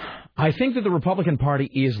 I think that the Republican Party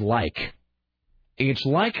is it's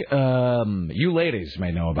like, you ladies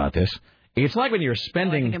may know about this. It's like when you're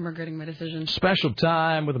spending I think I'm regretting my decision. Special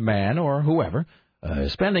time with a man or whoever,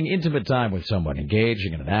 spending intimate time with someone,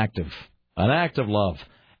 engaging in an act of love,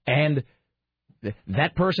 and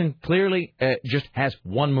that person clearly just has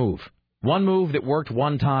one move that worked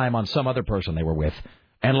one time on some other person they were with.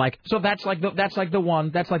 And so that's like the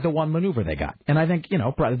one maneuver they got. And I think,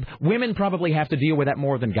 women probably have to deal with that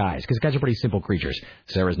more than guys, because guys are pretty simple creatures.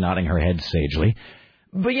 Sarah's nodding her head sagely.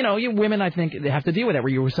 But, you women, I think, they have to deal with that,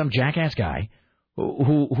 where you're with some jackass guy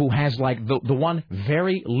who has, the one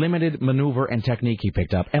very limited maneuver and technique he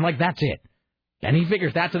picked up. And, that's it. And he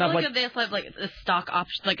figures that's enough. They have a stock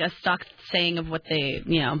option, a stock saying of what they,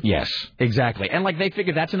 Yes, exactly. And they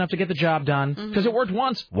figured that's enough to get the job done because it worked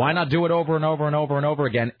once. Why not do it over and over and over and over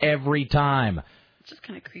again every time? It's just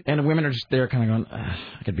kind of creepy. And women are just there, kind of going,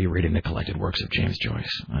 I could be reading the collected works of James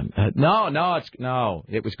Joyce. No,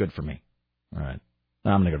 it was good for me. All right,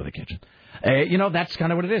 I'm going to go to the kitchen. That's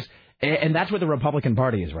kind of what it is. And that's what the Republican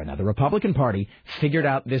Party is right now. The Republican Party figured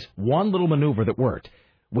out this one little maneuver that worked,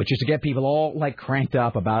 which is to get people all cranked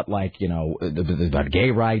up about about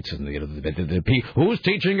gay rights and the who's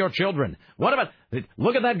teaching your children? What about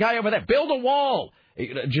look at that guy over there? Build a wall.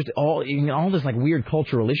 Just all this weird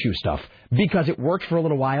cultural issue stuff, because it worked for a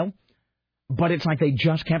little while, but it's they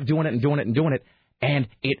just kept doing it and doing it and doing it, and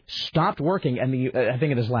it stopped working. And I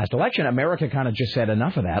think in this last election, America kind of just said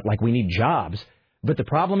enough of that. We need jobs. But the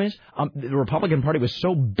problem is the Republican Party was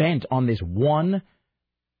so bent on this one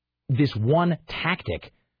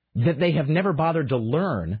tactic that they have never bothered to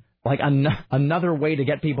learn another way to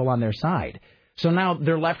get people on their side. So now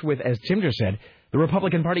they're left with, as Tim just said, the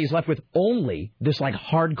Republican Party is left with only this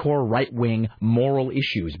hardcore right-wing moral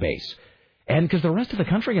issues base. And because the rest of the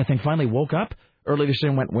country, I think, finally woke up early this year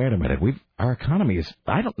and went, wait a minute, our economy is,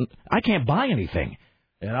 I can't buy anything.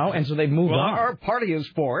 And so they've moved on. Our party is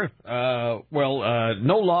for, no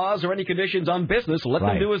laws or any conditions on business. Let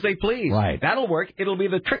them do as they please. Right. That'll work. It'll be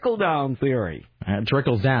the trickle-down theory. It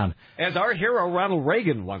trickles down. As our hero Ronald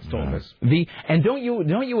Reagan once told us. And don't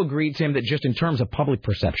you agree, Tim, that just in terms of public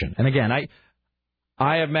perception, and again,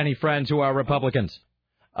 I have many friends who are Republicans,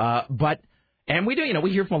 and we do,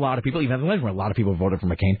 we hear from a lot of people, even a lot of people voted for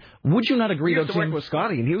McCain. Would you not agree, though, Tim? He used to work with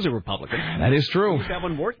Scotty, and he was a Republican. That is true. He used to have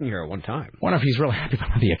one working here at one time. I wonder if he's really happy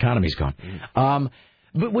about how the economy's gone.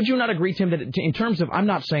 But would you not agree, Tim, that in terms of, I'm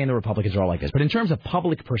not saying the Republicans are all like this, but in terms of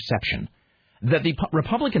public perception, that the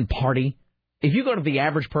Republican Party, if you go to the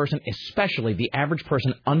average person, especially the average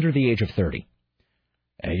person under the age of 30,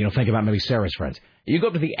 think about maybe Sarah's friends. You go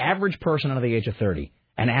up to the average person under the age of 30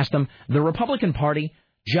 and ask them, the Republican Party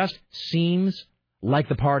just seems like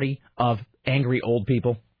the party of angry old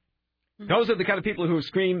people. Those are the kind of people who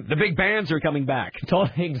scream, the big bands are coming back.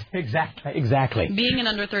 Exactly. Being an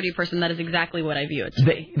under 30 person, that is exactly what I view it.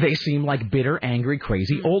 They seem like bitter, angry,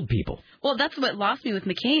 crazy old people. Well, that's what lost me with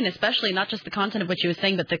McCain, especially not just the content of what she was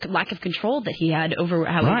saying, but the lack of control that he had over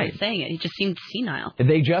how he was saying it. He just seemed senile.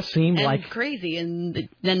 They just seemed crazy and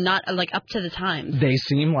then not up to the times. They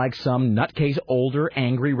seem like some nutcase, older,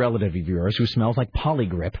 angry relative of yours who smells like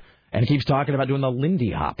polygrip and keeps talking about doing the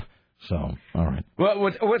Lindy Hop. So, all right. Well,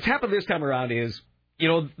 what's happened this time around is,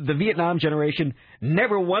 the Vietnam generation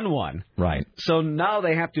never won one. Right. So now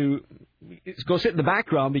they have to go sit in the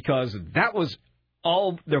background because that was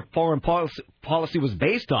all their foreign policy was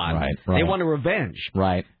based on. Right. They want a revenge.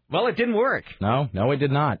 Right. Well, it didn't work. No, it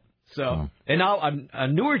did not. So, and now a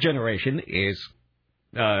newer generation is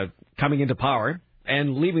coming into power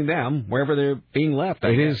and leaving them wherever they're being left.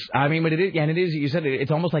 It is. I mean, but it is, and it is. You said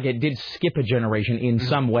it's almost like it did skip a generation in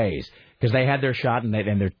some ways because they had their shot and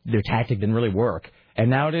their tactic didn't really work. And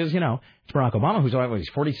now it is, it's Barack Obama who's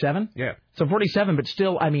 47. Yeah. So 47, but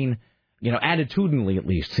still, I mean, attitudinally at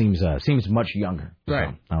least seems much younger.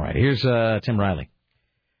 Right. So, all right. Here's Tim Riley.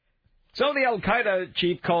 So the Al-Qaeda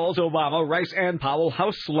chief calls Obama, Rice, and Powell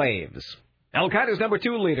house slaves. Al-Qaeda's number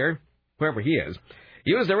 2 leader, whoever he is,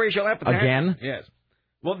 used the racial epithet. Again? Yes.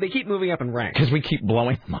 Well, they keep moving up in rank. Because we keep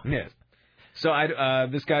blowing them up. Yes. So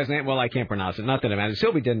this guy's name, well, I can't pronounce it. Not that it matters.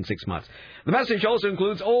 He'll be dead in 6 months. The message also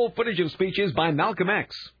includes old footage of speeches by Malcolm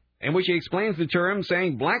X, in which he explains the term,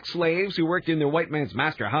 saying black slaves who worked in their white man's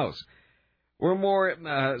master house were more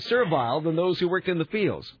servile than those who worked in the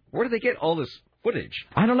fields. Where do they get all this footage?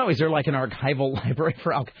 I don't know. Is there like an archival library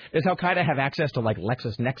for does Al-Qaeda have access to like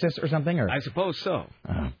LexisNexis or something? Or? I suppose so.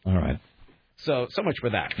 Oh, all right. So much for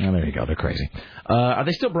that. Oh, there you go. They're crazy. Are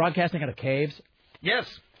they still broadcasting out of caves? Yes.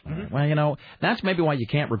 Mm-hmm. Well, that's maybe why you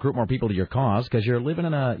can't recruit more people to your cause, because you're living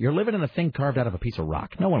in a thing carved out of a piece of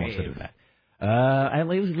rock. No one wants to do that. At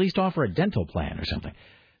least offer a dental plan or something.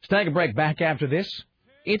 Let's take a break. Back after this.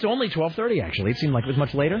 It's only 12:30, actually. It seemed like it was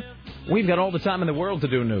much later. We've got all the time in the world to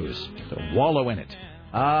do news. So wallow in it.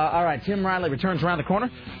 All right, Tim Riley returns around the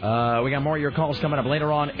corner. We got more of your calls coming up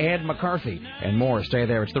later on. Ed McCarthy and more. Stay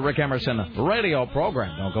there. It's the Rick Emerson radio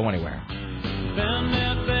program. Don't go anywhere. Found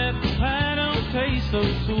out that the pie don't taste so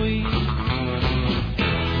sweet.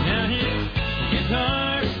 Now his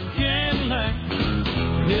guitar, Cadillac,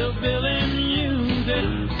 hillbilly music,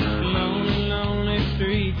 lonely, lonely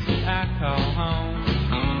streets that I call home.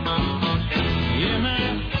 Yeah, my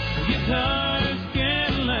guitar's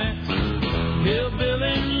Cadillac,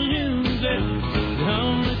 hillbilly music, the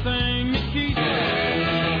only thing that keeps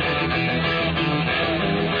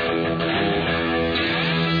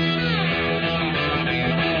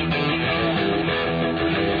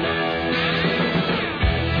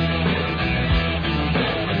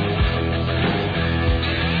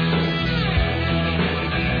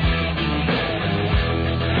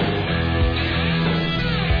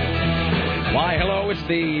Why, hello, it's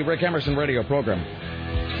the Rick Emerson radio program.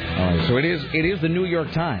 All right, so it is the New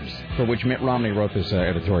York Times for which Mitt Romney wrote this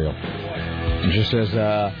editorial. It just says,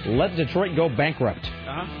 let Detroit go bankrupt.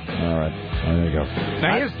 Uh-huh. All right, there you go.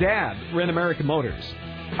 Now, his dad ran American Motors.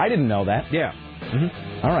 I didn't know that. Yeah.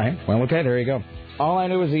 Mm-hmm. All right, well, okay, there you go. All I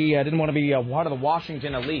knew is he didn't want to be part of the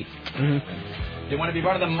Washington elite. Mm-hmm. Didn't want to be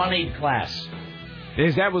part of the moneyed class.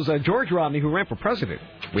 His dad was George Romney, who ran for president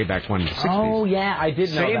way back when in the 60s. Oh, yeah, I did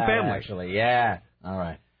know Same that, family. actually. Yeah, all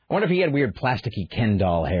right. I wonder if he had weird plasticky Ken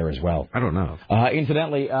doll hair as well. I don't know.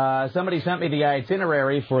 Incidentally, somebody sent me the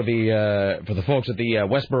itinerary for the folks at the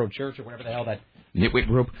Westboro Church or whatever the hell that nitwit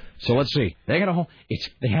group. So let's see. They have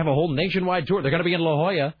a whole nationwide tour. They're going to be in La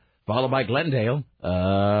Jolla, followed by Glendale.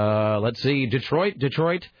 Let's see, Detroit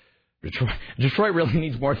really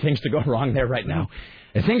needs more things to go wrong there right now.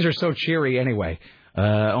 And things are so cheery anyway.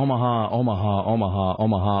 Omaha.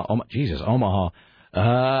 Jesus, Omaha.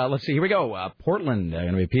 Let's see. Here we go. Portland,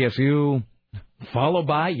 going to be PSU, followed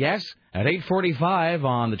by, yes, at 8:45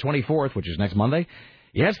 on the 24th, which is next Monday.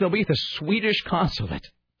 Yes, they'll be at the Swedish consulate.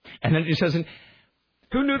 And then it says,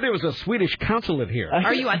 who knew there was a Swedish consulate here?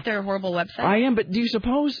 Are you at their horrible website? I am, but do you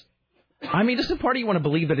suppose? I mean, doesn't part of you want to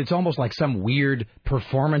believe that it's almost like some weird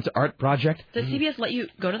performance art project? Does CBS let you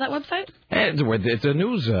go to that website? It's a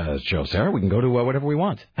news show, Sarah. We can go to whatever we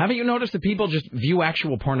want. Haven't you noticed that people just view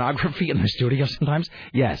actual pornography in the studio sometimes?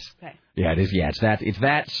 Yes. Okay. Yeah, it is. Yeah, it's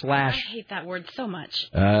that slash. I hate that word so much.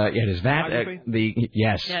 It is that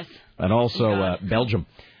yes. Yes. And also Belgium.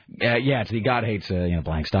 It's the God Hates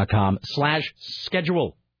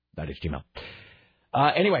blanks.com/schedule. That is Gmail.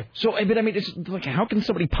 Anyway, so but I mean, it's like, how can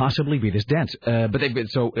somebody possibly be this dense?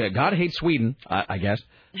 God Hates Sweden, I guess,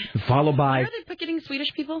 followed by. Why are they getting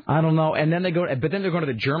Swedish people? I don't know. And then they're going to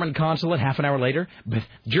the German consulate half an hour later. But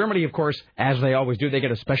Germany, of course, as they always do, they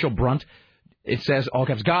get a special brunt. It says all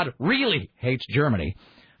caps, God really hates Germany,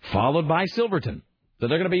 followed by Silverton. So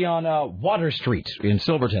they're going to be on Water Street in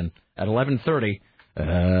Silverton at 11:30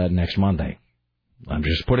 next Monday. I'm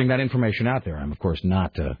just putting that information out there. I'm of course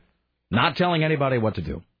not telling anybody what to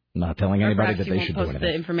do. Not telling anybody that they should do anything. Post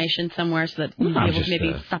the information somewhere so that people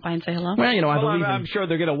maybe stop by and say hello. Well, I'm sure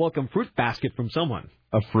they're going to welcome fruit basket from someone.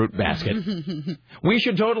 A fruit basket. We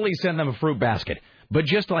should totally send them a fruit basket, but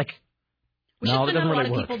just like we should send a lot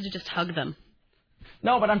of people to just hug them.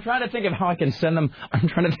 No, but I'm trying to think of how I can send them. I'm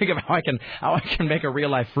trying to think of how I can make a real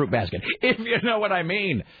life fruit basket. If you know what I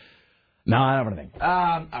mean. No, I don't have anything.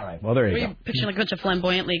 All right. Well, there you go. Picturing like a bunch of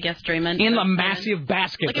flamboyantly dressed men in the massive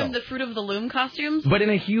basket, like in the Fruit of the Loom costumes. But in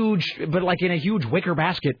a huge wicker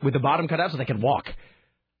basket with the bottom cut out so they can walk.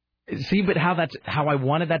 See, but how I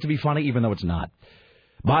wanted that to be funny, even though it's not.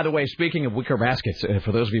 By the way, speaking of wicker baskets,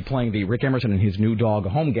 for those of you playing the Rick Emerson and his new dog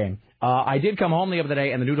home game, I did come home the other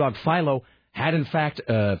day, and the new dog Philo had, in fact,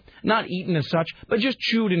 not eaten as such, but just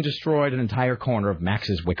chewed and destroyed an entire corner of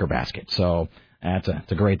Max's wicker basket. So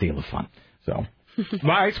it's a great deal of fun. So.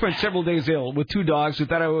 Well, I spent several days ill with two dogs who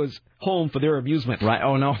thought I was home for their amusement. Right?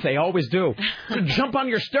 Oh, no, they always do. Jump on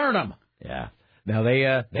your sternum. Yeah. Now,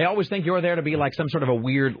 they always think you're there to be like some sort of a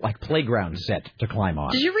weird like playground set to climb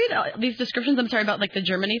on. Did you read these descriptions, I'm sorry, about like the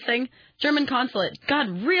Germany thing? German consulate.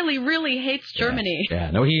 God really, really hates Germany. Yeah,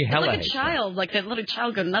 no, he hella like a hates child, like that little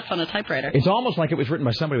child going nuts on a typewriter. It's almost like it was written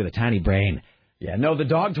by somebody with a tiny brain. Yeah, no, the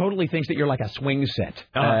dog totally thinks that you're like a swing set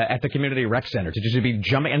at the community rec center to just be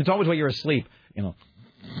jumping, and it's always while you're asleep, you know.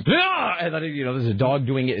 And then, you know, there's a dog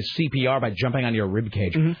doing CPR by jumping on your rib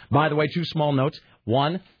cage. Mm-hmm. By the way, two small notes.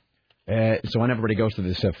 One, so when everybody goes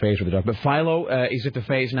through this phase with the dog, but Philo is at the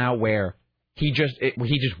phase now where he just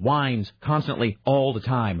whines constantly all the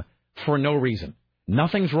time for no reason.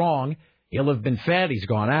 Nothing's wrong. He'll have been fed. He's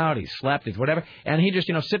gone out. He's slept. He's whatever, and he just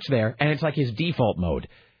sits there, and it's like his default mode.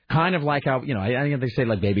 Kind of like how, I think they say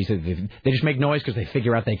like babies, they just make noise because they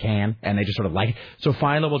figure out they can, and they just sort of like it. So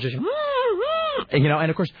Philo will just, and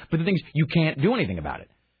of course, but the thing is, you can't do anything about it.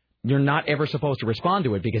 You're not ever supposed to respond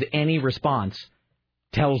to it because any response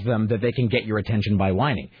tells them that they can get your attention by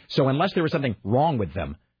whining. So unless there was something wrong with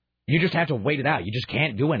them, you just have to wait it out. You just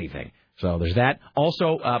can't do anything. So there's that.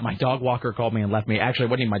 Also, my dog walker called me and left me. Actually, it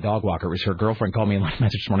wasn't even my dog walker. It was her girlfriend called me and left a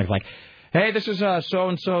message this morning like, hey, this is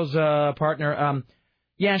so-and-so's partner.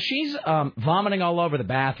 Yeah, she's vomiting all over the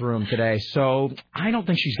bathroom today, so I don't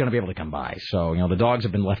think she's going to be able to come by. So, the dogs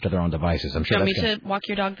have been left to their own devices. I'm sure. Do you want me to walk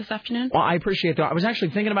your dog this afternoon? Well, I appreciate that. I was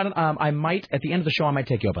actually thinking about it. I might, at the end of the show, I might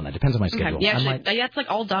take you up on that. Depends on my schedule. Okay. Yeah, it's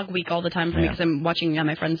like all dog week all the time for me because I'm watching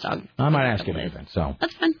my friend's dog. I might ask you to do that. So.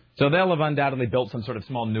 That's fun. So they'll have undoubtedly built some sort of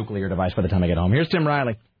small nuclear device by the time I get home. Here's Tim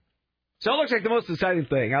Riley. So it looks like the most exciting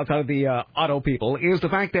thing outside of the auto people is the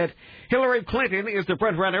fact that Hillary Clinton is the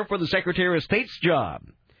front runner for the Secretary of State's job.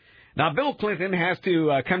 Now, Bill Clinton has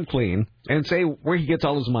to come clean and say where he gets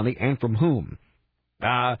all his money and from whom.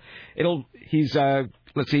 He's got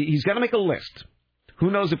to make a list. Who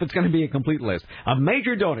knows if it's going to be a complete list of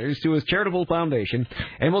major donors to his charitable foundation,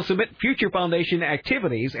 and will submit future foundation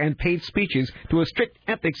activities and paid speeches to a strict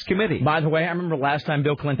ethics committee. By the way, I remember last time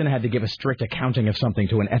Bill Clinton had to give a strict accounting of something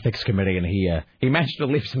to an ethics committee, and he managed to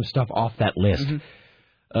leave some stuff off that list.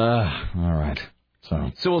 Mm-hmm. All right.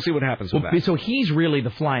 So we'll see what happens with that. So he's really the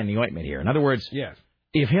fly in the ointment here. In other words, yes.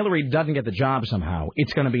 If Hillary doesn't get the job somehow,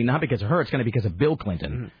 it's going to be not because of her, it's going to be because of Bill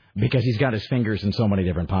Clinton, because he's got his fingers in so many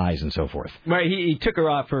different pies and so forth. Right, he took her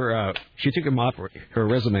off her, she took him off her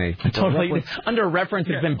resume. Totally, under reference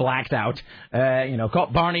has been blacked out.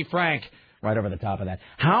 Called Barney Frank right over the top of that.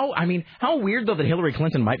 How weird, though, that Hillary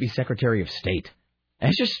Clinton might be Secretary of State.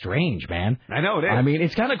 It's just strange, man. I know it is. I mean,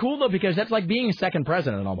 it's kind of cool, though, because that's like being a second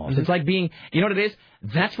president almost. Mm-hmm. It's like being, you know what it is?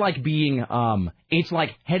 That's like being, it's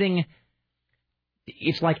like heading,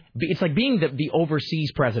 it's like being the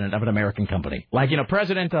overseas president of an American company. Like,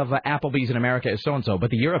 president of Applebee's in America is so-and-so, but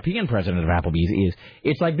the European president of Applebee's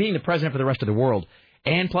it's like being the president for the rest of the world.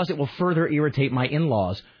 And plus, it will further irritate my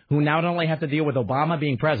in-laws, who now not only have to deal with Obama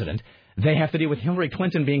being president, they have to deal with Hillary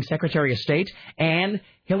Clinton being Secretary of State, and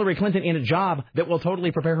Hillary Clinton in a job that will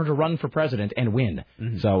totally prepare her to run for president and win.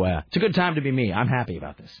 Mm-hmm. So it's a good time to be me. I'm happy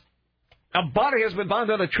about this. A body has been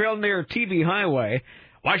found on a trail near TV Highway.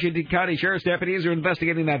 Washington County Sheriff's deputies are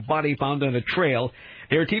investigating that body found on a trail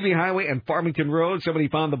near TV Highway and Farmington Road. Somebody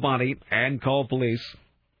found the body and called police.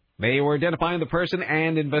 They were identifying the person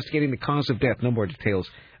and investigating the cause of death. No more details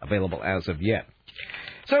available as of yet.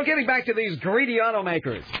 So getting back to these greedy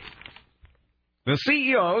automakers. The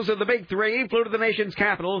CEOs of the big three flew to the nation's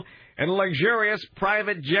capital in luxurious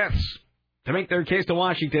private jets to make their case to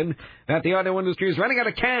Washington that the auto industry is running out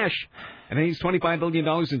of cash and needs $25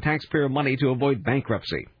 billion in taxpayer money to avoid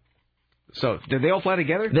bankruptcy. So, did they all fly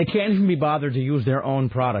together? They can't even be bothered to use their own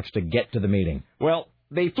products to get to the meeting. Well,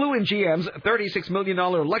 they flew in GM's $36 million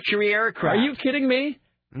luxury aircraft. Are you kidding me?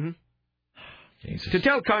 Mm-hmm. Jesus. To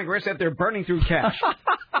tell Congress that they're burning through cash.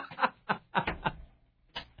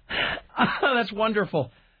 That's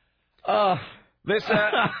wonderful. This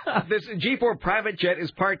G4 private jet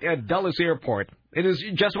is parked at Dulles Airport. It is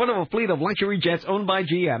just one of a fleet of luxury jets owned by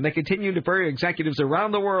GM that continue to ferry executives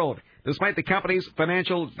around the world despite the company's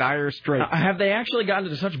financial dire straits. Have they actually gotten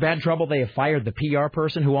into such bad trouble they have fired the PR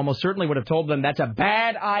person who almost certainly would have told them that's a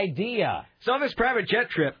bad idea? So this private jet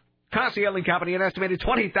trip cost the airline company an estimated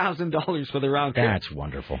 $20,000 for the round trip. That's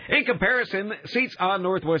wonderful. In comparison, seats on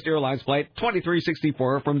Northwest Airlines flight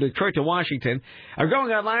 2364 from Detroit to Washington are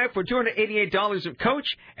going on live for $288 of coach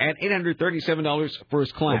and $837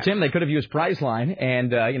 first class. Well, Tim, they could have used Priceline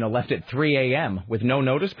and left at 3 a.m. with no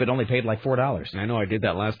notice, but only paid like $4. I know, I did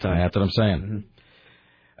that last time. That's what I'm saying.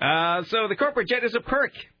 Mm-hmm. So the corporate jet is a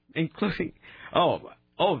perk, including...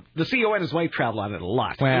 Oh, the CEO and his wife travel on it a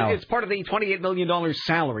lot. Well, it's part of the $28 million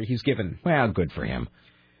salary he's given. Well, good for him.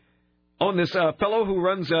 Oh, and this fellow who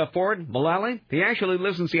runs Ford, Mullally, he actually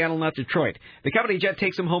lives in Seattle, not Detroit. The company jet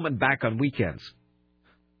takes him home and back on weekends.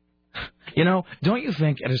 You know, don't you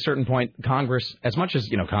think at a certain point Congress, as much as,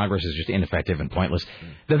 Congress is just ineffective and pointless,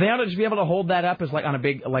 that they ought to just be able to hold that up as like on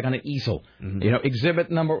an easel. Mm-hmm.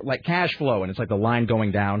 Exhibit number, like cash flow, and it's like the line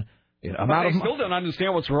going down. I still don't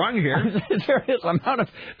understand what's wrong here. There is amount of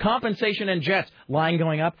compensation and jets, line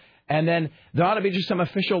going up, and then there ought to be just some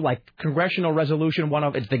official, like, congressional resolution.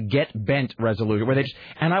 It's the Get Bent resolution, where they just...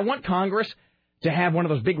 And I want Congress to have one of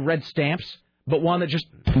those big red stamps, but one that just...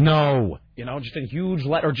 No. Just a huge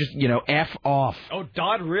letter, just, F off. Oh,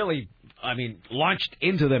 Dodd really... launched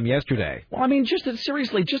into them yesterday. Well,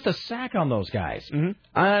 seriously, just a sack on those guys. Mm-hmm.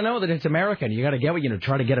 I know that it's American. You got to get what,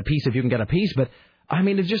 try to get a piece if you can get a piece, but,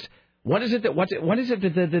 it's just... What is it that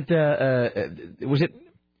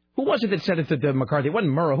who was it that said it to McCarthy? It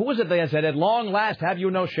wasn't Murrow. Who was it that said, at long last, have you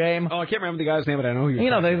no shame? Oh, I can't remember the guy's name, but I know who you're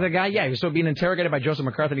talking about. The guy, he was being interrogated by Joseph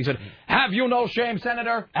McCarthy, and he said, have you no shame,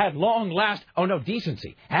 Senator? At long last. Oh, no,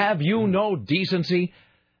 decency. Have you no decency?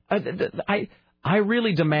 I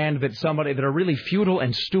really demand that that a really futile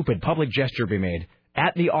and stupid public gesture be made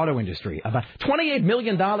at the auto industry about $28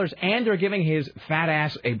 million, and they're giving his fat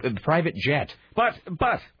ass a private jet. But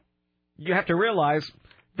you have to realize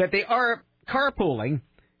that they are carpooling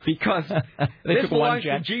because this belongs to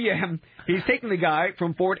GM. He's taking the guy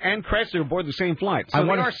from Ford and Chrysler aboard the same flight, so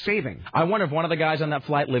they are saving. I wonder if one of the guys on that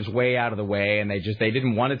flight lives way out of the way, and they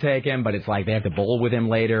didn't want to take him, but it's like they have to bowl with him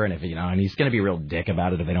later, and if and he's going to be a real dick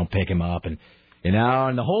about it if they don't pick him up, and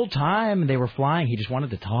and the whole time they were flying, he just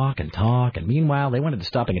wanted to talk, and meanwhile they wanted to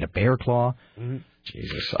stop and get a bear claw. Mm-hmm.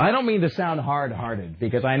 Jesus. I don't mean to sound hard-hearted,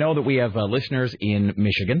 because I know that we have listeners in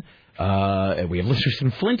Michigan. We have listeners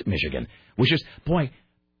in Flint, Michigan, which is, boy,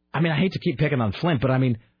 I hate to keep picking on Flint, but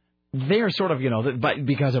they're sort of, but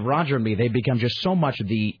because of Roger and me, they've become just so much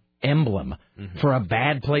the emblem for a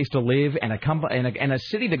bad place to live and a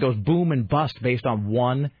city that goes boom and bust based on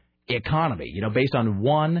one economy, based on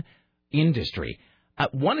one industry.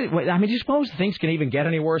 Do you suppose things can even get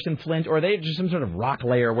any worse in Flint, or are they just some sort of rock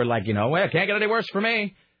layer where, like, well, it can't get any worse for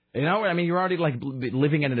me? You're already, like,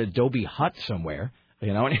 living in an adobe hut somewhere,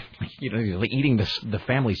 and, eating the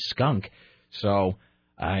family skunk. So,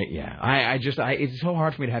 it's so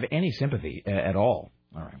hard for me to have any sympathy at all.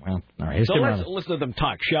 All right. So let's listen to them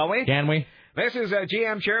talk, shall we? Can we? This is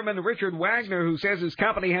GM Chairman Richard Wagner, who says his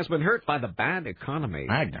company has been hurt by the bad economy.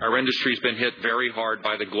 Our industry's been hit very hard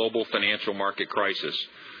by the global financial market crisis,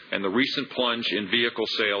 and the recent plunge in vehicle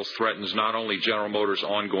sales threatens not only General Motors'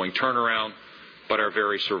 ongoing turnaround, but our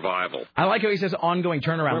very survival. I like how he says ongoing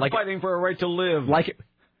turnaround. We're fighting for a right to live.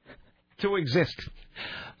 To exist.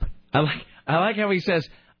 I like how he says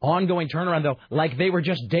ongoing turnaround, though, like they were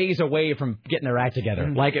just days away from getting their act together.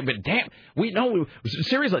 Mm-hmm. But damn,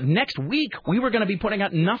 seriously, next week we were going to be putting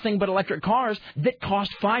out nothing but electric cars that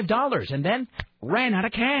cost $5 and then ran out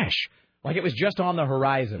of cash. Like it was just on the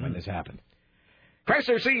horizon when this happened.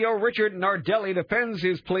 Chrysler CEO Richard Nardelli defends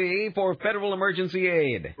his plea for federal emergency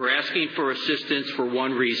aid. We're asking for assistance for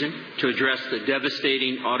one reason, to address the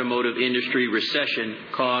devastating automotive industry recession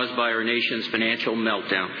caused by our nation's financial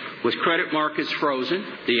meltdown. With credit markets frozen,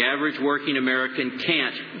 the average working American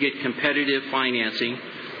can't get competitive financing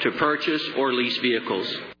to purchase or lease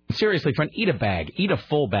vehicles. Seriously, friend, eat a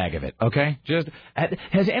full bag of it, okay?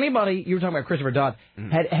 Has anybody, you were talking about Christopher Dodd,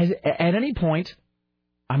 at any point,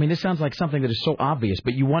 this sounds like something that is so obvious,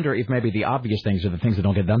 but you wonder if maybe the obvious things are the things that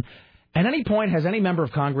don't get done. At any point, has any member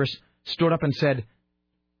of Congress stood up and said,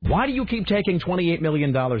 why do you keep taking $28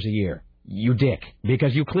 million a year, you dick?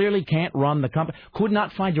 Because you clearly can't run the company, could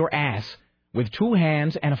not find your ass with two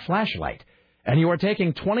hands and a flashlight, and you are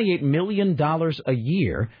taking $28 million a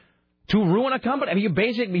year to ruin a company. You're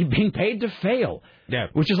basically being paid to fail. Yeah.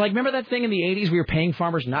 Which is like, remember that thing in the 80s we were paying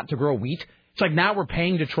farmers not to grow wheat? It's like now we're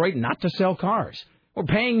paying Detroit not to sell cars. We're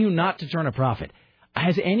paying you not to turn a profit.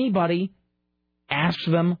 Has anybody asked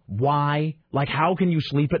them why? Like, how can you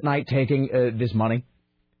sleep at night taking this money?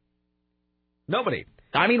 Nobody.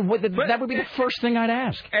 I mean, that would be the first thing I'd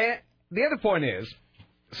ask. The other point is,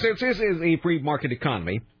 since this is a free market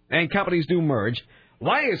economy and companies do merge,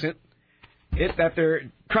 why isn't it that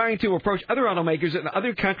they're trying to approach other automakers in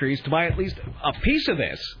other countries to buy at least a piece of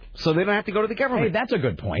this so they don't have to go to the government? Hey, that's a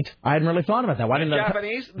good point. I hadn't really thought about that. Why didn't the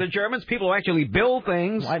Japanese, the Germans, people who actually build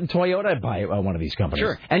things. Why didn't Toyota buy one of these companies?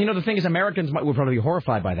 Sure. And, the thing is, Americans would probably be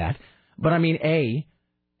horrified by that. But, I mean,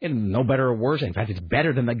 no better or worse. In fact, it's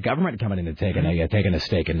better than the government coming in and taking a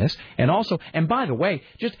stake in this. And also, and by the way,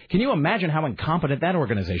 can you imagine how incompetent that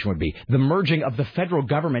organization would be? The merging of the federal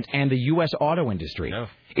government and the U.S. auto industry. No.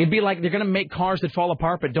 It'd be like they're going to make cars that fall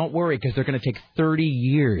apart, but don't worry, because they're going to take 30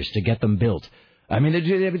 years to get them built. I mean,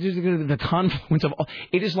 the confluence of all.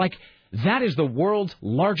 It is like, that is the world's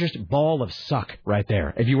largest ball of suck right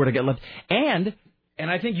there, if you were to get left. And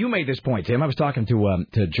I think you made this point, Tim. I was talking to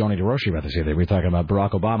Joni DeRoshi about this the other day. We were talking about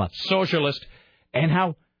Barack Obama, socialist, and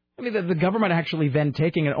how the government actually then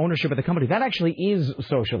taking an ownership of the company. That actually is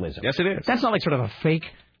socialism. Yes, it is. That's not like sort of a fake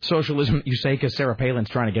socialism you say because Sarah Palin's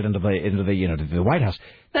trying to get into the White House.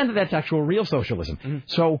 That's actual real socialism. Mm-hmm.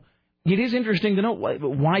 So it is interesting to know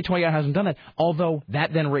why Toyota hasn't done that. Although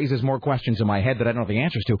that then raises more questions in my head that I don't know the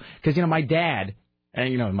answers to. Because my dad.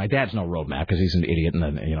 And, my dad's no roadmap because he's an idiot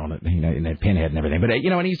and, and a pinhead and everything. But,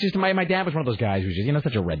 and he's just, my dad was one of those guys who's just,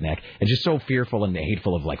 such a redneck and just so fearful and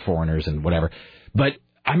hateful of, foreigners and whatever. But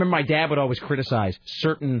I remember my dad would always criticize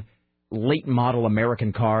certain late model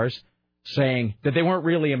American cars saying that they weren't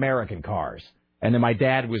really American cars. And then my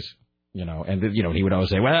dad was, he would always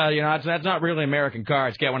say, well, that's not really American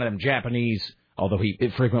cars. Get one of them Japanese, although he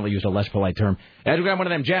frequently used a less polite term. I've got one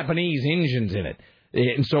of them Japanese engines in it.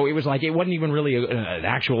 And so it was like, it wasn't even really an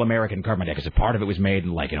actual American car, because a part of it was made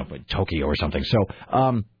in Tokyo or something. So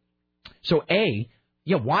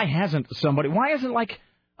why hasn't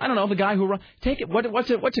I don't know, the guy who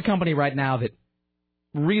what's a company right now that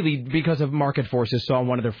really, because of market forces, saw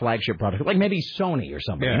one of their flagship products, like maybe Sony or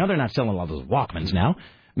something. Yeah. They're not selling a lot of those Walkmans now.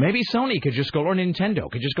 Maybe Sony could just go, or Nintendo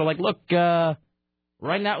could just go look,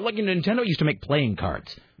 right now, Nintendo used to make playing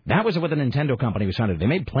cards. That was what the Nintendo company was founded. They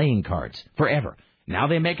made playing cards forever. Now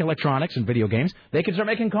they make electronics and video games. They can start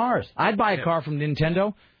making cars. I'd buy a car from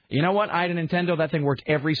Nintendo. You know what? I had a Nintendo. That thing worked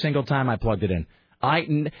every single time I plugged it in. I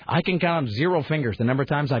can count on 0 fingers the number of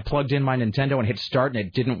times I plugged in my Nintendo and hit start and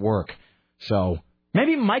it didn't work. So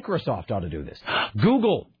maybe Microsoft ought to do this.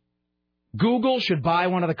 Google should buy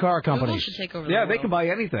one of the car companies. Google should take over the world. They can buy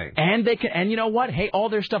anything. And they can. And you know what? Hey, all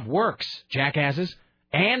their stuff works, jackasses.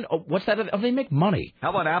 And what's that? Oh, they make money.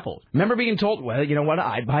 How about Apple? Remember being told, well, you know what?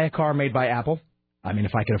 I'd buy a car made by Apple. I mean,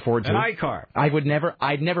 if I could afford to. An iCar.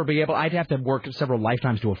 I'd never be able. I'd have to work several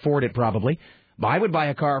lifetimes to afford it, probably. But I would buy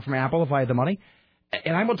a car from Apple if I had the money.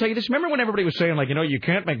 And I will tell you this. Remember when everybody was saying, you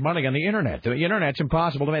can't make money on the Internet. The Internet's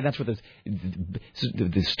impossible to make. That's what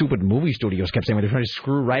the stupid movie studios kept saying. They're trying to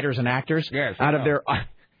screw writers and actors out of their...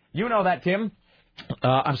 You know that, Tim.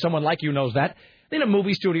 Someone like you knows that.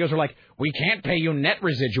 Movie studios are like, we can't pay you net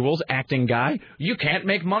residuals, acting guy. You can't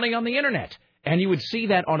make money on the Internet. And you would see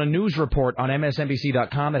that on a news report on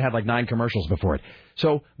MSNBC.com that had 9 commercials before it.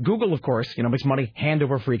 So Google, of course, makes money hand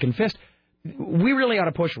over freaking fist. We really ought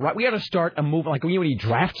to push, right? We ought to start a movement, like when you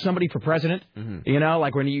draft somebody for president,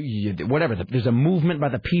 like when you whatever, there's a movement by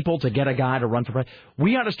the people to get a guy to run for president.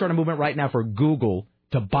 We ought to start a movement right now for Google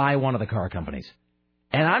to buy one of the car companies.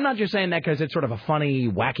 And I'm not just saying that because it's sort of a funny,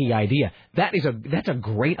 wacky idea. That's a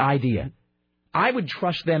great idea. I would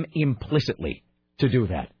trust them implicitly to do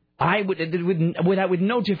that. I would, with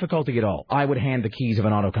no difficulty at all, I would hand the keys of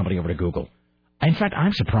an auto company over to Google. In fact,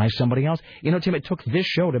 I'm surprised somebody else. Tim, it took this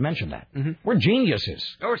show to mention that. Mm-hmm. We're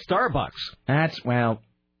geniuses. Or Starbucks.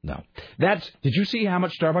 No. Did you see how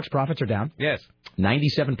much Starbucks profits are down? Yes.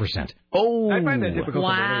 97%. Oh. I find that difficult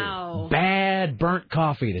to believe. Bad burnt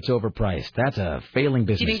coffee that's overpriced. That's a failing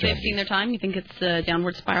business. Do you think they've seen their time? You think it's a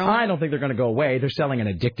downward spiral? I don't think they're going to go away. They're selling an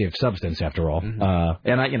addictive substance, after all. Mm-hmm.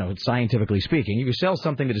 And scientifically speaking, if you sell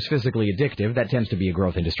something that is physically addictive, that tends to be a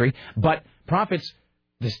growth industry. But profits...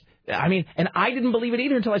 and I didn't believe it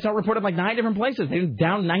either until I saw it reported 9 different places. They're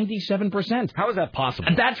down 97%. How is that possible?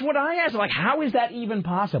 That's what I asked. How is that even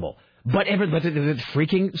possible? But the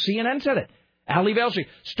freaking CNN said it. Ali Velshi,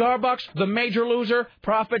 Starbucks, the major loser,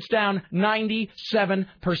 profits down 97%.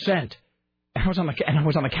 I was on the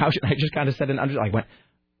couch and I just kind of said, I went,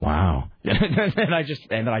 wow. and I just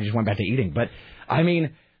went back to eating. But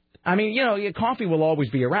coffee will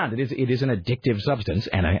always be around. It is an addictive substance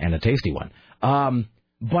and a tasty one.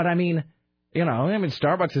 But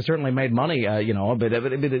Starbucks has certainly made money, but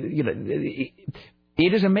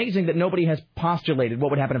it is amazing that nobody has postulated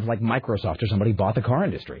what would happen if Microsoft or somebody bought the car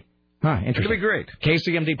industry. Huh, interesting. It'd be great.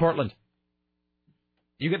 KCMD Portland.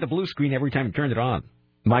 You get the blue screen every time you turn it on.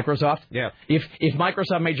 Microsoft? Yeah. If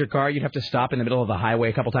Microsoft made your car, you'd have to stop in the middle of the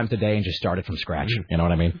highway a couple times a day and just start it from scratch. You know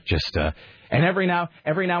what I mean? Just and every now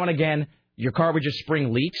and again, your car would just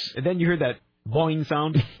spring leaks. And then you hear that boing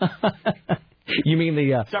sound. You mean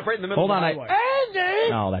the... Stop right in the middle hold of the on, highway.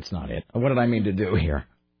 No, that's not it. What did I mean to do here?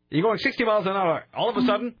 You're going 60 miles an hour. All of a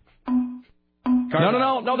sudden...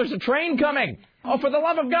 No, there's a train coming. Oh, for the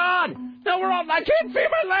love of God. No, I can't feel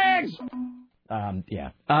my legs.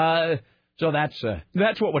 Yeah. So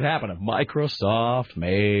that's what would happen if Microsoft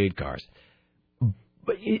made cars.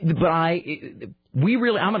 But I'm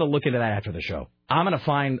going to look into that after the show. I'm going to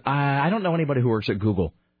find, I don't know anybody who works at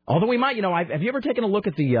Google. Although we might, have you ever taken a look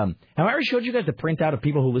at the, have I ever showed you guys the printout of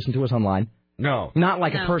people who listen to us online? No. Not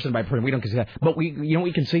like a person by person. We don't see that. But what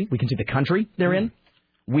we can see? We can see the country they're in.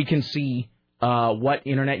 We can see what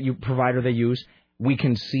internet provider they use. We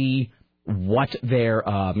can see what their,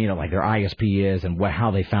 like their ISP is and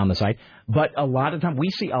how they found the site. But a lot of time we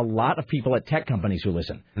see a lot of people at tech companies who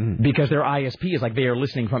listen because their ISP is like they are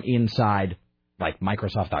listening from inside, like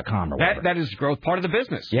Microsoft.com or whatever. That is growth part of the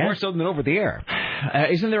business. Yeah. More so than over the air.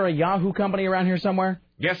 Isn't there a Yahoo company around here somewhere?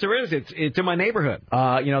 Yes, there is. It's in my neighborhood.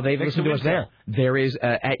 They've listened to us there. There is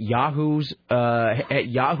at Yahoo's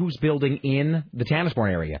building in the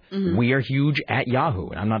Tanasbourne area. We are huge at Yahoo,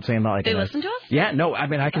 and I'm not saying that like they listen to us. Yeah, no, I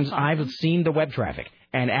mean I've seen the web traffic,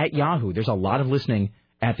 and at Yahoo, there's a lot of listening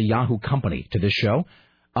at the Yahoo company to this show.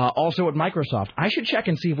 Also at Microsoft, I should check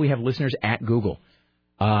and see if we have listeners at Google.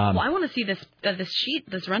 Well, I want to see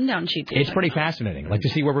this rundown sheet. It's pretty fascinating, like to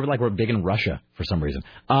see where we're big in Russia for some reason.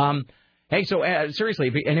 Hey, so seriously,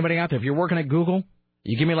 if anybody out there, if you're working at Google,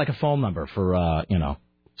 you give me like a phone number for,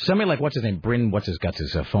 send me like, what's his name, Bryn, what's his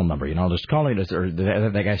phone number, just call me, or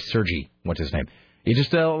that guy Sergey, what's his name. You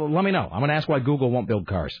just let me know. I'm going to ask why Google won't build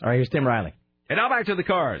cars. All right, here's Tim Riley. And now back to the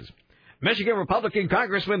cars. Michigan Republican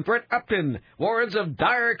Congressman Brett Upton warns of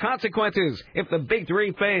dire consequences if the big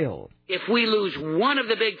three fail. If we lose one of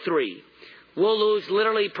the big three, we'll lose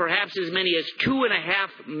literally perhaps as many as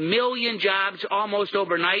 2.5 million jobs almost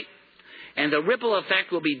overnight. And the ripple effect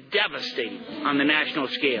will be devastating on the national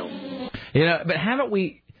scale. But haven't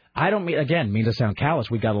we... I don't mean to sound callous.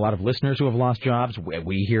 We've got a lot of listeners who have lost jobs.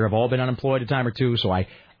 We here have all been unemployed a time or two. So I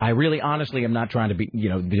really honestly am not trying to be,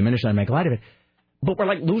 diminish and make light of it. But we're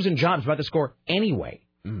like losing jobs by the score anyway.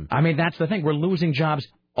 I mean, that's the thing. We're losing jobs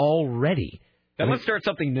already. Then let's start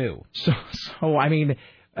something new. So I mean...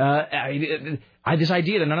 this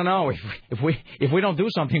idea that no, if we don't do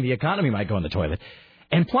something, the economy might go in the toilet.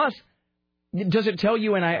 And plus... Does it tell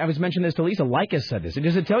you, and I was mentioning this to Lisa, Lycus said this,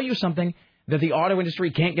 does it tell you something that the auto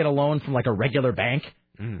industry can't get a loan from like a regular bank?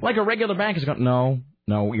 Like a regular bank is going, no,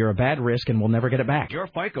 you're a bad risk and we'll never get it back. Your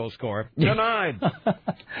FICO score, denied.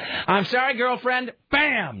 I'm sorry, girlfriend.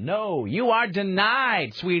 Bam! No, you are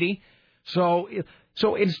denied, sweetie. So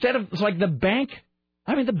instead of, it's like the bank,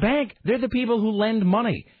 they're the people who lend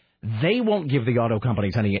money. They won't give the auto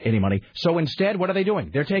companies any money. So instead, what are they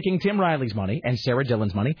doing? They're taking Tim Riley's money and Sarah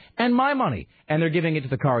Dillon's money and my money, and they're giving it to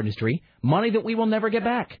the car industry, money that we will never get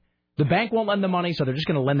back. The bank won't lend the money, so they're just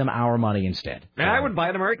going to lend them our money instead. And I would buy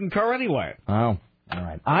an American car anyway. Oh, all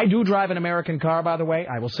right. I do drive an American car, by the way.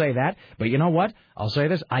 I will say that. But you know what? I'll say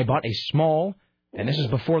this. I bought a small... And this is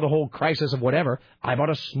before the whole crisis of whatever. I bought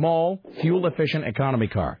a small, fuel-efficient economy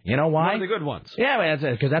car. You know why? One of the good ones. Yeah,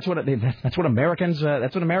 because that's what Americans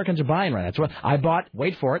are buying right now. That's what I bought.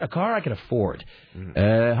 Wait for it, a car I could afford.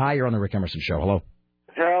 Hi, you're on the Rick Emerson Show. Hello.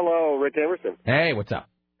 Hello, Rick Emerson. Hey, what's up?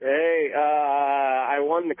 Hey, I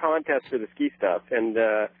won the contest for the ski stuff, and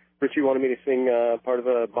Richie wanted me to sing part of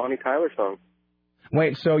a Bonnie Tyler song.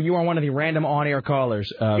 Wait, so you are one of the random on-air callers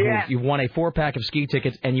who won a 4-pack of ski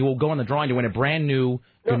tickets, and you will go in the drawing to win a brand new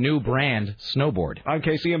brand snowboard. On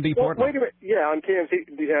KCMD Portland. Wait a minute. Yeah, on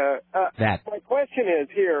KCMD. My question is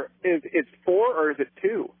it's 4 or is it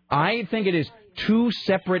 2? I think it is 2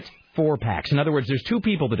 separate 4-packs. In other words, there's 2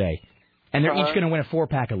 people today, and they're each going to win a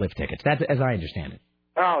 4-pack of lift tickets. That's as I understand it.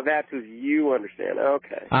 Oh, that's as you understand.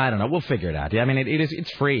 Okay. I don't know. We'll figure it out. I mean,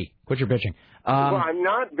 it's free. Quit your bitching. Well, I'm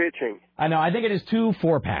not bitching. I know. I think it is 2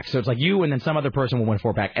 4-packs. So it's like you and then some other person will win a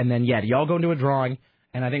 4-pack. And then, y'all go into a drawing.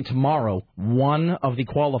 And I think tomorrow, one of the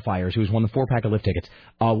qualifiers who's won the 4-pack of lift tickets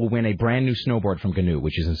will win a brand new snowboard from GNU,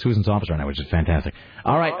 which is in Susan's office right now, which is fantastic.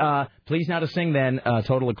 All right. Please now to sing then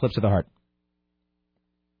Total Eclipse of the Heart.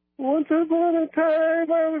 Once upon a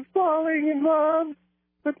time I was falling in love,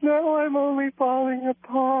 but now I'm only falling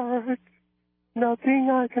apart. Nothing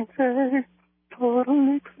I can say.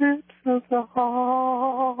 Total eclipse of the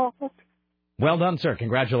heart. Well done, sir.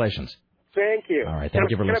 Congratulations. Thank you. All right. Thank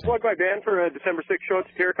you for listening. Can I plug my band for a December 6th show at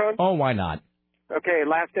Satyricon? Oh, why not? Okay,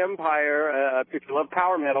 Last Empire. If you love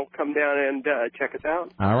power metal, come down and check us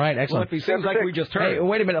out. All right, excellent. Well, if he seems like we just heard. Hey,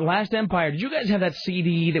 wait a minute. Last Empire. Did you guys have that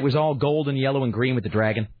CD that was all gold and yellow and green with the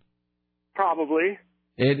dragon? Probably.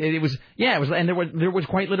 It was, and there was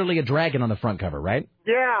quite literally a dragon on the front cover, right?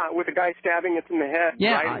 Yeah, with a guy stabbing us in the head,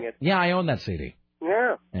 riding it. Yeah, I own that CD.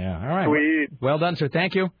 Yeah. Yeah, all right. Sweet. Well done, sir.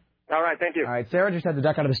 Thank you. All right, thank you. All right, Sarah just had to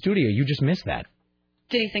duck out of the studio. You just missed that.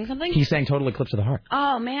 Did he sing something? He sang Total Eclipse of the Heart.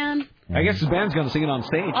 Oh, man. I guess his band's going to sing it on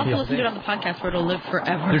stage. I'll have to listen to it on the podcast where it'll live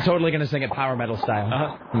forever. They're totally going to sing it power metal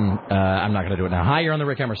style. I'm not going to do it now. Hi, you're on the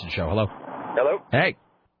Rick Emerson Show. Hello. Hello. Hey.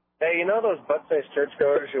 Hey, you know those butt-faced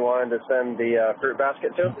churchgoers you wanted to send the fruit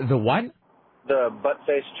basket to? The what? The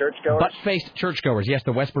butt-faced churchgoers? Butt-faced churchgoers. Yes,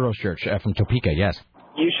 the Westboro Church from Topeka, yes.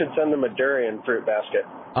 You should send them a durian fruit basket.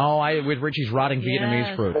 Oh, with Richie's rotting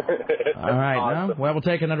Vietnamese fruit. All right. Awesome. No? Well, we'll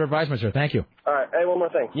take another advisement, sir. Thank you. All right. Hey, one more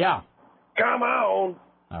thing. Yeah. Come on.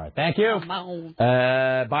 All right. Thank you. Come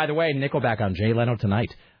on. By the way, Nickelback on Jay Leno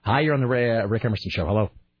tonight. Hi, you're on the Rick Emerson Show.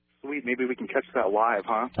 Hello. Sweet. Maybe we can catch that live,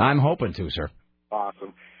 huh? I'm hoping to, sir.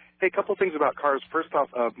 Awesome. Hey, a couple things about cars. First off,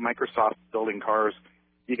 Microsoft building cars.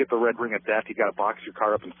 You get the red ring of death. You got to box your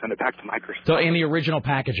car up and send it back to Microsoft. So in the original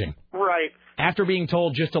packaging. Right. After being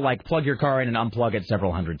told just to, plug your car in and unplug it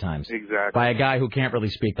several hundred times. Exactly. By a guy who can't really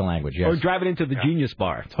speak the language, yes. Or drive it into the Genius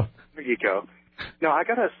Bar. There you go. Now, I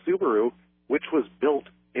got a Subaru, which was built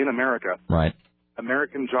in America. Right.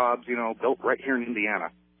 American jobs, built right here in Indiana.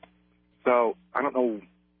 So I don't know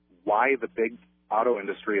why the big auto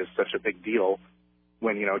industry is such a big deal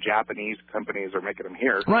when, Japanese companies are making them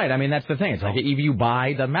here. Right. I mean, that's the thing. It's like if you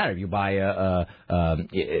buy, doesn't matter. If you buy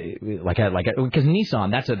because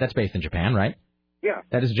Nissan, that's based in Japan, right? Yeah.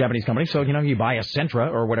 That is a Japanese company. So, you buy a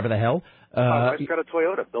Sentra or whatever the hell. I've got a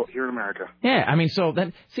Toyota built here in America. Yeah. I mean, so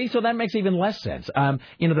that makes even less sense. That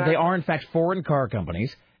they are, in fact, foreign car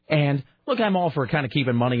companies. And look, I'm all for kind of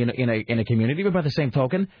keeping money in a community, but by the same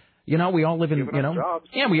token, we all live in,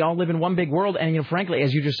 we all live in one big world. And, frankly,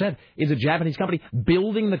 as you just said, is a Japanese company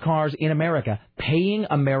building the cars in America, paying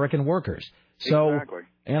American workers. So, exactly.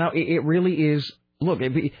 It really is. Look,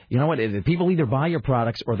 you know what? People either buy your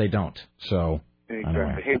products or they don't. So,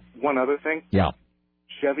 exactly. Hey, one other thing. Yeah.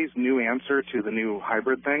 Chevy's new answer to the new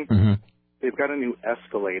hybrid thing, they've got a new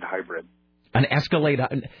Escalade hybrid. An Escalade.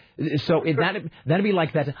 So that'd be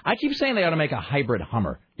like that. I keep saying they ought to make a hybrid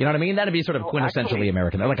Hummer. You know what I mean? That'd be sort of quintessentially actually,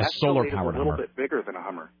 American. They're like a solar-powered Hummer. A little Hummer. bit bigger than a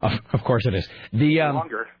Hummer. Of course it is.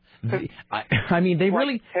 Longer. I mean, they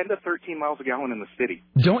really 10 to 13 miles a gallon in the city.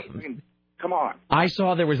 Come on. I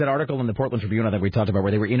saw there was that article in the Portland Tribune that we talked about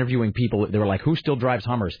where they were interviewing people. They were like, "Who still drives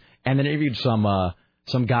Hummers?" And then interviewed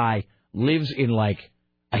some guy lives in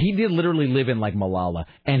he did literally live in Malala,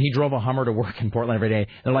 and he drove a Hummer to work in Portland every day.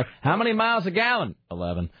 They're like, "How many miles a gallon?"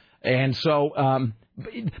 11. And so,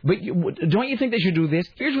 but don't you think they should do this?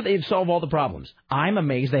 Here's what they'd solve all the problems. I'm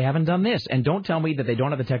amazed they haven't done this. And don't tell me that they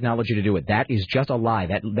don't have the technology to do it. That is just a lie.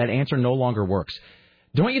 That answer no longer works.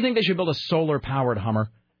 Don't you think they should build a solar-powered Hummer?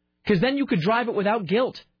 Because then you could drive it without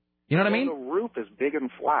guilt. You know what I mean? The roof is big and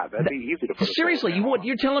flat. That'd be easy to put. Seriously,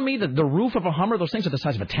 you're telling me that the roof of a Hummer, those things are the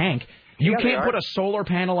size of a tank. You can't put a solar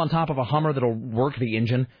panel on top of a Hummer that'll work the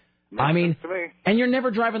engine. I mean, and you're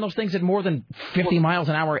never driving those things at more than 50 miles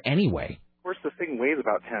an hour anyway. Of course, the thing weighs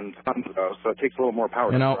about 10 tons, though, so it takes a little more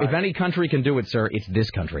power. If any country can do it, sir, it's this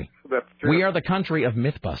country. That's true. We are the country of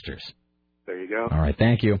Mythbusters. There you go. All right,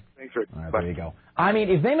 thank you. Thanks, Rick. All right, there you go. I mean,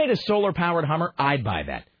 if they made a solar-powered Hummer, I'd buy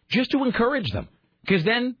that, just to encourage them. Because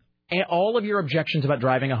then all of your objections about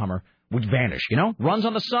driving a Hummer would vanish, Runs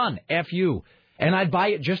on the sun, F you. And I'd buy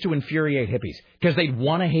it just to infuriate hippies, because they'd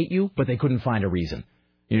want to hate you, but they couldn't find a reason.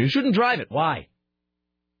 You shouldn't drive it. Why?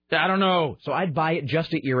 I don't know. So I'd buy it just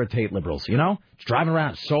to irritate liberals, It's driving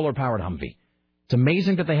around, solar-powered Humvee. It's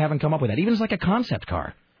amazing that they haven't come up with that, even as like a concept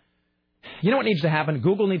car. You know what needs to happen?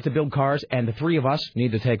 Google needs to build cars, and the three of us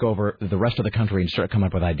need to take over the rest of the country and start coming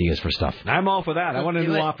up with ideas for stuff. I'm all for that. I want a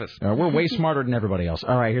new office. We're way smarter than everybody else.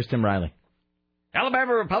 All right, here's Tim Riley.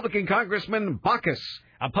 Alabama Republican Congressman Baucus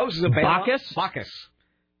opposes a bailout. Baucus?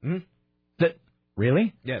 Hmm?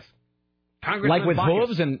 Really? Yes. Like with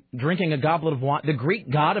hooves and drinking a goblet of wine? The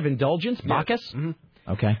Greek god of indulgence, Bacchus? Yes.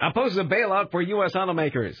 Mm-hmm. Okay. Opposes a bailout for U.S.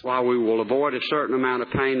 automakers. While we will avoid a certain amount of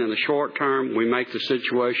pain in the short term, we make the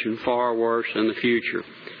situation far worse in the future.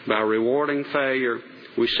 By rewarding failure,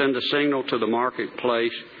 we send a signal to the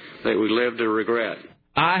marketplace that we live to regret.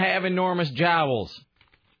 I have enormous jowls.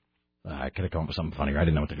 I could have come up with something funnier. I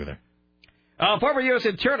didn't know what to do there. A former U.S.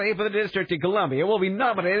 attorney for the District of Columbia will be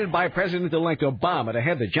nominated by President-elect Obama to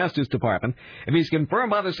head the Justice Department if he's confirmed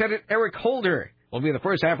by the Senate Eric Holder. will be the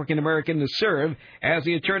first African-American to serve as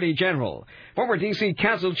the Attorney General. Former D.C.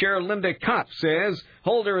 Council Chair Linda Kopp says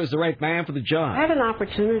Holder is the right man for the job. I had an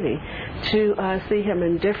opportunity to see him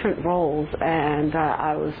in different roles, and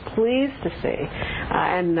I was pleased to see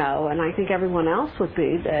and know, and I think everyone else would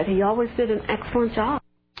be, that he always did an excellent job.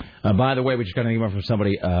 By the way, we just got an email from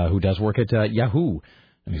somebody who does work at Yahoo.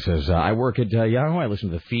 And he says, I work at Yahoo. I listen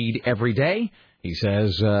to the feed every day. He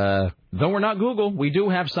says, though we're not Google, we do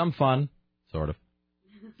have some fun. Sort of.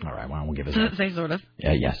 All right, well, we'll give it that. Say sort of.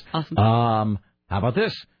 Yeah, yes. Awesome. How about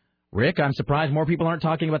this? Rick, I'm surprised more people aren't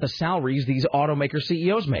talking about the salaries these automaker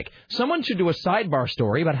CEOs make. Someone should do a sidebar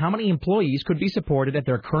story about how many employees could be supported at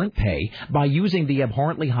their current pay by using the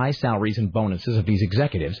abhorrently high salaries and bonuses of these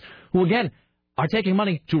executives who, again, are taking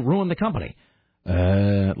money to ruin the company.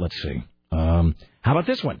 Let's see. How about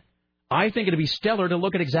this one? I think it'd be stellar to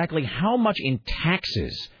look at exactly how much in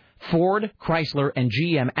taxes Ford, Chrysler, and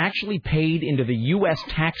GM actually paid into the U.S.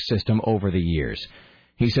 tax system over the years.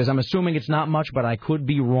 He says, I'm assuming it's not much, but I could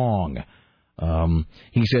be wrong.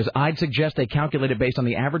 He says, I'd suggest they calculate it based on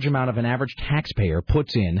the average amount of an average taxpayer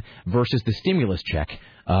puts in versus the stimulus check.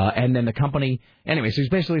 And then the company... Anyway, so he's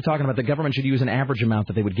basically talking about the government should use an average amount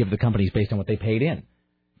that they would give the companies based on what they paid in.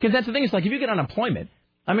 Because that's the thing. It's like if you get unemployment...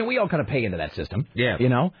 I mean, we all kind of pay into that system. Yeah. You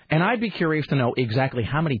know? And I'd be curious to know exactly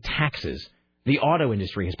how many taxes the auto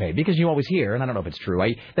industry has paid. Because you always hear, and I don't know if it's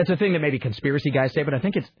true, that's a thing that maybe conspiracy guys say, but I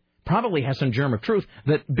think it's probably has some germ of truth,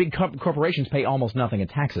 that big corporations pay almost nothing in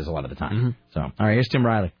taxes a lot of the time. Mm-hmm. So, all right, here's Tim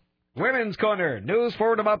Riley. Women's Corner. News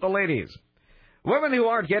forward about the ladies. Women who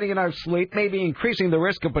aren't getting enough sleep may be increasing the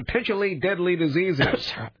risk of potentially deadly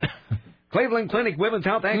diseases. Cleveland Clinic Women's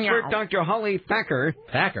Health expert Dr. Holly Thacker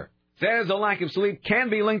says a lack of sleep can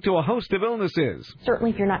be linked to a host of illnesses.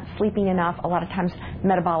 Certainly, if you're not sleeping enough, a lot of times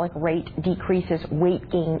metabolic rate decreases, weight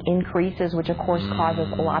gain increases, which of course causes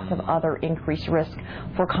lots of other increased risk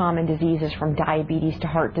for common diseases from diabetes to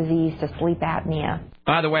heart disease to sleep apnea.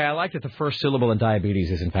 By the way, I like that the first syllable in diabetes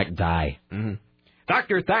is in fact die. Mm-hmm.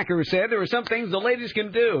 Dr. Thacker said there are some things the ladies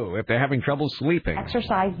can do if they're having trouble sleeping.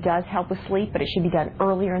 Exercise does help with sleep, but it should be done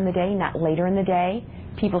earlier in the day, not later in the day.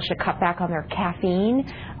 People should cut back on their caffeine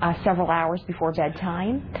several hours before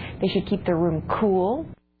bedtime. They should keep their room cool.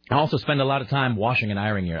 Also spend a lot of time washing and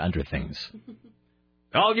ironing your under things.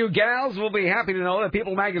 All you gals will be happy to know that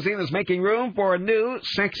People magazine is making room for a new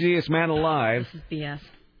Sexiest Man Alive. This is BS.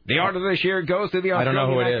 The honor this year goes to the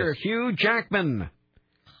Australian actor is. Hugh Jackman.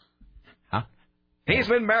 Huh? He's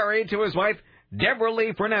been married to his wife, Deborah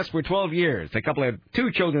Lee Furness, for 12 years. The couple had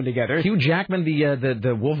 2 children together. Hugh Jackman,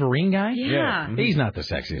 the Wolverine guy? Yeah. Mm-hmm. He's not the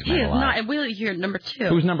sexiest he man is alive. not. And we'll hear number 2.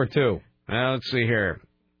 Who's number 2? Let's see here.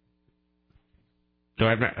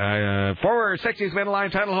 Former Sexiest Man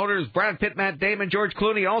Alive title holders Brad Pitt, Matt Damon, George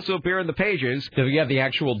Clooney also appear in the pages. Do we have the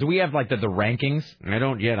actual... Do we have, like, the rankings? I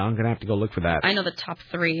don't yet. I'm going to have to go look for that. I know the top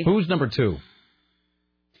 3. Who's number 2?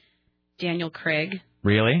 Daniel Craig.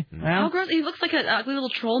 Really? How gross. He looks like an ugly little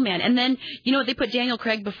troll man. And then, you know what? They put Daniel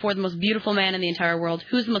Craig before the most beautiful man in the entire world.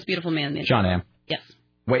 Who's the most beautiful man in the entire John world? Hamm. Yes.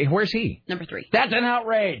 Wait, where's he? Number 3. That's an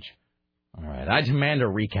outrage. All right. I demand a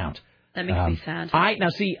recount. That makes me sad. Now,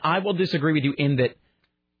 see, I will disagree with you in that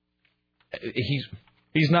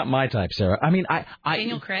he's not my type, Sarah. I mean,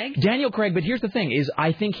 Daniel Craig? Daniel Craig, but here's the thing, is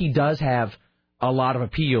I think he does have a lot of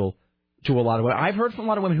appeal to a lot of women. I've heard from a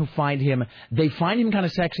lot of women who find him kind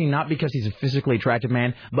of sexy, not because he's a physically attractive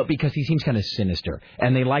man, but because he seems kind of sinister.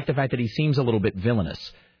 And they like the fact that he seems a little bit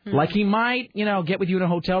villainous. Mm-hmm. Like he might, get with you in a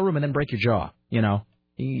hotel room and then break your jaw,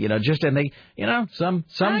 some.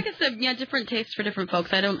 I guess different tastes for different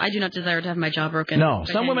folks. I do not desire to have my jaw broken. No,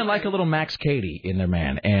 some women like a little Max Cady in their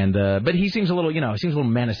man, and but he seems a little,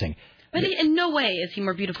 menacing. But in no way is he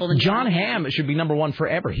more beautiful than John Hamm. Should be number 1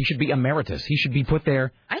 forever. He should be emeritus. He should be put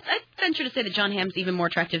there. I'd venture to say that John Hamm's even more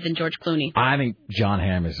attractive than George Clooney. I think John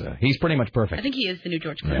Hamm is he's pretty much perfect. I think he is the new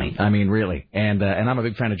George Clooney. Yeah, I mean, really, and I'm a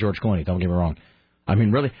big fan of George Clooney. Don't get me wrong. I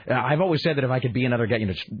mean, really, I've always said that if I could be another guy,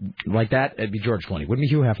 like that, it'd be George Clooney. Wouldn't be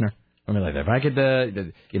Hugh Hefner. I mean, like that. If I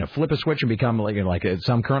could, flip a switch and become like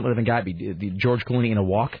some current living guy, be George Clooney in a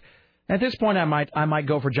walk. At this point, I might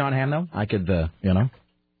go for John Hamm, though. I could,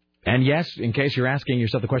 And yes, in case you're asking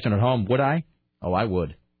yourself the question at home, would I? Oh, I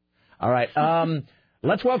would. All right.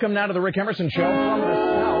 Let's welcome now to the Rick Emerson Show from the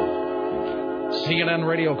South, CNN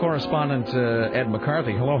radio correspondent Ed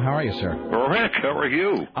McCarthy. Hello, how are you, sir? Rick, how are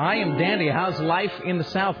you? I am dandy. How's life in the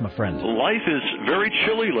South, my friend? Life is very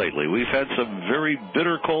chilly lately. We've had some very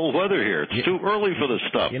bitter cold weather here. It's too early for this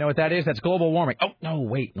stuff. You know what that is? That's global warming. Oh, no,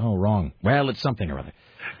 wait. No, wrong. Well, it's something or other.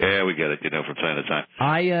 Yeah, we get it, from time to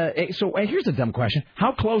time. So here's a dumb question.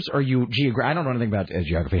 How close are you I don't know anything about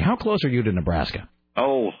geography. How close are you to Nebraska?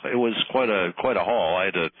 Oh, it was quite a haul. I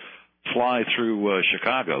had to fly through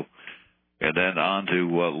Chicago and then on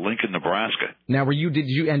to Lincoln, Nebraska. Now, did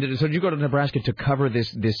you go to Nebraska to cover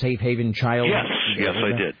this safe haven child? Yes,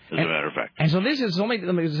 I did, as a matter of fact. And so this is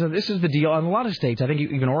the deal. In a lot of states, I think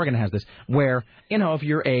even Oregon has this, where, if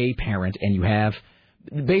you're a parent and you have,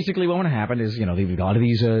 basically what would happen is, a lot of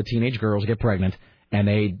these teenage girls get pregnant, and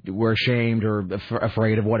they were ashamed or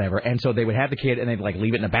afraid of whatever, and so they would have the kid, and they'd,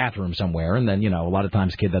 leave it in a bathroom somewhere, and then, a lot of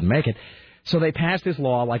times the kid doesn't make it. So they passed this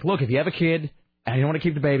law, look, if you have a kid, and you don't want to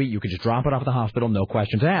keep the baby, you could just drop it off at the hospital, no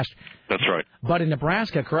questions asked. That's right. But in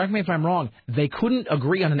Nebraska, correct me if I'm wrong, they couldn't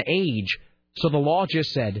agree on an age, so the law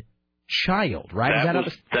just said child, right?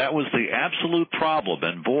 That was the absolute problem,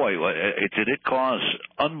 and boy, did it cause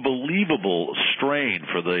unbelievable strain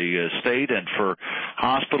for the state and for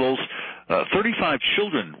hospitals. 35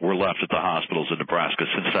 children were left at the hospitals in Nebraska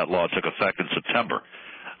since that law took effect in September.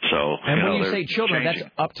 So, and when you say children, that's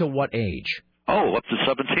up to what age? Oh, up to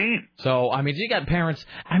 17. So, you got parents.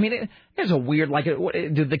 There's a weird,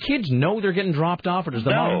 do the kids know they're getting dropped off, or does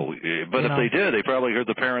the mom? No, but if they did, they probably heard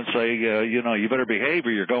the parents say, you better behave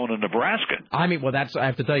or you're going to Nebraska. I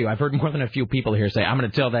have to tell you, I've heard more than a few people here say, I'm going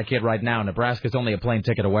to tell that kid right now, Nebraska's only a plane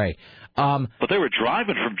ticket away. But they were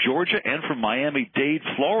driving from Georgia and from Miami-Dade,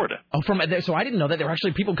 Florida. Oh, so I didn't know that. There were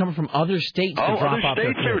actually people coming from other states to drop off their kids. Other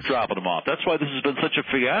states they were dropping them off. That's why this has been such a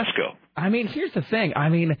fiasco. Here's the thing.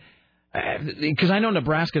 Because I know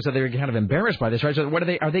Nebraska said they were kind of embarrassed by this, right? So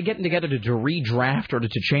are they getting together to redraft or to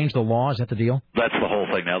change the law? Is that the deal? That's the whole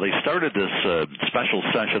thing. Now, they started this special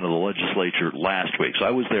session of the legislature last week, so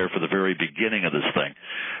I was there for the very beginning of this thing.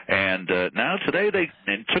 And now today they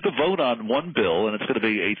took a vote on one bill, and it's going to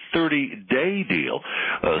be a 30-day deal.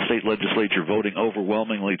 State legislature voting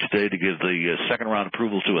overwhelmingly today to give the second round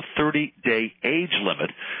approval to a 30-day age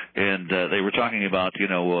limit. And they were talking about,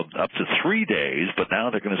 up to 3 days, but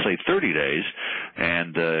now they're going to say 30 days,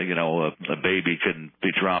 and a baby can be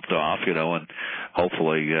dropped off, and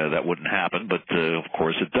hopefully that wouldn't happen, but of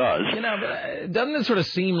course it does. Doesn't it sort of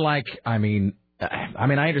seem like, I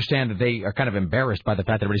understand that they are kind of embarrassed by the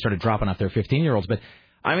fact that everybody started dropping off their 15-year-olds, but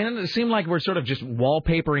doesn't it seem like we're sort of just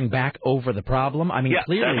wallpapering back over the problem?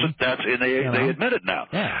 Clearly. They admit it now.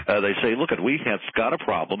 Yeah. They say, look, we have got a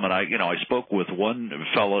problem, and I spoke with one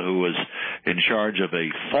fellow who was in charge of a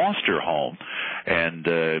foster home, and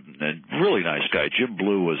a really nice guy, Jim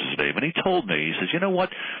Blue was his name, and he told me, he says, you know what?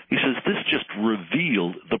 He says, this just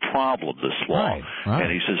revealed the problem, this law. Right.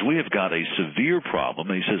 And he says, we have got a severe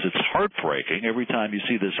problem, and he says, it's heartbreaking every time you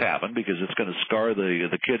see this happen because it's going to scar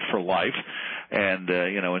the kid for life, and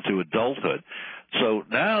into adulthood. So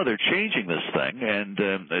now they're changing this thing and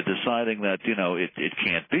deciding that, it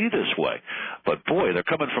can't be this way. But, boy, they're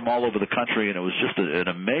coming from all over the country, and it was just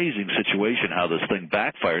an amazing situation how this thing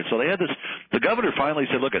backfired. So they had this – the governor finally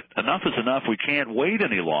said, look, enough is enough. We can't wait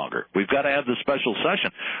any longer. We've got to have this special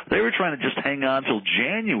session. They were trying to just hang on till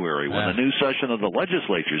January when the new session of the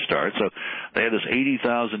legislature starts. So they had this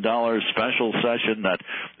 $80,000 special session that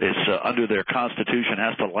is under their Constitution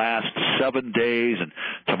has to last 7 days, and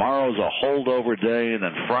tomorrow's a holdover day, and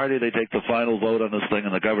then Friday they take the final vote on this thing,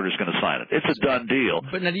 and the governor's going to sign it. It's a done deal.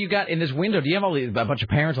 But now you got in this window, do you have a bunch of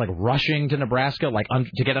parents rushing to Nebraska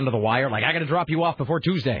to get under the wire? I got to drop you off before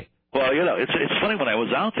Tuesday. Well, it's funny when I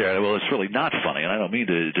was out there. Well, it's really not funny, and I don't mean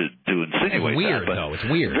to insinuate it's weird, that. But though. It's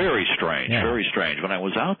weird. Very strange. Yeah. Very strange. When I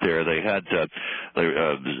was out there, they had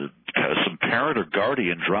some parent or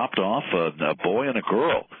guardian dropped off a boy and a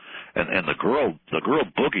girl, and the girl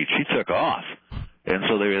boogied. She took off. And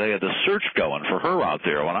so they had the search going for her out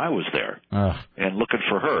there when I was there, and looking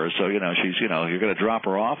for her. So she's you're going to drop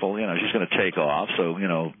her off. Well, she's going to take off. So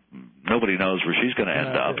nobody knows where she's going to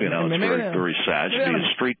end up. It's very very sad. She'd be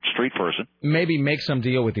a street person. Maybe make some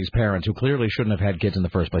deal with these parents who clearly shouldn't have had kids in the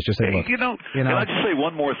first place. Just say, look, Can I just say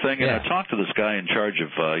one more thing? I talked to this guy in charge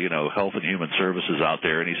of Health and Human Services out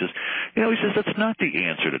there, and he says, that's not the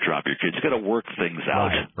answer to drop your kids. You got to work things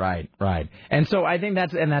out. Right. And so I think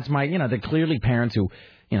that's my they're clearly parents who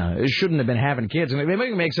shouldn't have been having kids, and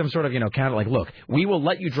maybe make some sort of kind of look, we will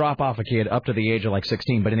let you drop off a kid up to the age of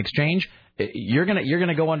 16, but in exchange you're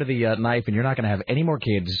gonna go under the knife, and you're not gonna have any more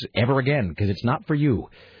kids ever again because it's not for you.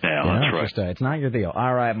 Yeah, that's right. It's not your deal.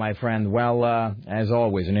 All right, my friend. Well, as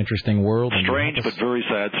always, an interesting world. Strange but very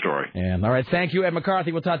sad story. Yeah. All right. Thank you, Ed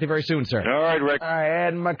McCarthy. We'll talk to you very soon, sir. All right, Rick. All right,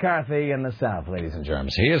 Ed McCarthy in the South, ladies and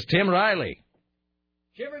germs. Here's Tim Riley.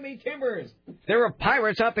 Shiver me timbers. There are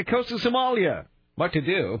pirates off the coast of Somalia. What to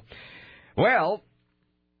do? Well,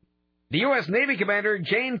 The U.S. Navy Commander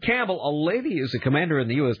Jane Campbell, a lady is a commander in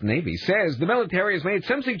the U.S. Navy, says the military has made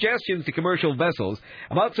some suggestions to commercial vessels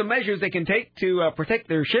about some measures they can take to protect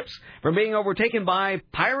their ships from being overtaken by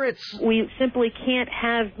pirates. We simply can't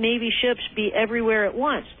have Navy ships be everywhere at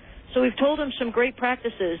once. So we've told them some great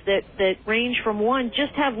practices that range from one,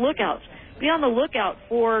 just have lookouts. Be on the lookout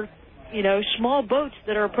for, small boats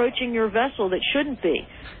that are approaching your vessel that shouldn't be.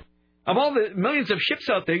 Of all the millions of ships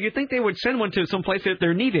out there, you'd think they would send one to some place that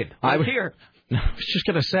they're needed. I was just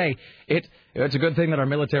going to say, it's a good thing that our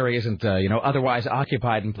military isn't, otherwise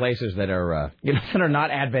occupied in places that are, that are not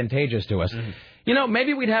advantageous to us. Mm-hmm.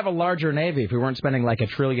 Maybe we'd have a larger Navy if we weren't spending like $1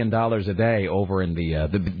 trillion a day over in the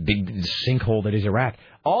big sinkhole that is Iraq.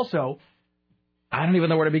 Also, I don't even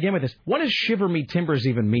know where to begin with this. What does shiver me timbers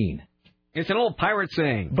even mean? It's an old pirate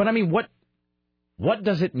saying. But, I mean, what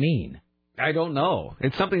does it mean? I don't know.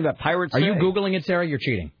 It's something that pirates say. Are you Googling it, Sarah? You're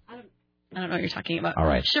cheating. I don't know what you're talking about. All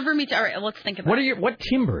right. Shiver me. All right, let's think about it. What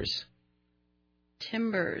timbers?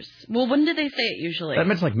 Timbers. Well, when do they say it usually? That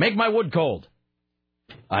means like, make my wood cold.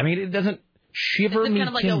 I mean, it doesn't shiver me kind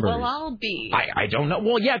of like timbers. well, I'll be. I don't know.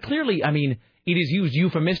 Well, yeah, clearly, I mean, it is used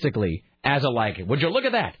euphemistically as a would you look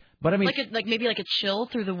at that? But I mean, maybe like a chill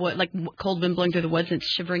through the wood, like cold wind blowing through the woods and it's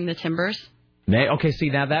shivering the timbers. Okay, see,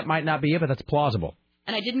 now that might not be it, but that's plausible.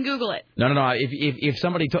 And I didn't Google it. No. If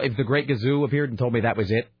if the Great Gazoo appeared and told me that was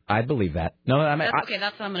it, I'd believe that. No, okay,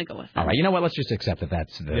 that's what I'm going to go with. All right, you know what? Let's just accept that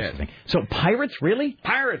that's the thing. So pirates, really?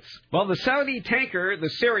 Pirates. Well, the Saudi tanker, the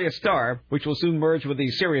Sirius Star, which will soon merge with the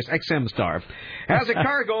Sirius XM Star, has a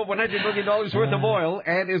cargo of $100 million worth of oil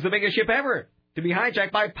and is the biggest ship ever to be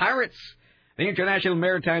hijacked by pirates. The International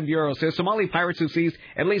Maritime Bureau says Somali pirates have seized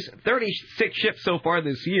at least 36 ships so far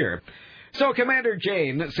this year. So Commander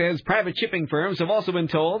Jane says private shipping firms have also been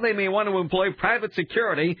told they may want to employ private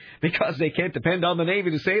security because they can't depend on the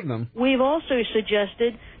Navy to save them. We've also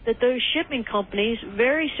suggested that those shipping companies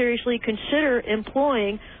very seriously consider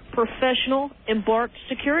employing professional embarked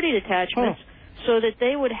security detachments so that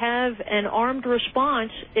they would have an armed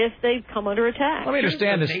response if they come under attack. Let me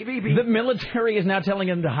understand this. The military is now telling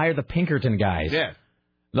them to hire the Pinkerton guys. Yeah.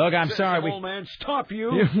 Look, I'm sorry. Old man, stop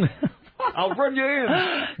you. I'll run you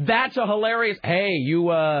in. That's a hilarious... Hey, you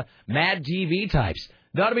Mad TV types.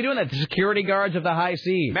 They ought to be doing that. The security guards of the high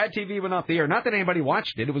seas. Mad TV went off the air. Not that anybody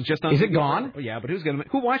watched it. It was just on... Is it gone? Oh, yeah, but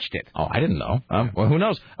who watched it? Oh, I didn't know. Well, who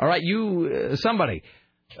knows? All right, somebody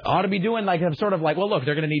ought to be doing well, look,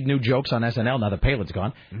 they're going to need new jokes on SNL now that Palin's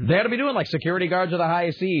gone. Mm-hmm. They ought to be doing like security guards of the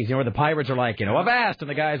high seas, where the pirates are like, avast, and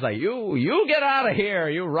the guy's like, you get out of here,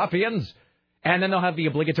 you ruffians. And then they'll have the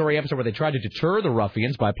obligatory episode where they try to deter the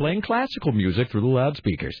ruffians by playing classical music through the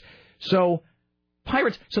loudspeakers. So,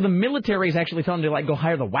 pirates. So the military is actually telling them to go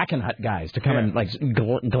hire the Wackenhut guys to come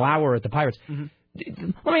and glower at the pirates.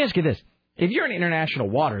 Mm-hmm. Let me ask you this: if you're in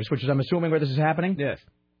international waters, which is I'm assuming where this is happening, yes.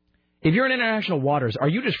 If you're in international waters, are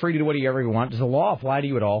you just free to do whatever you want? Does the law apply to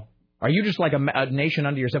you at all? Are you just like a nation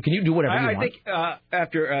unto yourself? Can you do whatever you want? I think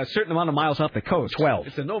after a certain amount of miles off the coast. 12.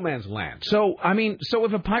 It's a no man's land. So,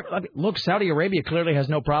 if a pirate... Look, Saudi Arabia clearly has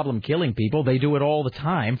no problem killing people. They do it all the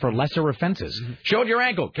time for lesser offenses. Mm-hmm. Showed your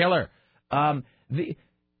ankle, killer.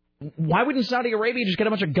 Why wouldn't Saudi Arabia just get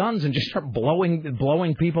a bunch of guns and just start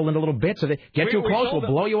blowing people into little bits? If they get too close, we'll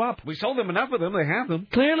blow you up. We sold them enough of them. They have them.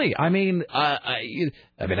 Clearly, I know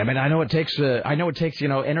it takes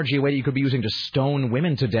energy away that you could be using to stone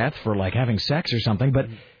women to death for having sex or something. But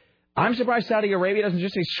I'm surprised Saudi Arabia doesn't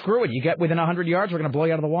just say screw it. You get within 100 yards, we're going to blow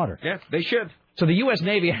you out of the water. Yeah, they should. So the U.S.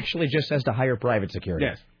 Navy actually just says to hire private security.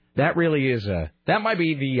 Yes, that really is that might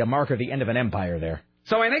be the mark of the end of an empire there.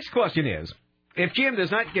 So my next question is: if GM does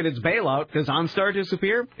not get its bailout, does OnStar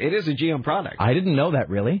disappear? It is a GM product. I didn't know that,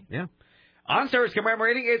 really. Yeah. OnStar is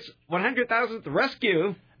commemorating its 100,000th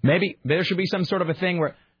rescue. Maybe there should be some sort of a thing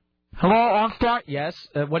where... Hello, OnStar? Yes.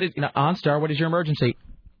 OnStar, what is your emergency?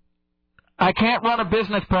 I can't run a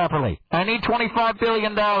business properly. I need $25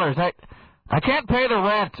 billion. I can't pay the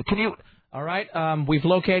rent. Can you... All right. We've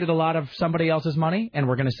located a lot of somebody else's money, and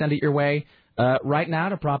we're going to send it your way right now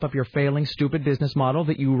to prop up your failing, stupid business model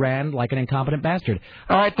that you ran like an incompetent bastard.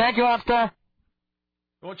 All right. Thank you, OnStar.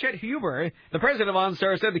 Well, Chet Huber, the president of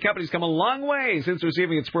OnStar, said the company's come a long way since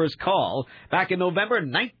receiving its first call back in November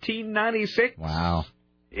 1996. Wow.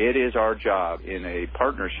 It is our job in a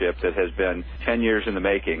partnership that has been 10 years in the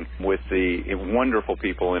making with the wonderful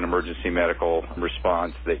people in emergency medical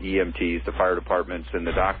response, the EMTs, the fire departments, and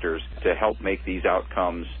the doctors to help make these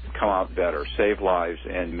outcomes come out better, save lives,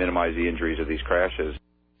 and minimize the injuries of these crashes.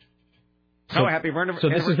 happy birthday. So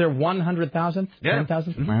this is their 100,000th? Yeah.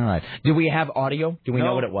 10,000th? Mm-hmm. All right. Do we have audio? Do we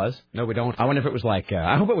know what it was? No, we don't. I wonder if it was like,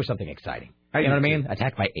 I hope it was something exciting. You know what I mean?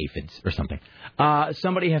 Attacked by aphids or something.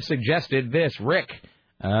 Somebody has suggested this. Rick,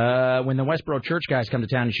 when the Westboro church guys come to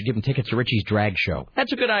town, you should give them tickets to Richie's drag show.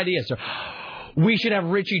 That's a good idea. So we should have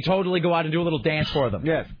Richie totally go out and do a little dance for them.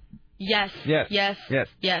 Yes. Yes. Yes. Yes. Yes.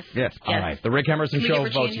 Yes. Yes. All right. The Rick Emerson Show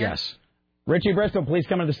votes yes. Richie Bristol, please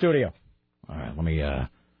come into the studio. All right. Let me.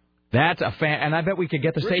 That's a fan, and I bet we could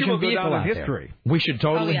get the Richie station will go vehicle down in out history. there. We should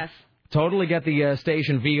totally, yes. totally get the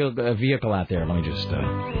station vehicle out there. Let me just.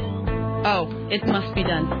 Oh, it must be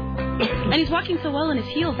done. And he's walking so well in his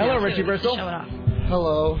heels. Hello, now, Richie too. Bristol. Show it off.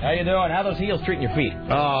 Hello. How you doing? How are those heels treating your feet?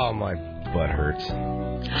 Oh, my butt hurts.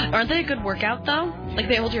 Aren't they a good workout though? Like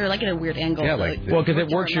they hold you like at a weird angle. Yeah, so like well, because it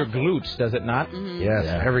works your glutes, does it not? Mm-hmm. Yes,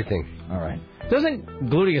 everything. All right. Doesn't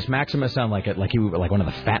Gluteus Maximus sound like one of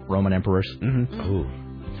the fat Roman emperors? Mm-hmm. Ooh.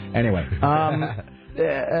 Anyway,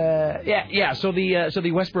 yeah. So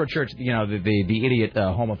the Westboro Church, the idiot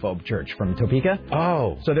homophobe church from Topeka.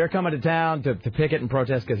 Oh. So they're coming to town to picket and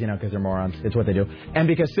protest because they're morons. It's what they do, and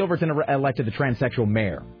because Silverton elected the transsexual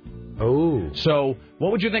mayor. Oh. So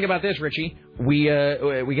what would you think about this, Richie? We get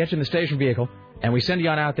you in the station vehicle. And we send you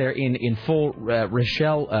on out there in full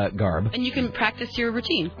Rochelle garb. And you can practice your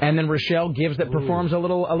routine. And then Rochelle performs a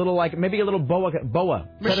little like maybe a little boa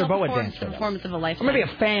feather boa dance. The performance of a lifetime. Or maybe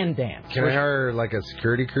a fan dance. Can I hire like a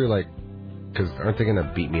security crew, because aren't they going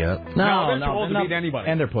to beat me up? No, they're too old to beat anybody.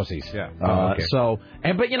 And they're pussies. Yeah. Okay.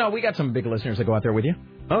 But we got some big listeners that go out there with you.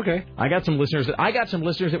 Okay. I got some listeners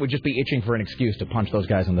that would just be itching for an excuse to punch those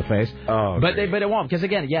guys in the face. Oh. Okay. But it won't, because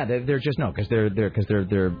again, they're just because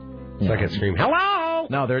they're. So I can scream, hello!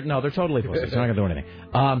 No, they're totally pussies. They're not gonna do anything.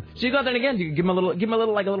 So you go out there and again, you give them a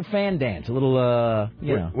little fan dance, a little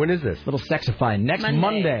When is this? Little sexify next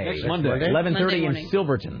Monday. Next Monday. 11:30 in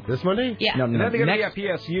Silverton. This Monday? Yeah. No, And then they're going to be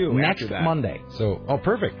at PSU next after that. Monday. So,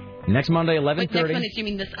 perfect. Next Monday, 11:30. Wait, next Monday, you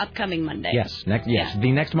mean this upcoming Monday? Yes,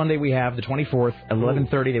 the next Monday we have the 24th,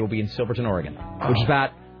 11:30. They will be in Silverton, Oregon, which is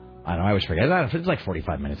about. I don't know, I always forget. It's like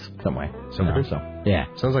 45 minutes some way. Silverton? So, yeah.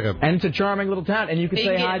 Sounds like And it's a charming little town. And you could They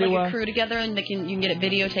say get hi to... a crew together and you can get it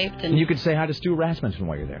videotaped. And you could say hi to Stu Rasmussen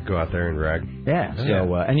while you're there. Go out there and rag. Yeah.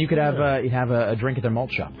 So, and you could have a drink at their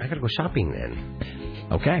malt shop. I got to go shopping then.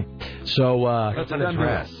 Okay. So... That's an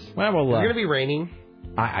dress. Well, it's going to be raining.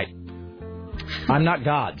 I'm not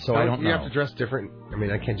God, so I don't know. You have to dress different. I mean,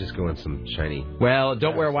 I can't just go in some shiny... Well,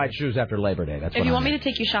 don't wear white shoes after Labor Day. That's if you want me to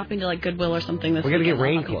take you shopping to like Goodwill or something this weekend, We're going to get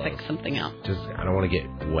rain I'll help you clothes. pick something out. I don't want to get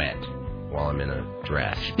wet while I'm in a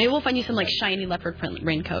dress. Maybe we'll find you some like shiny leopard print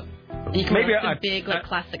raincoat. And you can Maybe wear the big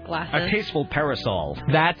classic glasses. A tasteful parasol.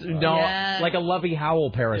 That's Yes. like a Lovey Howell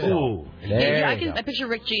parasol. I There picture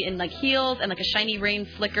Richie in like heels and like a shiny rain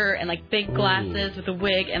slicker and like big glasses with a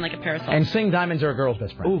wig and like a parasol. And sing Diamonds Are a Girl's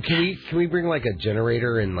Best Friend. Oh, can we bring like a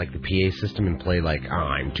generator and like the PA system and play like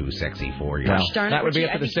I'm too sexy for you? No, darn it, that would be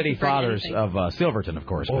Richie, up to I the think you city can bring fathers anything. of Silverton, of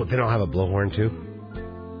course. Oh, they don't have a blowhorn too?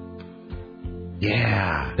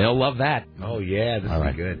 Yeah. They'll love that. Oh, yeah, this All is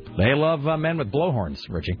right. good. They love men with blowhorns,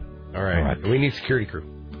 Richie. All right. We need security crew.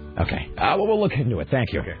 Okay. Well, we'll look into it.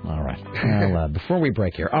 Thank you. Okay. All right. Well, before we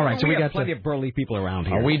break here. All right. So we got plenty of burly people around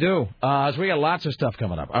here. We do. So we got lots of stuff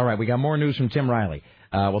coming up. All right. We got more news from Tim Riley.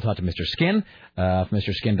 We'll talk to Mr. Skin from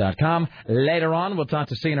MrSkin.com. Later on, we'll talk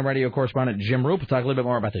to CNN radio correspondent Jim Roop. We'll talk a little bit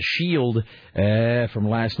more about the Shield from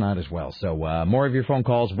last night as well. So more of your phone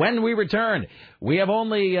calls when we return. We have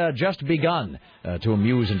only just begun to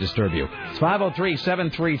amuse and disturb you. It's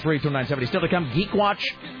 503-733-2970. Still to come, Geek Watch,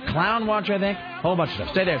 Clown Watch, I think. Whole bunch of stuff.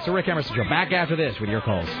 Stay there. It's the Rick Emerson Show. Back after this with your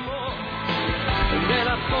calls. And then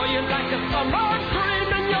I saw you like a summer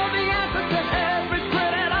dream, and you're the answer to every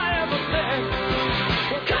prayer that I ever said.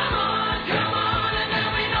 Well, come on, and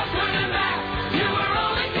there'll be no turning back. You were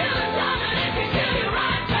only killing time, and it can kill you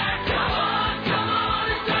right back. Come on,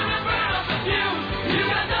 it's time to burn up the fuse. You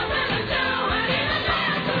got nothing to do, and even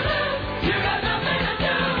nothing to lose. You got nothing to do.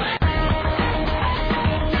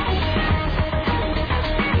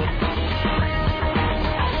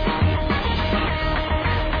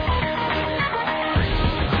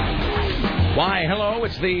 Why, hello,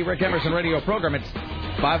 it's the Rick Emerson radio program. It's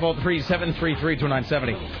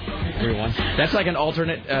 503-733-2970. Everyone. That's like an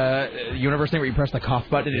alternate universe thing where you press the cough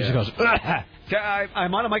button and it just goes,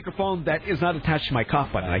 I'm on a microphone that is not attached to my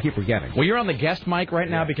cough button. I keep forgetting. Well, you're on the guest mic right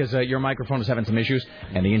now because your microphone is having some issues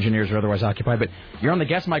and the engineers are otherwise occupied. But you're on the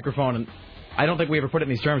guest microphone, and I don't think we ever put it in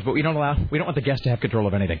these terms, but we don't want the guest to have control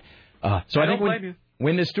of anything. So I think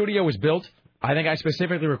when this studio was built, I think I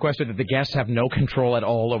specifically requested that the guests have no control at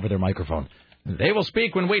all over their microphone. They will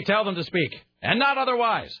speak when we tell them to speak, and not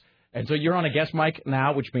otherwise. And so you're on a guest mic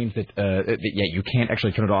now, which means that, you can't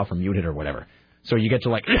actually turn it off or mute it or whatever. So you get to,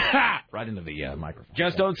 like, right into the microphone.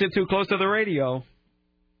 Just don't sit too close to the radio.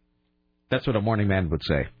 That's what a morning man would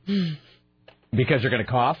say. Because you're going to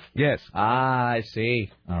cough? Yes. Ah, I see.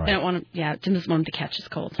 All right. I don't want to, Tim doesn't want him to catch his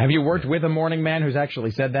cold. Have you worked with a morning man who's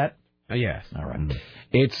actually said that? Yes. All right.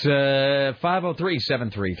 It's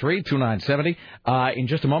 503-733-2970. In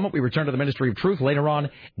just a moment, we return to the Ministry of Truth. Later on,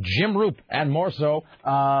 Jim Roop and more so.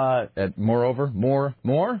 More.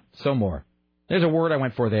 There's a word I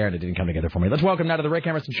went for there, and it didn't come together for me. Let's welcome now to the Rick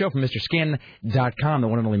Emerson Show from MrSkin.com, the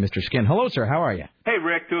one and only Mr. Skin. Hello, sir. How are you? Hey,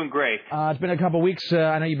 Rick. Doing great. It's been a couple of weeks.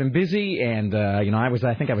 I know you've been busy, and I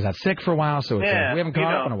think I was out sick for a while, so we haven't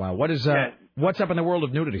caught up in a while. What's up in the world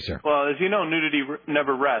of nudity, sir? Well, as you know, nudity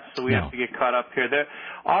never rests, so we have to get caught up here.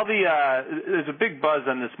 There's a big buzz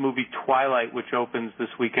on this movie Twilight, which opens this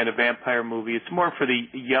weekend, a vampire movie. It's more for the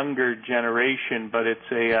younger generation, but it's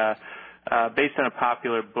based on a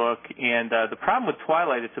popular book. And the problem with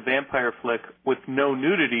Twilight, it's a vampire flick with no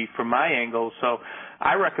nudity from my angle. So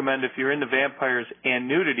I recommend, if you're into vampires and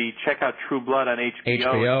nudity, check out True Blood on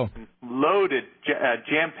HBO. Loaded,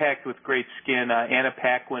 jam-packed with great skin. Anna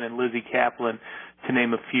Paquin and Lizzie Kaplan, to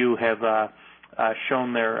name a few, have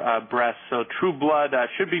shown their breasts. So True Blood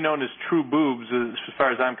should be known as True Boobs, as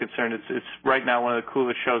far as I'm concerned. It's right now one of the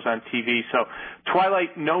coolest shows on TV. So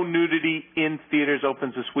Twilight, no nudity in theaters,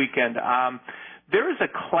 opens this weekend. There is a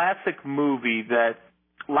classic movie that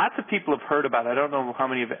lots of people have heard about. I don't know how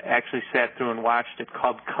many have actually sat through and watched it,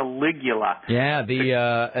 called Caligula. Yeah,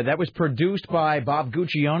 that was produced by Bob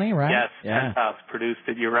Guccione, right? Yes, Penthouse produced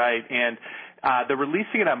it, you're right. And they're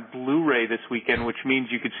releasing it on Blu-ray this weekend, which means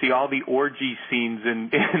you could see all the orgy scenes in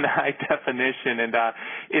high definition. And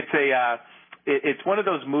it's one of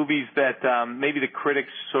those movies that maybe the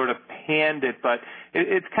critics sort of panned it, but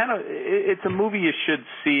it's a movie you should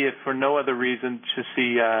see if for no other reason to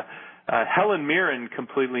see Helen Mirren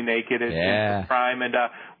completely naked in Prime. And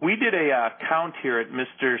we did a count here at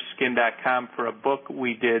MrSkin.com for a book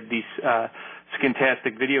we did, the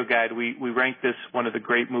Skintastic Video Guide. We ranked this one of the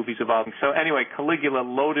great movies of all. So anyway, Caligula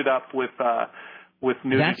loaded up with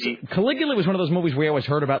nudity. Caligula was one of those movies we always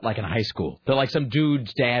heard about, like in high school. They're like some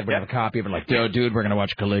dude's dad would have a copy of it, like, dude, we're going to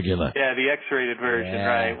watch Caligula. Yeah, the X-rated version,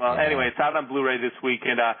 right? Well, anyway, it's out on Blu-ray this week.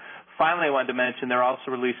 And finally, I wanted to mention they're also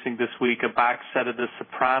releasing this week a box set of The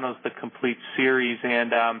Sopranos, the complete series.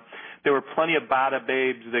 And there were plenty of Bada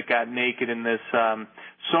babes that got naked in this.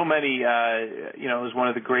 So many, it was one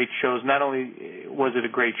of the great shows. Not only was it a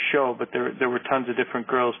great show, but there were tons of different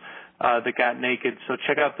girls that got naked. So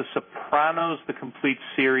check out The Sopranos, the complete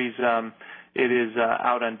series. It is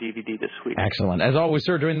out on DVD this week. Excellent. As always,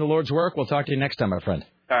 sir, doing the Lord's work. We'll talk to you next time, my friend.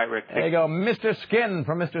 All right, Rick. There you go, Mr. Skin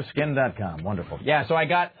from MrSkin.com. Wonderful. Yeah, so I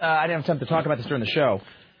didn't have time to talk about this during the show.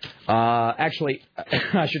 Actually,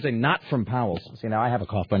 I should say not from Powell's. See, now I have a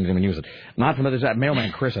cough, but I didn't even use it. Not from others.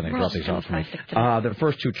 Mailman Chris, I think, dropped these off for me. The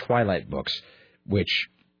first two Twilight books, which,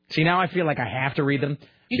 see, now I feel like I have to read them.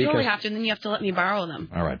 You totally have to, and then you have to let me borrow them.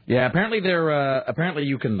 All right. Yeah, apparently they're apparently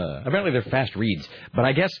they're fast reads. But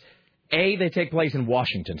I guess, A, they take place in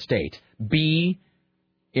Washington State. B,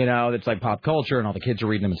 it's like pop culture and all the kids are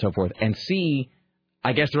reading them and so forth. And C,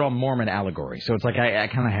 I guess they're all Mormon allegories. So it's like I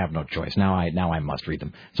kind of have no choice. Now I must read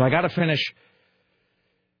them. So I got to finish.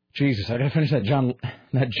 Jesus, I got to finish that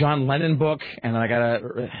John Lennon book, and then I got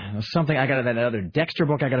that other Dexter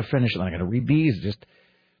book I got to finish, and then I got to read these. Just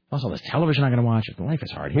also this television I got to watch. Life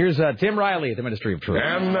is hard. Here's Tim Riley at the Ministry of Truth.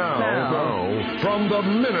 And now, from the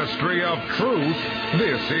Ministry of Truth,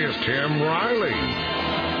 this is Tim Riley.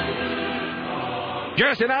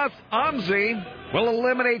 Just announced OMSI will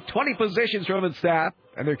eliminate 20 positions from its staff,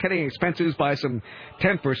 and they're cutting expenses by some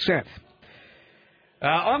 10%.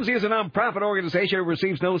 OMSI is a non-profit organization that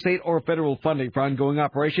receives no state or federal funding for ongoing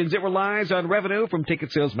operations. It relies on revenue from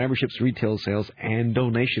ticket sales, memberships, retail sales, and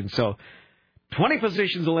donations. So 20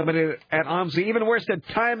 positions eliminated at OMSI. Even worse than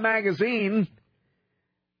Time Magazine.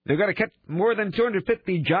 They're going to cut more than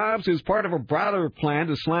 250 jobs as part of a broader plan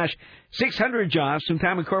to slash 600 jobs from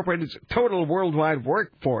Time Incorporated's total worldwide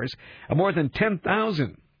workforce of more than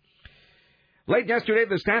 10,000. Late yesterday,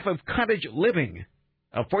 the staff of Cottage Living,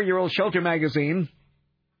 a 4-year-old shelter magazine,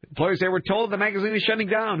 employees there were told the magazine is shutting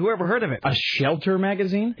down. Whoever heard of it? A shelter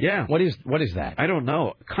magazine? Yeah. What is that? I don't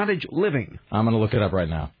know. Cottage Living. I'm going to look it up right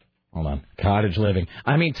now. Hold on. Cottage Living.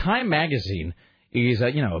 I mean, Time Magazine is,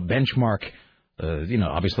 a benchmark.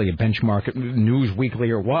 Obviously a benchmark news weekly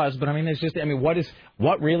or was, but I mean,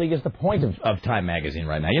 what really is the point of Time Magazine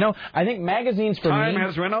right now? I think magazines for Time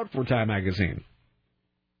has run out for Time Magazine.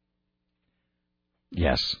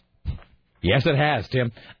 Yes. Yes, it has,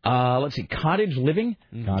 Tim. Let's see, cottage living?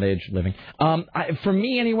 Cottage living. For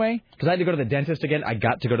me, anyway, because I had to go to the dentist again. I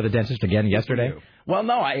got to go to the dentist again yesterday. Well,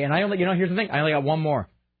 no, I only, here's the thing. I only got one more.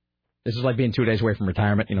 This is like being 2 days away from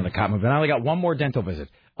retirement, the cop move. And I only got one more dental visit,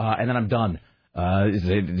 and then I'm done.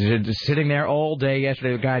 Just sitting there all day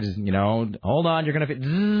yesterday. The guy just, hold on, you're going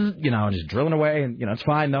to, just drilling away. And, it's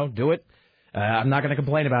fine, though. Do it. I'm not going to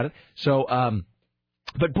complain about it. So,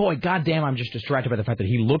 but boy, goddamn, I'm just distracted by the fact that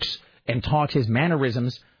he looks and talks. His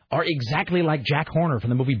mannerisms are exactly like Jack Horner from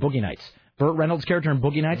the movie Boogie Nights. Burt Reynolds' character in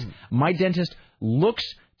Boogie Nights. My dentist looks,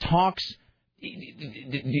 talks,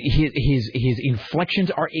 his inflections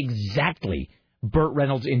are exactly Burt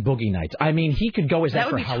Reynolds in Boogie Nights. I mean, he could go as that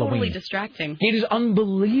for Halloween. That would be totally distracting. It is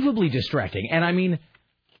unbelievably distracting. And I mean,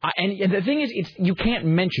 and the thing is, you can't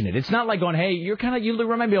mention it. It's not like going, hey, you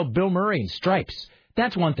remind me of Bill Murray in Stripes.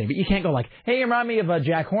 That's one thing, but you can't go like, hey, you remind me of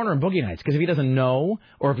Jack Horner in Boogie Nights, because if he doesn't know,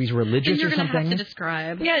 or if he's religious or something. You're going to have to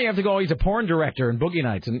describe. Yeah, you have to go, he's a porn director in Boogie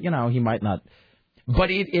Nights, and, he might not. But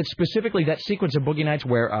it's specifically that sequence of Boogie Nights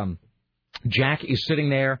where Jack is sitting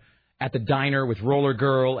there at the diner with Roller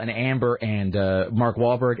Girl and Amber and Mark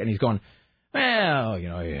Wahlberg, and he's going, well, you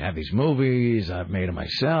have these movies, I've made them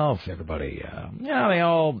myself, everybody, they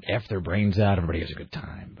all F their brains out, everybody has a good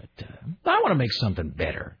time, but I want to make something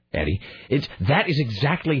better, Eddie. That is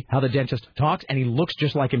exactly how the dentist talks, and he looks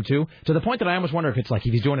just like him, too, to the point that I almost wonder if it's like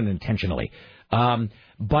he's doing it intentionally.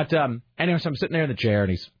 But anyway, so I'm sitting there in the chair,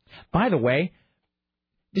 and he's, by the way,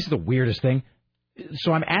 this is the weirdest thing.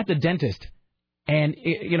 So I'm at the dentist, and,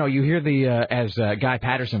 you hear as Guy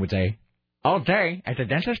Patterson would say, okay, at the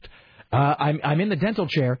dentist, I'm in the dental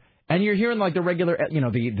chair, and you're hearing like the regular,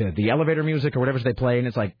 the elevator music or whatever they play, and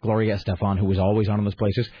it's like Gloria Estefan, who was always on in those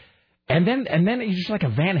places. And then it's just like a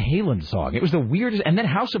Van Halen song. It was the weirdest, and then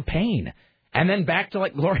House of Pain, and then back to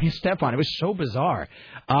like Gloria Estefan. It was so bizarre.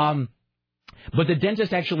 But the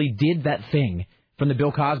dentist actually did that thing from the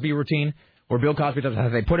Bill Cosby routine, where Bill Cosby does,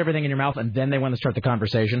 they put everything in your mouth, and then they want to start the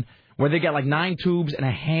conversation, where they get like 9 tubes and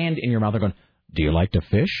a hand in your mouth. They're going, do you like to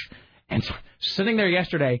fish? And so, sitting there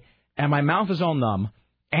yesterday, and my mouth is all numb,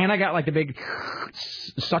 and I got like the big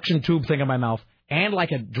suction tube thing in my mouth, and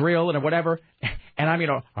like a drill and a whatever, and I'm,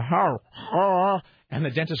 and the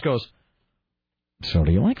dentist goes, so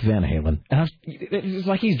do you like Van Halen? And it's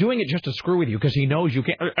like he's doing it just to screw with you, because he knows you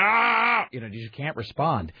can't, you can't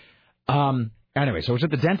respond. Anyway, so I was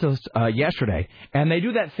at the dentist yesterday, and they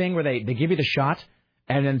do that thing where they give you the shot,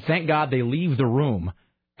 and then thank God they leave the room,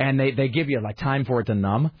 and they give you like time for it to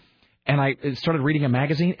numb. And I started reading a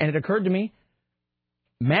magazine, and it occurred to me,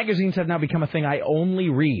 magazines have now become a thing I only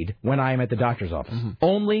read when I am at the doctor's office. Mm-hmm.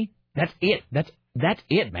 Only, that's it. That's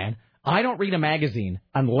it, man. I don't read a magazine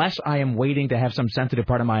unless I am waiting to have some sensitive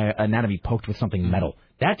part of my anatomy poked with something metal.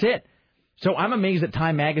 That's it. So I'm amazed that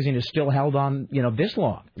Time Magazine is still held on, this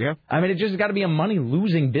long. Yeah. I mean, it just got to be a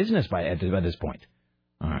money-losing business by this point.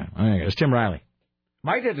 All right. It's Tim Riley.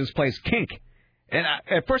 My dentist plays Kink. And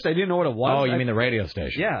at first, I didn't know what it was. Oh, you mean the radio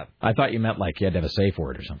station? Yeah. I thought you meant like you had to have a safe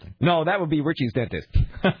word or something. No, that would be Richie's dentist.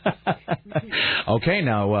 Okay,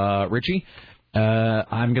 now, Richie,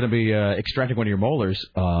 I'm going to be extracting one of your molars.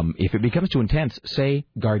 If it becomes too intense, say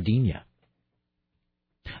gardenia.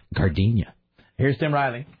 Gardenia. Here's Tim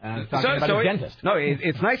Riley. Talking about his dentist. No,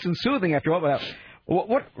 it's nice and soothing after all.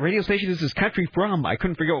 What radio station is this country from? I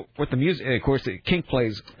couldn't figure out what the music. Of course, Kink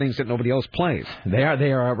plays things that nobody else plays. They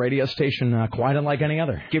are a radio station quite unlike any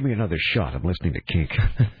other. Give me another shot. I'm listening to Kink.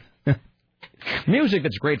 Music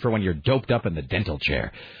that's great for when you're doped up in the dental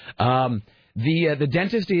chair. The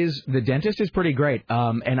dentist is pretty great.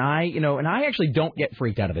 And I actually don't get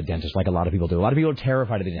freaked out of the dentist like a lot of people do. A lot of people are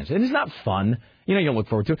terrified of the dentist, and it's not fun. You look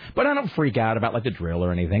forward to it, but I don't freak out about like the drill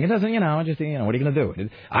or anything. It doesn't, what are you going to do?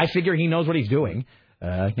 I figure he knows what he's doing.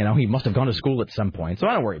 He must have gone to school at some point, so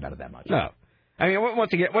I don't worry about it that much. No. I mean,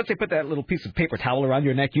 once they put that little piece of paper towel around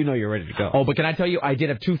your neck, you're ready to go. Oh, but can I tell you, I did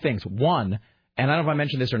have 2 things. One, and I don't know if I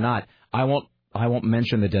mentioned this or not, I won't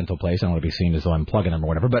mention the dental place. I don't want to be seen as though I'm plugging them or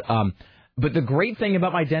whatever, but the great thing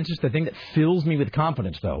about my dentist, the thing that fills me with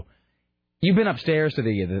confidence, though, you've been upstairs to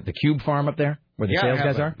the Cube Farm up there, where the sales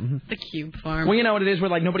guys are? Mm-hmm. The Cube Farm. Well, you know what it is, where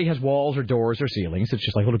like nobody has walls or doors or ceilings. It's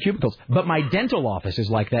just like little cubicles. But my dental office is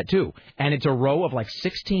like that, too. And it's a row of like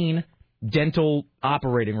 16 dental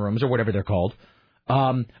operating rooms, or whatever they're called.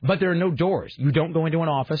 But there are no doors. You don't go into an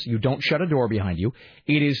office. You don't shut a door behind you.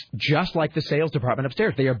 It is just like the sales department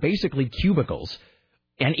upstairs. They are basically cubicles.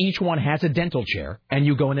 And each one has a dental chair, and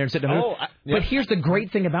you go in there and sit down. But here's the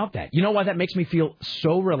great thing about that. You know why that makes me feel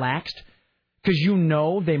so relaxed? Because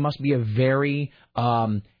they must be a very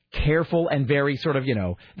careful and very sort of,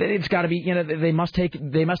 it's got to be, they must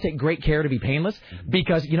take great care to be painless,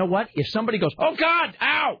 because you know what? If somebody goes, oh God,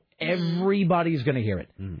 ow, everybody's going to hear it.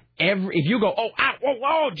 If you go, oh, ow,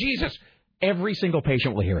 oh, Jesus, every single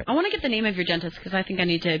patient will hear it. I want to get the name of your dentist because I think I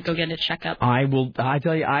need to go get a checkup. I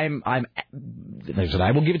tell you, I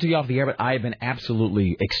will give it to you off the air, but I have been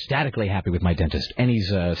absolutely ecstatically happy with my dentist. And he's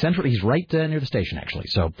he's right near the station, actually.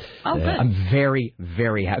 So good. I'm very,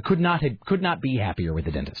 very happy. Could not be happier with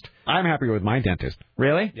the dentist. I'm happier with my dentist.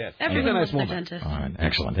 Really? Yes. Everyone He's a nice loves the woman. dentist. All right,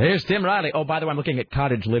 excellent. Here's Tim Riley. Oh, by the way, I'm looking at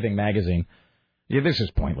Cottage Living magazine. Yeah, this is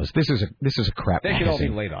pointless. This is a crap They magazine. should all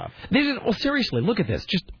be laid off. Well, seriously, look at this.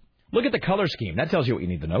 Just look at the color scheme. That tells you what you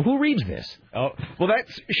need to know. Who reads this? Oh, well, that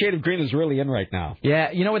shade of green is really in right now.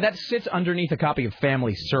 Yeah, you know what? That sits underneath a copy of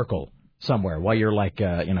Family Circle somewhere while you're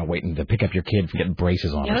waiting to pick up your kid for getting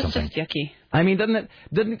braces on or that's something. just yucky. I mean,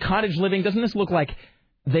 doesn't Cottage Living, doesn't this look like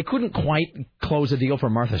they couldn't quite close a deal for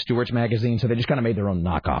Martha Stewart's magazine, so they just kind of made their own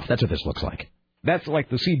knockoff? That's what this looks like. That's like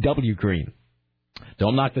the CW green.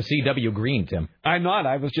 Don't knock the CW green, Tim. I'm not.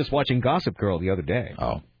 I was just watching Gossip Girl the other day.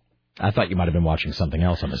 Oh. I thought you might have been watching something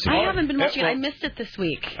else on the CW. I haven't been watching it. I missed it this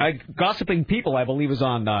week. Gossiping People, I believe, is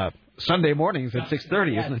on Sunday mornings at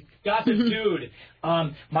 6:30, isn't it? Gossip Dude. My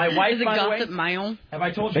wife, is it by the way, Gossip Mayon? Have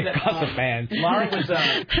I told you that Gossip Man? Laura was...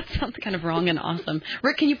 That sounds kind of wrong and awesome.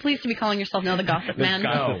 Rick, can you please be calling yourself now the Gossip Man?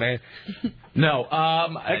 Gossip Man. No.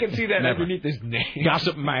 I can see that underneath his name.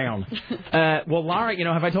 Gossip Man. Well, Laura,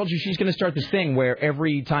 have I told you she's going to start this thing where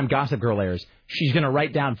every time Gossip Girl airs, she's going to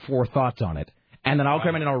write down 4 thoughts on it. And then I'll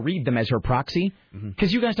come in and I'll read them as her proxy.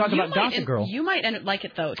 Because you guys talk about Gossip Girl. You might like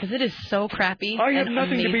it, though, because it is so crappy. I have and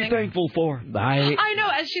nothing amazing. to be thankful for. I know,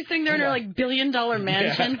 as she's sitting there in her, billion-dollar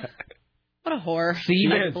mansion. Yeah. What a whore. See,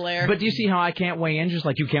 Blair. But do you see how I can't weigh in, just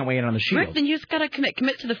like you can't weigh in on the Shield? Rick, then you just got to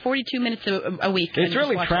commit to the 42 minutes a week. It's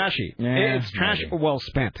really trashy. Yeah, it's trashy, well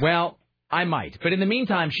spent. Well, I might. But in the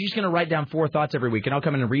meantime, she's going to write down 4 thoughts every week, and I'll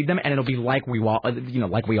come in and read them, and it'll be like we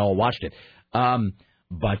all watched it.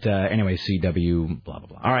 But anyway, CW, blah, blah,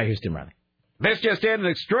 blah. All right, here's Tim Riley. This just in. An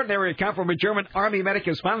extraordinary account from a German army medic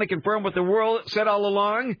has finally confirmed what the world said all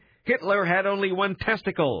along. Hitler had only 1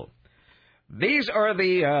 testicle. These are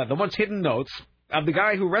the once hidden notes of the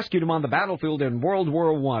guy who rescued him on the battlefield in World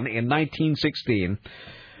War I in 1916.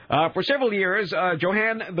 For several years,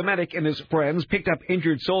 Johann the medic and his friends picked up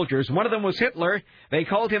injured soldiers. One of them was Hitler. They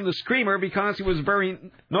called him the Screamer because he was very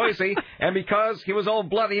noisy and because he was all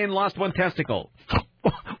bloody and lost 1 testicle.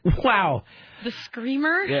 Wow. The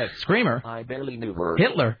Screamer? Yes, Screamer. I barely knew her.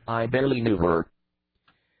 Hitler. I barely knew her.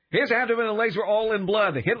 His abdomen and legs were all in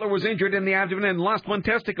blood. Hitler was injured in the abdomen and lost 1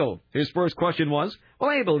 testicle. His first question was, will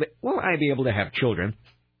I be able to have children?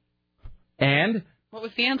 And? What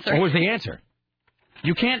was the answer? What was the answer?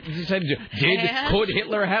 You can't say, could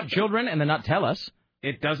Hitler have children and then not tell us?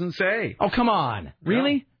 It doesn't say. Oh, come on.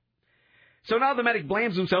 Really? No. So now the medic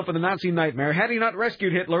blames himself for the Nazi nightmare. Had he not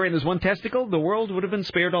rescued Hitler and his 1 testicle, the world would have been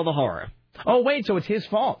spared all the horror. Oh, wait, so it's his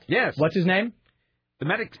fault? Yes. What's his name? The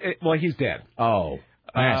medic, he's dead. Oh.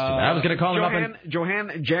 I was going to call him up.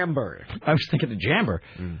 Johann Jamber. I was thinking of Jamber.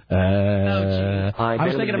 I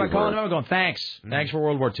was thinking about calling him up and going, thanks. Thanks for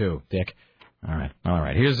World War II, Dick. All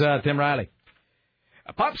right. Here's Tim Riley.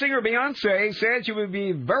 Pop singer Beyonce said she would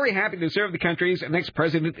be very happy to serve the country's next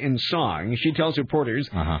president in song. She tells reporters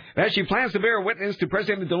that she plans to bear witness to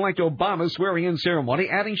President-elect Obama's swearing-in ceremony,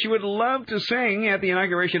 adding she would love to sing at the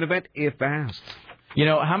inauguration event if asked.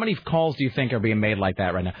 How many calls do you think are being made like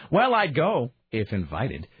that right now? Well, I'd go if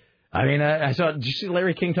invited. I mean, did you see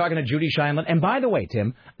Larry King talking to Judy Sheinland? And by the way,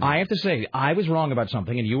 Tim, I have to say, I was wrong about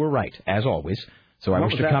something, and you were right, as always. So I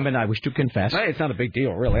wish to come in. I wish to confess. Hey, it's not a big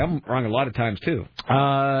deal, really. I'm wrong a lot of times, too. But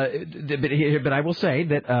I will say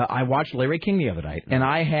that I watched Larry King the other night, and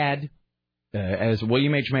I had, as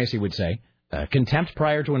William H. Macy would say, contempt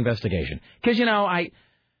prior to investigation. Because,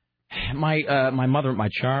 my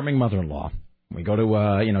charming mother-in-law, we go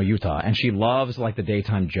to, Utah, and she loves, the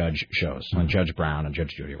daytime judge shows on Judge Brown and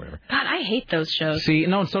Judge Judy or whatever. God, I hate those shows. See,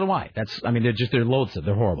 no, and so do I. They're loathsome.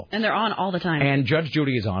 They're horrible. And they're on all the time. And Judge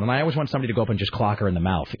Judy is on, and I always want somebody to go up and just clock her in the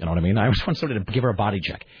mouth, you know what I mean? I always want somebody to give her a body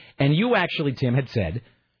check. And you actually, Tim, had said...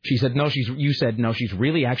 you said, no, she's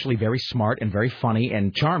really actually very smart and very funny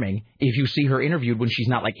and charming if you see her interviewed when she's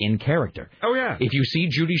not, in character. Oh, yeah. If you see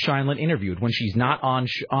Judy Sheinland interviewed when she's not on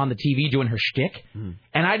the TV doing her shtick.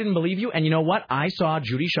 And I didn't believe you. And you know what? I saw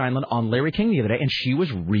Judy Sheinland on Larry King the other day, and she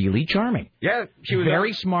was really charming. Yeah, she was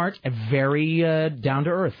very smart and very down to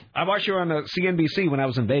earth. I watched her on CNBC when I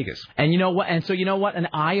was in Vegas. And you know what? And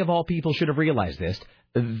I, of all people, should have realized this.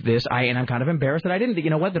 And I'm kind of embarrassed that I didn't. You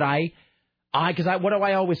know what? What do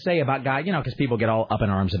I always say about guys, because people get all up in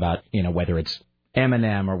arms about, whether it's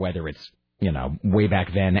Eminem or whether it's, way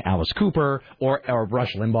back then Alice Cooper or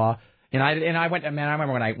Rush Limbaugh. And I went, man, I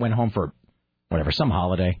remember when I went home for whatever, some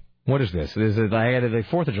holiday. What is this? I had the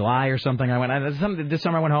 4th of July or something. This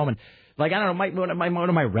summer I went home and, I don't know, one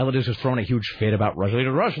of my relatives was throwing a huge fit about Rush.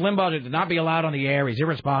 Rush Limbaugh should not be allowed on the air. He's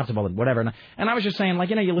irresponsible and whatever. And I was just saying,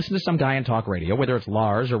 you listen to some guy in talk radio, whether it's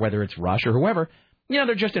Lars or whether it's Rush or whoever,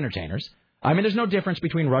 they're just entertainers. I mean, there's no difference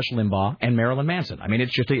between Rush Limbaugh and Marilyn Manson. I mean,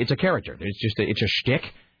 it's a character. It's a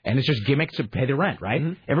shtick, and it's just gimmicks to pay the rent, right?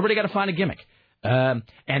 Mm-hmm. Everybody got to find a gimmick.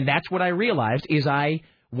 And that's what I realized is I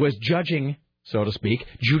was judging, so to speak,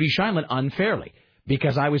 Judy Sheinlin unfairly.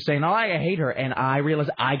 Because I was saying, I hate her, and I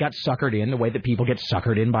realized I got suckered in the way that people get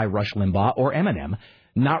suckered in by Rush Limbaugh or Eminem,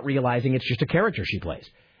 not realizing it's just a character she plays.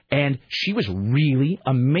 And she was really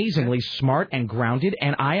amazingly smart and grounded,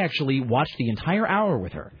 and I actually watched the entire hour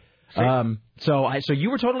with her. So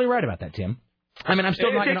you were totally right about that, Tim. I mean, I'm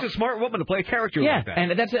still not. It takes a smart woman to play a character like that.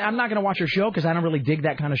 And I'm not going to watch her show because I don't really dig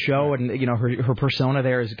that kind of show, and her persona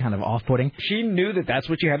there is kind of off-putting. She knew that that's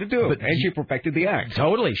what you had to do, and she perfected the act.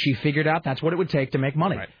 Totally, she figured out that's what it would take to make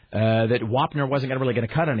money. Right. That Wapner wasn't really going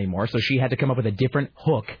to cut anymore, so she had to come up with a different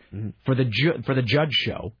hook for the Judge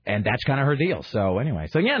show, and that's kind of her deal. So anyway,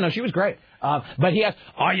 she was great. But he asked,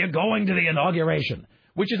 "Are you going to the inauguration?"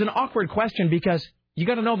 Which is an awkward question because you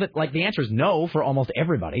got to know that the answer is no for almost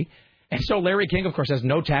everybody. And so Larry King, of course, has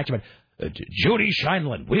no tact about, Judy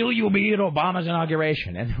Sheinlin, will you be at Obama's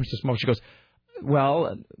inauguration? And there was this moment. She goes,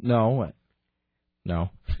 well, no.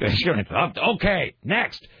 Okay,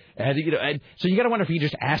 next. And so you got to wonder if he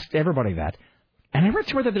just asked everybody that. And I read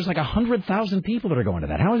somewhere that there's 100,000 people that are going to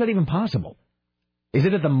that. How is that even possible? Is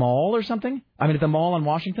it at the mall or something? I mean, at the mall in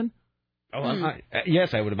Washington? Oh,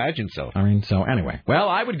 yes, I would imagine so. I mean, so anyway. Well,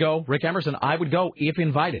 I would go. Rick Emerson, I would go if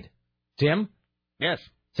invited. Tim? Yes.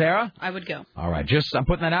 Sarah? I would go. All right, I'm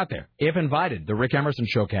putting that out there. If invited, the Rick Emerson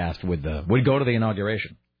Showcast would go to the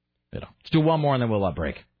inauguration. Let's do one more and then we'll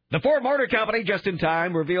break. The Ford Motor Company, just in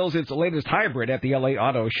time, reveals its latest hybrid at the LA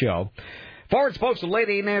Auto Show. Ford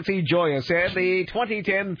spokesperson Nancy Gioia said the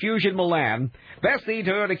 2010 Fusion Milan best the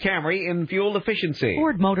Toyota Camry in fuel efficiency.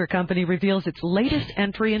 Ford Motor Company reveals its latest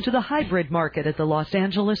entry into the hybrid market at the Los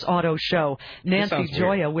Angeles Auto Show. Nancy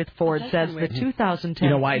Gioia with Ford says the 2010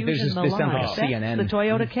 Fusion Milan this sounds like a CNN. the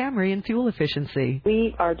Toyota Camry in fuel efficiency.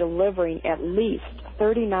 We are delivering at least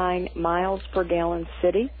 39 miles per gallon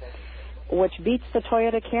city, which beats the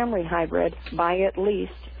Toyota Camry hybrid by at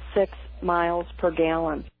least 6 miles per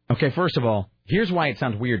gallon. Okay, first of all, here's why it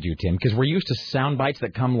sounds weird to you, Tim, because we're used to sound bites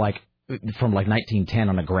that come from 1910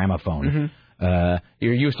 on a gramophone. Mm-hmm.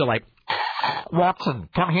 You're used to Watson,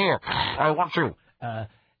 come here, I want you.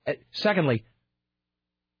 Secondly,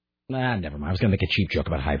 never mind. I was going to make a cheap joke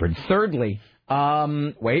about hybrid. Thirdly,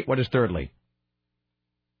 wait, what is thirdly?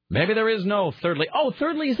 Maybe there is no thirdly. Oh,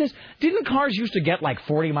 thirdly is this. Didn't cars used to get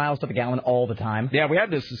 40 miles to the gallon all the time? Yeah, we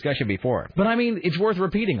had this discussion before. But I mean, it's worth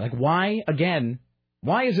repeating. Why, again...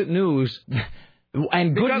 Why is it news,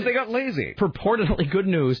 and because they got lazy, purportedly good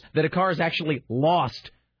news, that a car has actually lost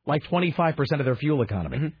 25% of their fuel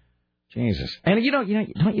economy? Mm-hmm. Jesus. And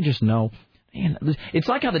don't you just know, man, it's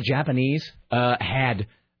like how the Japanese had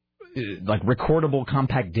recordable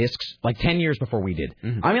compact discs 10 years before we did.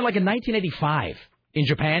 Mm-hmm. I mean, in 1985 in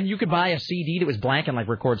Japan, you could buy a CD that was blank and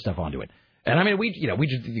record stuff onto it. And I mean, we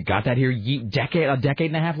just got that here a decade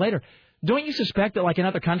and a half later. Don't you suspect that, in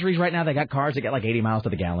other countries right now, they got cars that get 80 miles to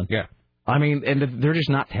the gallon? Yeah. I mean, and they're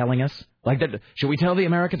just not telling us. Should we tell the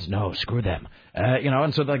Americans? No, screw them.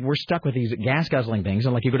 And so, we're stuck with these gas-guzzling things.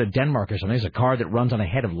 And, you go to Denmark or something, there's a car that runs on a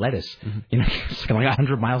head of lettuce. Mm-hmm. It's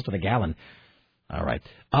 100 miles to the gallon. All right.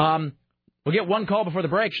 We'll get one call before the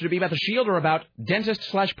break. Should it be about the Shield or about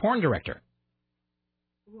dentist/porn director?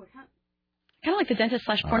 Kind of like the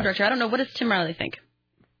dentist/porn director. I don't know. What does Tim Riley think?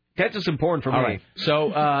 That's just important for me. All right.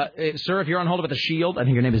 So, sir, if you're on hold about the Shield, I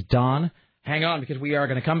think your name is Don. Hang on, because we are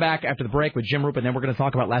going to come back after the break with Jim Roop, and then we're going to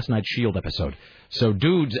talk about last night's Shield episode. So,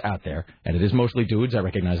 dudes out there, and it is mostly dudes, I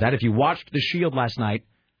recognize that. If you watched the Shield last night,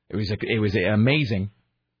 it was amazing.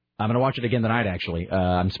 I'm going to watch it again tonight, actually.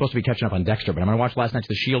 I'm supposed to be catching up on Dexter, but I'm going to watch last night's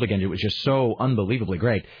The Shield again. It was just so unbelievably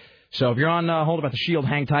great. So, if you're on hold about the Shield,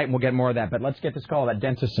 hang tight, and we'll get more of that. But let's get this call about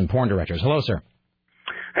dentists and porn directors. Hello, sir.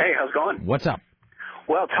 Hey, how's it going? What's up?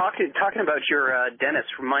 Well, talking about your dentist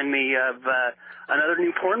remind me of another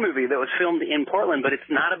new porn movie that was filmed in Portland, but it's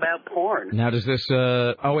not about porn. Now, does this,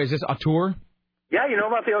 is this Auteur? Yeah, you know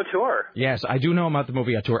about the Auteur. Yes, I do know about the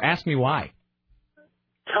movie Auteur. Ask me why.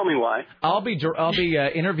 Tell me why. I'll be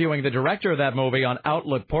interviewing the director of that movie on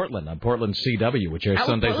Outlook Portland, on Portland CW, which airs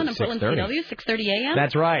Sundays at 6:30. Portland CW, 6:30 a.m.?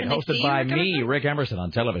 That's right, hosted by me, Rick Emerson,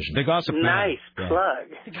 on television. The Gossip Man. Nice plug.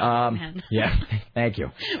 Yeah, thank you.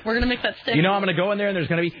 We're going to make that stick. You know, I'm going to go in there and there's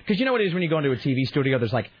going to be, because you know what it is when you go into a TV studio,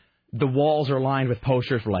 there's like, the walls are lined with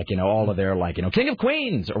posters for like, you know, all of their like, you know, King of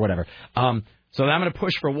Queens or whatever. So I'm going to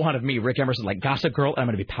push for one of me, Rick Emerson, like Gossip Girl, and I'm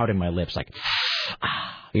going to be pouting my lips like,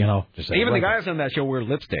 you know. Just even the guys on that show wear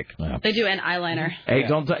lipstick. Yeah. They do, and eyeliner. Hey,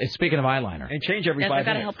 speaking of eyeliner. And change every 5 minutes. I've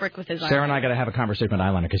got to help Rick with his eyeliner. Sarah and I got to have a conversation about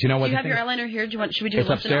eyeliner, because you know what? Do you have your eyeliner here? Should we do a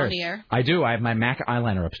lesson upstairs. on the air? I do. I have my MAC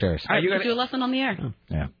eyeliner upstairs. All right, you do a lesson on the air. Oh,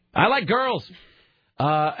 yeah. I like girls.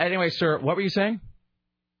 Anyway, sir, what were you saying?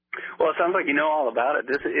 Well, it sounds like you know all about it.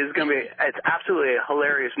 This is going to be, it's absolutely a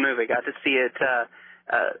hilarious movie. Got to see it,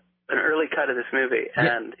 an early cut of this movie,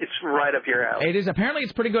 and it's right up your alley. It is. Apparently,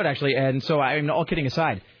 it's pretty good, actually. And so, I mean, all kidding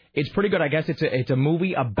aside, it's pretty good. I guess it's a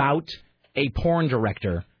movie about a porn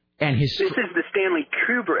director and his. This is the Stanley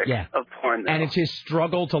Kubrick of porn, though. And it's his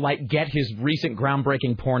struggle to like get his recent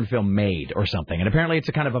groundbreaking porn film made or something. And apparently, it's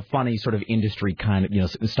a kind of a funny sort of industry kind of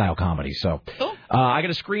style comedy. So, cool. I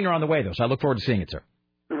got a screener on the way though, so I look forward to seeing it, sir.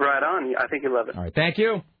 Right on. I think you love it. All right. Thank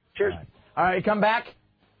you. Cheers. All right. Come back.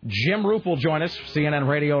 Jim Roop will join us, CNN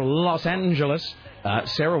Radio Los Angeles.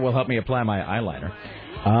 Sarah will help me apply my eyeliner.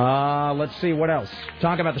 Let's see, what else?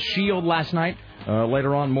 Talk about the Shield last night.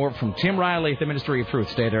 Later on, more from Tim Riley at the Ministry of Truth.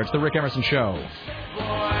 Stay there. It's the Rick Emerson Show.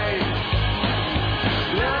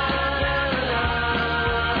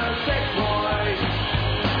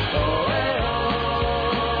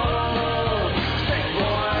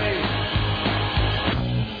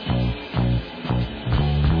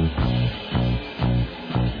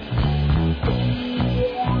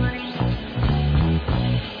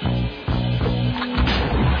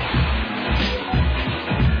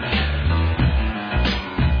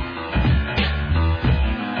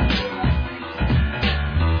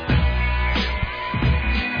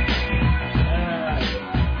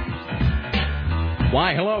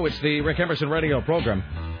 Why, hello, it's the Rick Emerson radio program.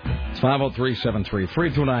 It's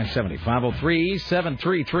 503-733-2970.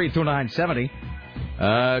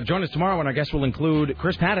 503-733-2970. Join us tomorrow when our guest will include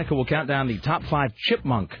Chris Paddock, who will count down the top 5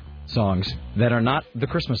 Chipmunk songs that are not the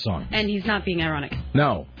Christmas song. And he's not being ironic.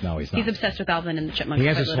 No, he's not. He's obsessed with Alvin and the Chipmunks. He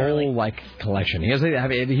has his whole, collection.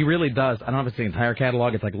 He really does. I don't know if it's the entire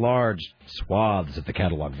catalog. It's like large swaths of the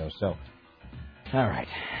catalog, though. So, all right.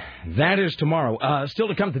 That is tomorrow. Still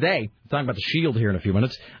to come today. Talking about the Shield here in a few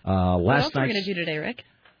minutes. What else are we going to do today, Rick?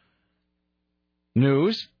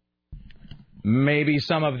 News. Maybe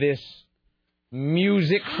some of this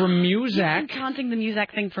music from Muzak. You've been taunting the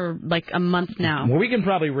Muzak thing for like a month now. Well, we can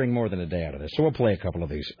probably wring more than a day out of this, so we'll play a couple of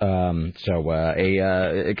these. A kind of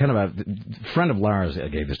a friend of Lara's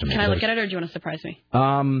gave this to me. Can I look at it, or do you want to surprise me? Well,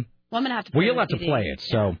 I'm going to have to play you'll have to play it,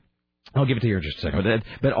 so I'll give it to you in just a second.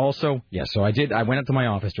 But also, yes, so I went up to my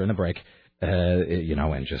office during the break,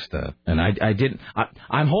 and just,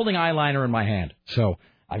 I'm holding eyeliner in my hand. So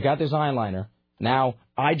I've got this eyeliner. Now,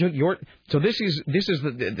 I took so this is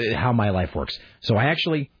how my life works. So I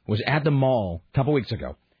actually was at the mall a couple weeks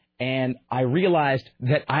ago, and I realized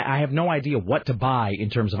that I have no idea what to buy in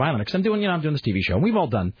terms of eyeliner. Because I'm doing this TV show. We've all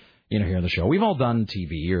done, here on the show, we've all done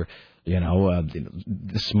TV or,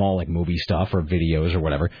 the small movie stuff or videos or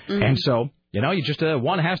whatever. Mm-hmm. And so, you just,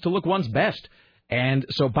 one has to look one's best. And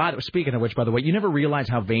so, speaking of which, by the way, you never realize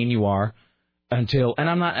how vain you are until, and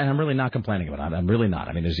I'm really not complaining about it. I'm really not.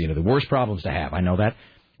 I mean, there's, the worst problems to have. I know that.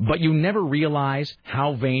 But you never realize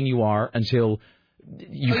how vain you are until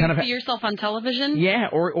you kind of see yourself on television. Yeah,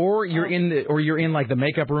 or you're in the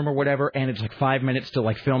makeup room or whatever, and it's like 5 minutes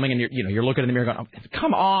to filming, and you're looking in the mirror going, oh,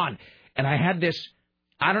 come on. And I had this,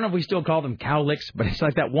 I don't know if we still call them cowlicks, but it's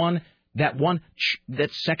like that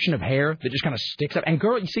section of hair that just kind of sticks up. And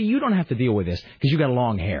girl, you see, you don't have to deal with this because you got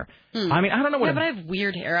long hair. I mean, I don't know what. Yeah, but I have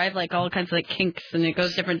weird hair. I have all kinds of kinks, and it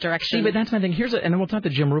goes different directions. See, but that's my thing. And then we'll talk to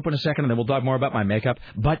Jim Roop in a second, and then we'll talk more about my makeup.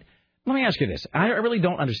 But let me ask you this. I really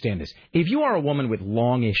don't understand this. If you are a woman with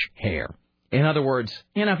longish hair, in other words,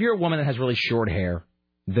 if you're a woman that has really short hair,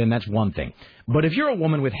 then that's one thing. But if you're a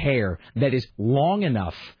woman with hair that is long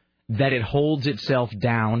enough that it holds itself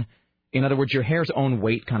down, in other words, your hair's own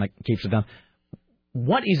weight kind of keeps it down,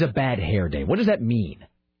 what is a bad hair day? What does that mean?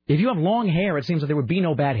 If you have long hair, it seems like there would be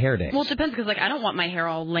no bad hair days. Well, it depends, because I don't want my hair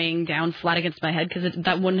all laying down flat against my head, because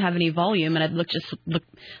that wouldn't have any volume, and I'd look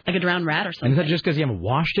like a drowned rat or something. And is that just because you haven't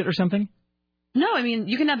washed it or something? No, I mean,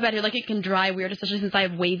 you can have bad hair. It can dry weird, especially since I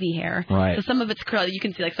have wavy hair. Right. So some of it's curly. You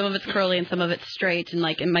can see, some of it's curly and some of it's straight. And,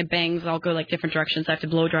 and my bangs all go, different directions. I have to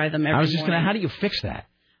blow dry them every morning. I was just going to, how do you fix that?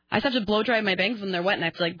 I just have to blow dry my bangs when they're wet, and I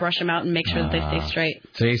have to like brush them out and make sure that they stay straight.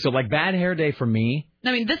 See, so like bad hair day for me.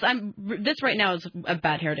 I mean, this right now is a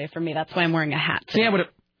bad hair day for me. That's why I'm wearing a hat today. See,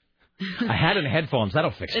 I had it in headphones.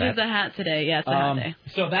 That'll fix that. It is a hat today. Yeah, it's a hat day.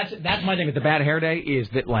 So that's my thing with the bad hair day is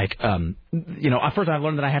that like at first I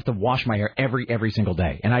learned that I have to wash my hair every single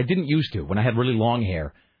day, and I didn't used to when I had really long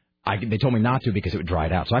hair. They told me not to because it would dry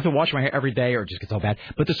out. So I have to wash my hair every day or it just gets all bad.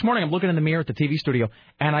 But this morning I'm looking in the mirror at the TV studio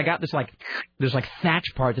and I got this there's thatch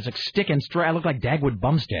part that's like sticking straight. I look like Dagwood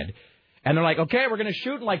Bumstead. And they're like, okay, we're going to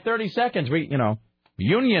shoot in like 30 seconds.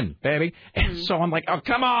 Union, baby. And so I'm like, oh,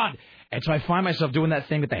 come on. And so I find myself doing that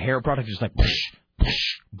thing with the hair product, just like,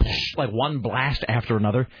 like one blast after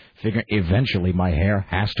another. Figuring eventually my hair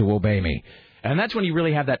has to obey me. And that's when you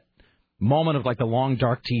really have that moment of like the long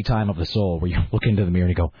dark tea time of the soul where you look into the mirror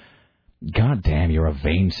and you go, God damn, you're a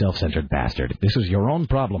vain, self-centered bastard. This is your own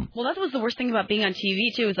problem. Well, that was the worst thing about being on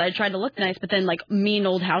TV, too, is I tried to look nice, but then, like, mean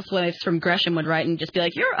old housewives from Gresham would write and just be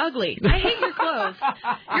like, you're ugly. I hate your clothes.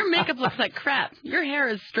 Your makeup looks like crap. Your hair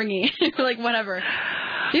is stringy. Like, whatever.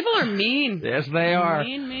 People are mean. Yes, they are.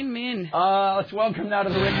 Mean. Let's welcome now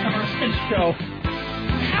to the Rick Emerson Show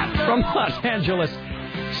from Los Angeles,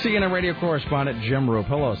 CNN radio correspondent Jim Roop.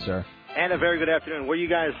 Hello, sir. And a very good afternoon. Where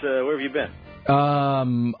have you been?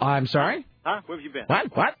 I'm sorry? Huh? Where have you been?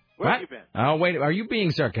 What? Where have you been? Oh, wait. Are you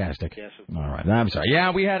being sarcastic? Yes. All right. I'm sorry.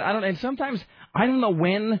 Yeah, we had, and sometimes, I don't know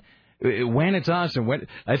when it's us or when,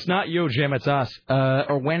 it's not you, Jim, it's us.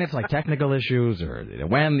 Or when it's like technical issues or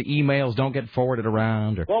when the emails don't get forwarded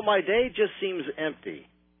around. Well, my day just seems empty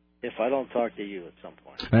if I don't talk to you at some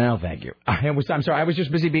point. Well, thank you. I'm sorry. I was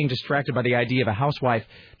just busy being distracted by the idea of a housewife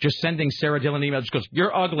just sending Sarah Dillon emails. Just goes,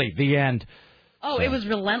 you're ugly. The end. Oh, so. It was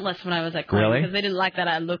relentless when I was at Klein because they didn't like that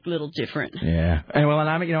I looked a little different. Yeah.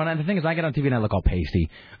 And the thing is, I get on TV and I look all pasty.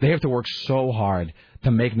 They have to work so hard to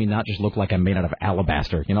make me not just look like I'm made out of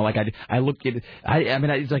alabaster.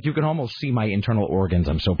 It's like you can almost see my internal organs.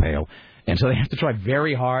 I'm so pale. And so they have to try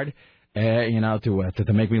very hard,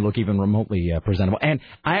 to make me look even remotely presentable. And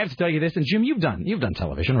I have to tell you this, and Jim, you've done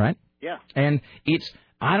television, right? Yeah. And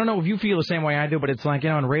I don't know if you feel the same way I do, but it's like,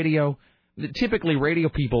 on radio, typically radio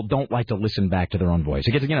people don't like to listen back to their own voice.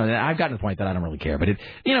 It gets, I've gotten to the point that I don't really care, but it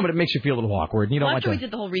makes you feel a little awkward. And you don't after we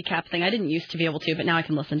did the whole recap thing, I didn't used to be able to, but now I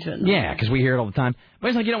can listen to it. Yeah, because we hear it all the time. But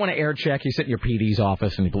it's like you don't want to air check. You sit in your PD's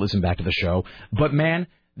office and you listen back to the show. But man,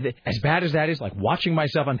 as bad as that is, like watching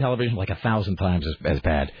myself on television like 1,000 times is as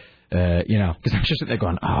bad. Because I'm just sitting there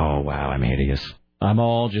going, oh wow, I'm hideous. I'm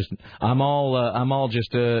all just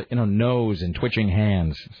nose and twitching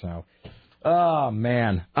hands. So, oh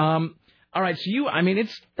man. All right, so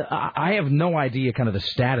I have no idea kind of the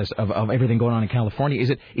status of everything going on in California. Is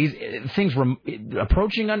things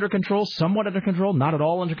approaching under control, somewhat under control, not at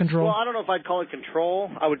all under control? Well, I don't know if I'd call it control.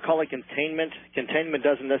 I would call it containment. Containment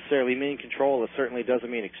doesn't necessarily mean control. It certainly doesn't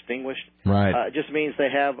mean extinguished. Right. It just means they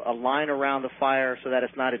have a line around the fire so that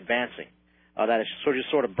it's not advancing, that it's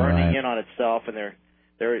sort of burning in on itself, and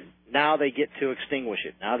now they get to extinguish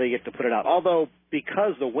it. Now they get to put it out. Although,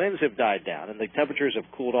 because the winds have died down and the temperatures have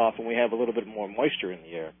cooled off and we have a little bit more moisture in the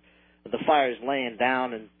air, the fire is laying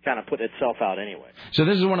down and kind of putting itself out anyway. So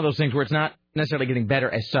this is one of those things where it's not necessarily getting better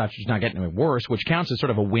as such. It's not getting any worse, which counts as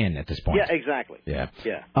sort of a win at this point. Yeah, exactly. Yeah.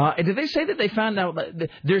 Did they say that they found out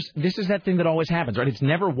this is that thing that always happens, right? It's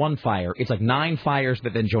never one fire. It's like 9 fires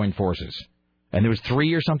that then join forces. And there was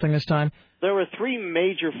 3 or something this time? There were 3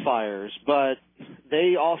 major fires, but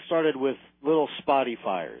they all started with little spotty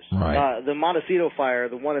fires. Right. The Montecito fire,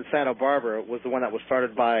 the one in Santa Barbara, was the one that was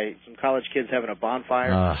started by some college kids having a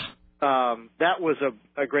bonfire. That was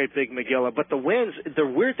a great big Megillah. But the winds, the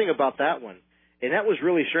weird thing about that one, and that was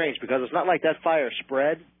really strange because it's not like that fire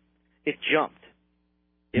spread. It jumped.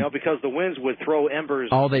 Because the winds would throw embers.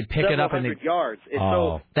 Oh, they'd pick it up and 700 yards.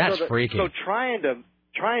 That's freaky. So trying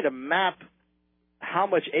to map how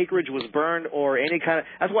much acreage was burned or any kind of...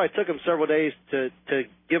 That's why it took them several days to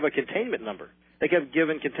give a containment number. They kept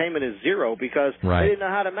giving containment as 0 because they didn't know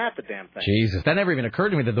how to map the damn thing. Jesus, that never even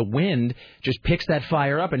occurred to me that the wind just picks that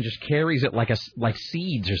fire up and just carries it like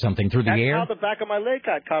seeds or something through the air. That's how the back of my leg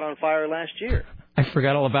got caught on fire last year. I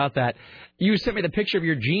forgot all about that. You sent me the picture of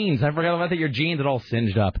your jeans. I forgot about that. Your jeans had all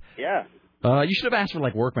singed up. Yeah. You should have asked for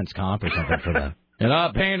like workman's comp or something for that.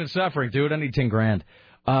 Pain and suffering, dude. I need $10,000.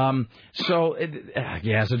 So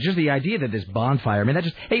just the idea that this bonfire,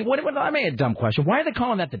 I made a dumb question. Why are they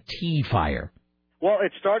calling that the tea fire? Well,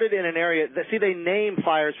 it started in an area, they name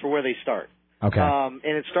fires for where they start. Okay. And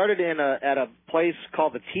it started at a place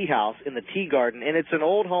called the Tea House in the Tea Garden, and it's an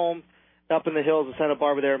old home up in the hills of Santa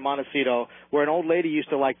Barbara there in Montecito, where an old lady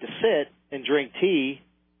used to like to sit and drink tea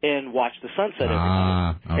and watch the sunset every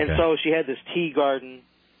night. Okay. And so she had this tea garden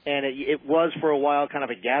and it was for a while kind of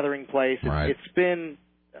a gathering place. It's been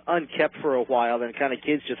unkept for a while, and kind of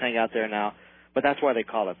kids just hang out there now. But that's why they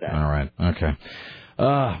call it that. All right. Okay.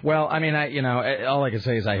 Well, I mean, all I can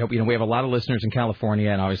say is I hope, we have a lot of listeners in California,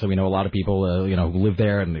 and obviously we know a lot of people, who live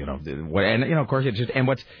there, and, of course, it's just, and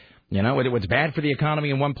what's bad for the economy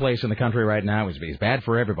in one place in the country right now is bad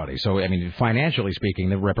for everybody. So, I mean, financially speaking,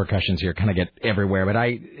 the repercussions here kind of get everywhere.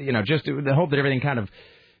 But just the hope that everything kind of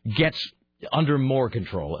gets under more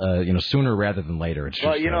control, sooner rather than later. It's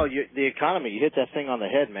just, the economy, you hit that thing on the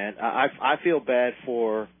head, man. I feel bad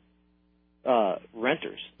for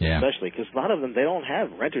renters, especially, because a lot of them, they don't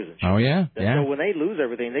have renters insurance. Oh, yeah? So when they lose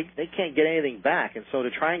everything, they can't get anything back. And so to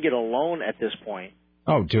try and get a loan at this point,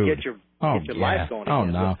 get your life going again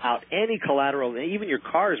without any collateral, even your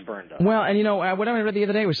car is burned up. Well, and what I read the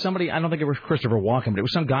other day was somebody, I don't think it was Christopher Walken, but it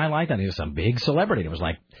was some guy like that. He was some big celebrity. It was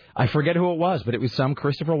like, I forget who it was, but it was some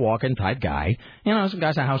Christopher Walken type guy. Some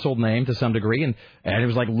guy's a household name to some degree, and it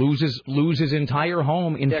was like lose his entire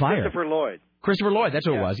home in fire. Christopher Lloyd, that's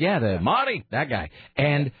who it was. Yeah, the Marty, that guy.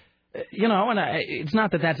 And, it's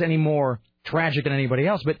not that that's any more tragic than anybody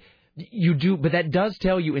else, but but that does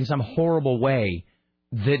tell you in some horrible way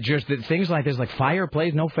that things like this, like fire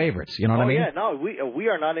plays no favorites. You know what I mean? Yeah, no, we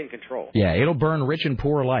are not in control. Yeah, it'll burn rich and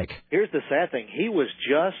poor alike. Here's the sad thing. He was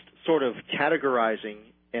just sort of categorizing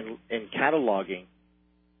and cataloging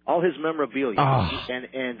all his memorabilia,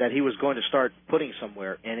 and that he was going to start putting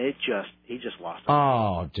somewhere, and he just lost it.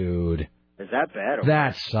 Oh, dude. Is that bad?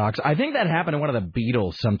 That sucks. I think that happened to one of the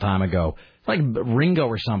Beatles some time ago. Like Ringo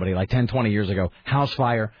or somebody, like 10, 20 years ago. House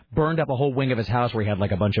fire, burned up a whole wing of his house where he had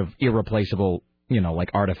like a bunch of irreplaceable, like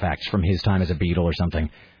artifacts from his time as a Beatle or something.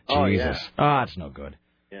 Jesus. That's no good.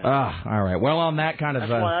 Yeah. All right. Well, on that kind of...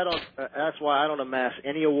 That's why I don't amass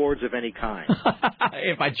any awards of any kind.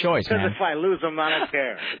 By choice, man. Because if I lose them, I don't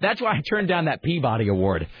care. That's why I turned down that Peabody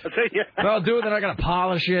Award. Well, dude, then I got to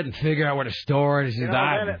polish it and figure out where to store it. Then if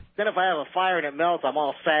I have a fire and it melts, I'm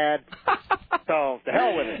all sad. So, to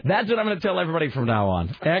hell with it. That's what I'm going to tell everybody from now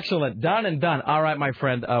on. Excellent. Done and done. All right, my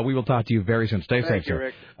friend. We will talk to you very soon. Stay safe, sir.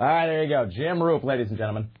 Rick. All right, there you go. Jim Roop, ladies and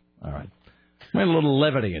gentlemen. All right. We had a little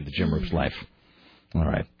levity into Jim Roop's life. All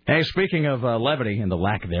right. Hey, speaking of levity and the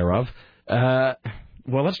lack thereof, well,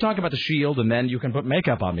 let's talk about the Shield, and then you can put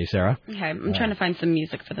makeup on me, Sarah. Okay, I'm trying to find some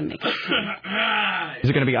music for the makeup. Is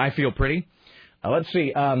it going to be I Feel Pretty? Let's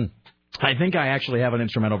see. I think I actually have an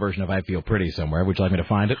instrumental version of I Feel Pretty somewhere. Would you like me to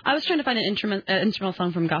find it? I was trying to find an instrumental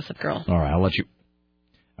song from Gossip Girl. All right, I'll let you.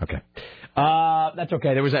 Okay. That's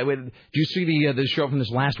okay. There was that. Did you see the show from this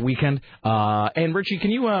last weekend? And Richie,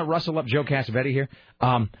 can you rustle up Joe Cassavetti here?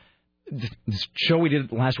 This show we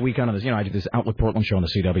did last weekend on this, I did this Outlook Portland show on the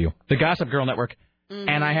CW, the Gossip Girl Network,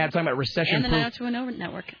 and I had talking about recession-proof. And the 90210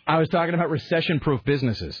 Network. I was talking about recession-proof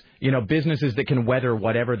businesses, businesses that can weather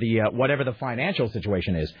whatever the financial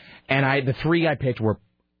situation is. And the three I picked were,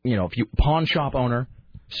 pawn shop owner,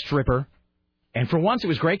 stripper, and for once it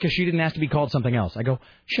was great because she didn't ask to be called something else. I go,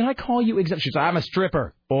 should I call you exactly? She said, I'm a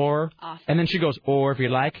stripper, and then she goes, or if you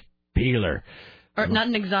like, peeler. Or not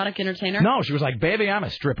an exotic entertainer? No, she was like, baby, I'm a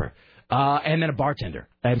stripper. And then a bartender.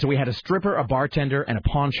 And so we had a stripper, a bartender, and a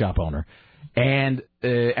pawn shop owner. And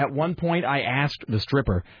at one point, I asked the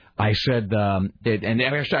stripper, I said, and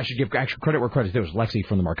I should give actual credit where credit's due. It was Lexi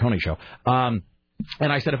from the Marconi Show. And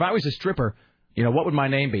I said, if I was a stripper, what would my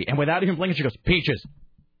name be? And without even blinking, she goes, Peaches.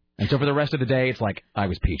 And so for the rest of the day, it's like I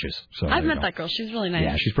was Peaches. So I've met that girl. She's really nice.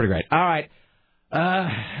 Yeah, she's pretty great. All right.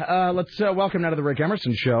 Let's welcome now to the Rick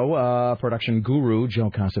Emerson Show, production guru, Joe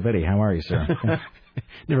Cassavetti. How are you, sir?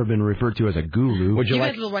 Never been referred to as a guru. Would you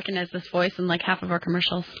guys will recognize this voice in like half of our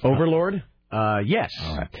commercials. Overlord? Yes.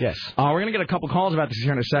 All right. Yes. We're going to get a couple calls about this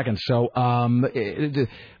here in a second. So,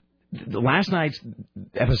 last night's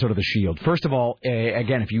episode of The Shield. First of all,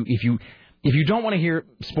 again, if you don't want to hear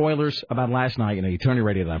spoilers about last night, you turn your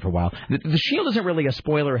radio down for a while. The Shield isn't really a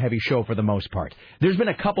spoiler-heavy show for the most part. There's been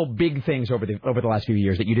a couple big things over the last few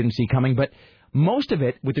years that you didn't see coming, but most of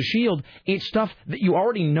it with The Shield, it's stuff that you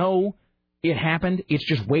already know it happened. It's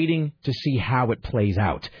just waiting to see how it plays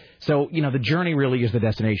out. So, the journey really is the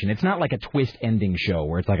destination. It's not like a twist ending show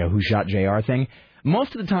where it's like a Who Shot JR thing.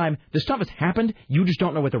 Most of the time, the stuff has happened. You just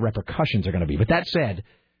don't know what the repercussions are going to be. But that said,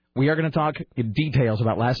 we are going to talk in details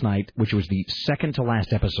about last night, which was the second to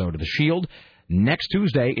last episode of The Shield. Next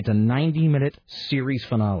Tuesday, it's a 90-minute series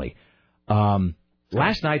finale.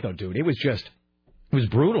 Last night, though, dude, it was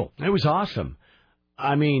brutal. It was awesome.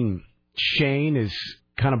 I mean, Shane is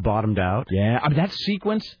kind of bottomed out. Yeah, I mean, that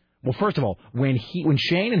sequence. Well, first of all, when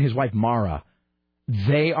Shane and his wife Mara,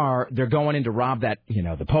 they're going in to rob that,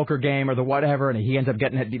 the poker game or the whatever, and he ends up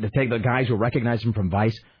getting to take the guys who recognize him from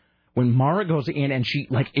Vice. when Mara goes in and she,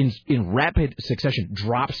 like, in rapid succession,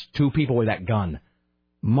 drops 2 people with that gun.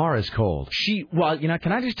 Mara's cold. Well,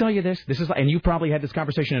 can I just tell you this? This is, and you probably had this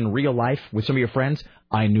conversation in real life with some of your friends.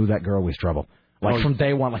 I knew that girl was trouble. Like, from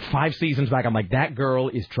day one, like 5 seasons back, I'm like, that girl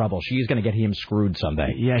is trouble. She's going to get him screwed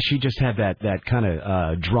someday. Yeah, she just had that kind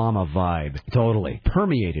of drama vibe. Totally.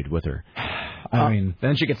 Permeated with her. I mean,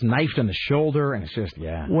 then she gets knifed in the shoulder, and it's just,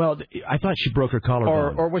 yeah. Well, I thought she broke her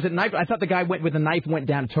collarbone. Or was it knife? I thought the guy went with the knife, went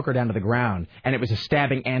down, and took her down to the ground, and it was a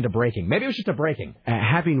stabbing and a breaking. Maybe it was just a breaking.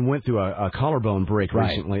 Having went through a collarbone break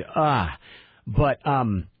recently. But,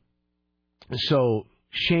 so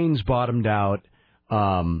Shane's bottomed out.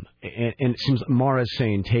 And it seems Mara's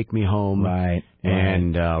saying, take me home. Right.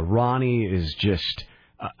 And Ronnie is just...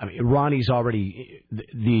 Ronnie's already...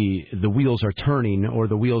 The wheels are turning, or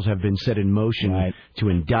the wheels have been set in motion to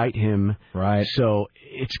indict him. Right. So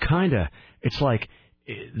it's kind of... It's like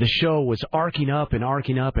the show was arcing up and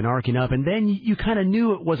arcing up and arcing up, and then you kind of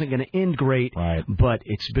knew it wasn't going to end great. Right. But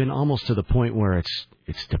it's been almost to the point where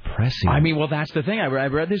it's depressing. I mean, well, that's the thing. I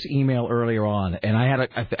read this email earlier on, and I had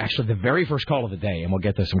actually the very first call of the day, and we'll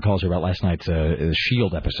get to some calls here about last night's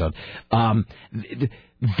S.H.I.E.L.D. episode. The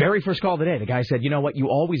very first call of the day, the guy said, you know what, you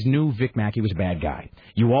always knew Vic Mackey was a bad guy.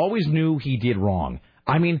 You always knew he did wrong.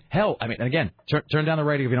 I mean, hell, again, turn down the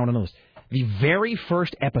radio if you don't want to know this. The very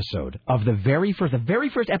first episode of the very first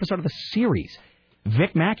episode of the series,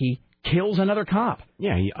 Vic Mackey kills another cop.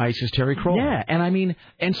 Yeah, he ices Terry Crowley. Yeah, and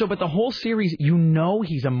but the whole series,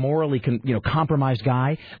 he's a morally compromised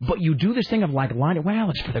guy, but you do this thing of like, well,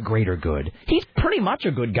 it's for the greater good. He's pretty much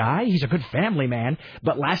a good guy. He's a good family man.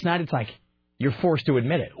 But last night, it's like, you're forced to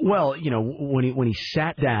admit it. Well, when he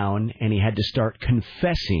sat down and he had to start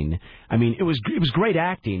confessing, I mean, it was great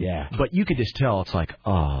acting. Yeah. But you could just tell it's like,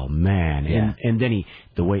 oh man. Yeah. And then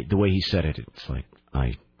the way he said it, it's like,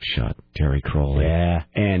 I shot Terry Crowley. Yeah.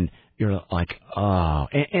 And you're like, oh.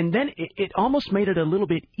 And then it almost made it a little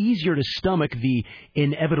bit easier to stomach the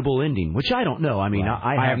inevitable ending, which I don't know. I mean,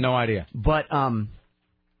 I have no idea. But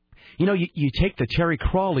you take the Terry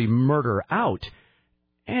Crowley murder out,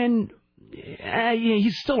 and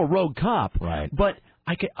he's still a rogue cop. Right. But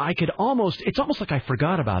I could almost, it's almost like I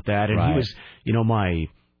forgot about that. And he was,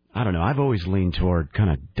 I don't know, I've always leaned toward kind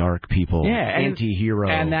of dark people, anti-hero.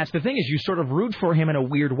 And that's the thing, is you sort of root for him in a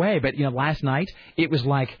weird way. But, last night, it was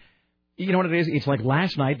like, you know what it is? It's like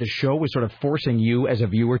last night the show was sort of forcing you as a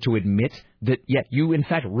viewer to admit that, you in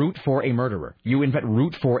fact root for a murderer. You in fact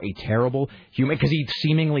root for a terrible human, because he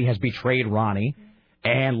seemingly has betrayed Ronnie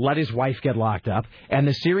and let his wife get locked up. And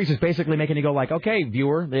the series is basically making you go like, okay,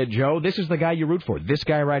 viewer, Joe, this is the guy you root for. This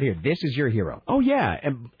guy right here. This is your hero. Oh, yeah.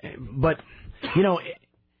 But,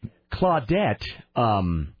 Claudette,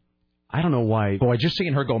 I don't know why. Boy, just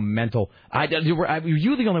seeing her go mental. Were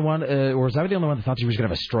you the only one, or was I the only one that thought she was going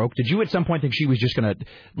to have a stroke? Did you at some point think she was just going to,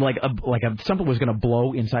 something was going to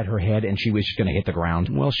blow inside her head and she was just going to hit the ground?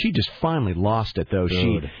 Well, she just finally lost it, though.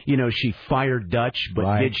 Dude. She fired Dutch,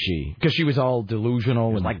 but did she? Because she was all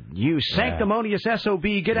delusional. And like, you sanctimonious SOB,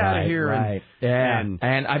 get out of here. Right.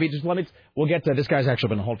 And I mean, we'll get to, this guy's actually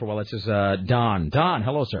been on hold for a while. This is Don. Don,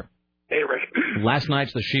 hello, sir. Hey, Rick. Last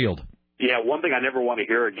night's The S.H.I.E.L.D. Yeah, one thing I never want to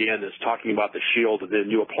hear again is talking about the S.H.I.E.L.D. and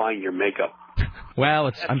then you applying your makeup. Well,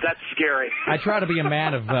 that's scary. I try to be a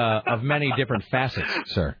man of many different facets,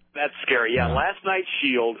 sir. That's scary. Yeah, last night's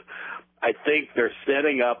S.H.I.E.L.D., I think they're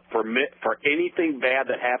setting up for anything bad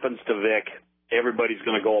that happens to Vic, everybody's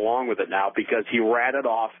going to go along with it now because he ratted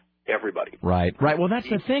off everybody. Right. Well, that's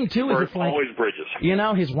the thing, too. Is it's like, always bridges.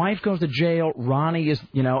 His wife goes to jail. Ronnie is,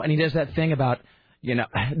 and he does that thing about,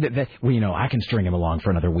 I can string him along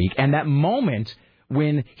for another week. And that moment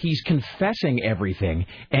when he's confessing everything,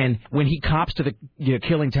 and when he cops to the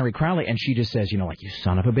killing Terry Crowley, and she just says, you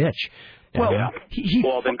son of a bitch. Well,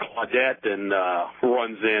 then Claudette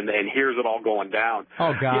runs in and hears it all going down.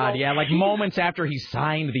 Oh, God, moments after he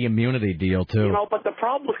signed the immunity deal, too. But the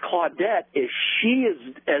problem with Claudette is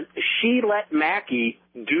she let Mackey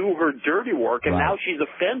do her dirty work, and now she's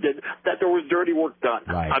offended that there was dirty work done.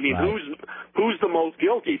 Right, I mean, who's the most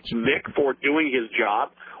guilty? Vic for doing his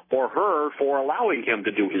job, or her for allowing him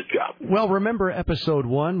to do his job? Well, remember episode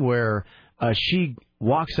 1 where she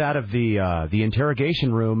walks out of the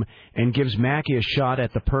interrogation room and gives Mackey a shot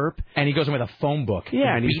at the perp, and he goes in with a phone book.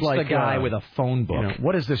 Yeah, and he's like the guy with a phone book.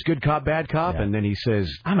 What is this, good cop, bad cop? Yeah. And then he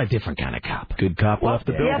says, I'm a different kind of cop. Good cop left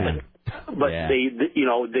the building. But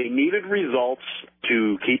they needed results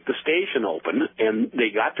to keep the station open, and they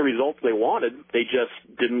got the results they wanted. They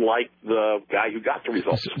just didn't like the guy who got the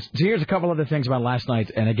results. So here's a couple other things about last night.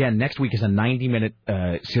 And again, next week is a 90-minute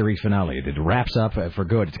series finale. It wraps up for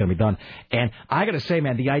good. It's going to be done. And I got to say,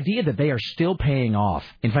 man, the idea that they are still paying off.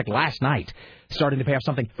 In fact, last night, starting to pay off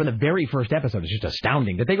something from the very first episode is just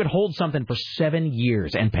astounding. That they would hold something for 7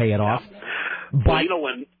 years and pay it off. But, well, you know,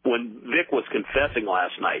 when Vic was confessing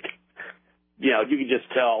last night, you know, you could just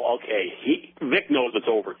tell, okay, Vic knows it's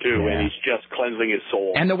over, too, and he's just cleansing his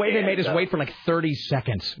soul. And the way they made us wait for like 30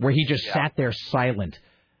 seconds, where he just sat there silent,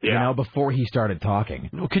 you know, before he started talking.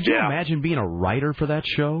 Could you imagine being a writer for that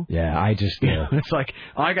show? Yeah, I just... it's like,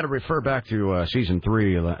 I got to refer back to season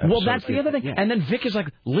 3. Well, that's the other thing. Yeah. And then Vic is like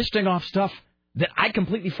listing off stuff that I'd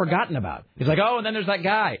completely forgotten about. He's like, oh, and then there's that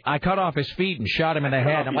guy. I cut off his feet and shot him in the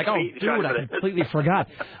head. I'm like, oh, dude, I completely forgot.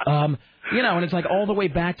 You know, and it's like all the way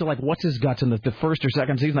back to like what's his guts in the first or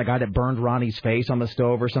second season, the guy that burned Ronnie's face on the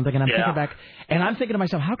stove or something. And I'm thinking back, and I'm thinking to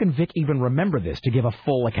myself, how can Vic even remember this to give a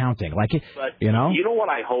full accounting? Like, you know? You know what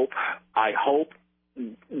I hope? I hope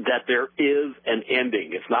that there is an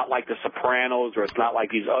ending. It's not like The Sopranos or it's not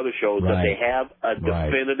like these other shows, that they have a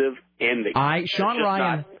definitive ending.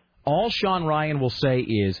 All Sean Ryan will say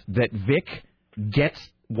is that Vic gets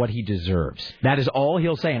what he deserves. That is all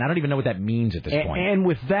he'll say, and I don't even know what that means at this point. And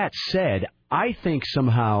with that said, I think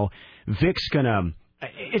somehow Vic's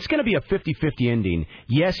it's going to be a 50-50 ending.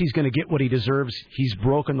 Yes, he's going to get what he deserves. He's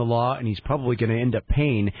broken the law, and he's probably going to end up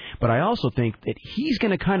paying. But I also think that he's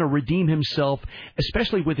going to kind of redeem himself,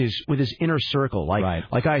 especially with his inner circle.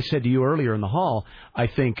 Like I said to you earlier in the hall, I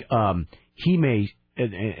think he may...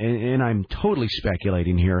 And I'm totally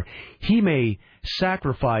speculating here, he may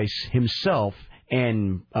sacrifice himself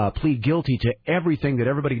and plead guilty to everything that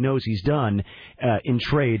everybody knows he's done in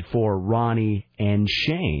trade for Ronnie and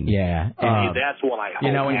Shane. Yeah. That's what I hope.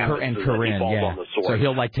 You know, and Corinne, So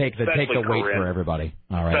he'll like take the weight for everybody.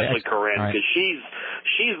 All right. Especially Corinne, because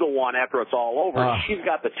she's the one after it's all over. She's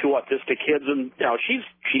got the 2 autistic kids, and you know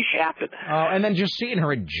she's shafted. Oh, and then just seeing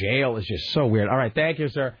her in jail is just so weird. All right, thank you,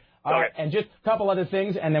 sir. All right, and just a couple other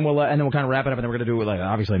things, and then we'll kind of wrap it up, and then we're going to do like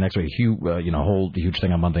obviously next week, whole huge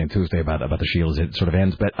thing on Monday and Tuesday about the Shield as it sort of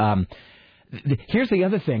ends. But here's the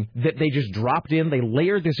other thing that they just dropped in. They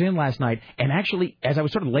layered this in last night, and actually, as I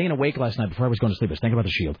was sort of laying awake last night before I was going to sleep, I was thinking about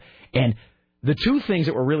the Shield, and the 2 things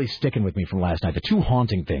that were really sticking with me from last night, the 2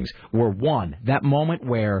 haunting things, were one, that moment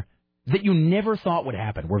that you never thought would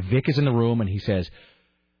happen, where Vic is in the room and he says,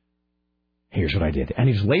 here's what I did. And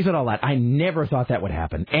he just lays it all out. I never thought that would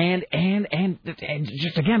happen. And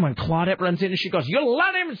just again, when Claudette runs in and she goes, you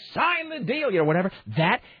let him sign the deal, whatever.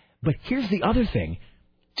 But here's the other thing.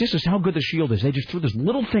 Just as how good the Shield is. They just threw this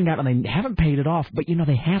little thing out and they haven't paid it off, but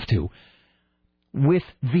they have to. With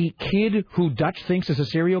the kid who Dutch thinks is a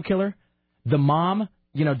serial killer, the mom,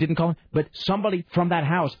 didn't call him, but somebody from that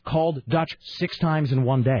house called Dutch 6 times in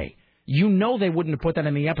one day. They wouldn't have put that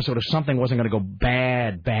in the episode if something wasn't going to go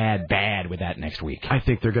bad with that next week. I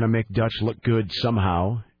think they're going to make Dutch look good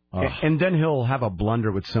somehow. And then he'll have a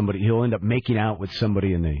blunder with somebody. He'll end up making out with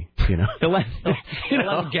somebody in he'll end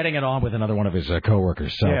up getting it on with another one of his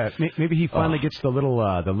coworkers. So. Yeah, maybe he finally gets the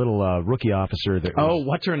little rookie officer.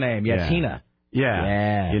 What's her name? Yeah, Tina.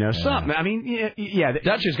 Yeah. Something. I mean,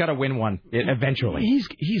 Dutch has got to win one eventually.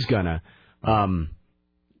 He's gonna.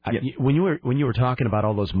 When you were talking about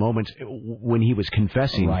all those moments when he was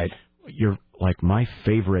confessing, you're like my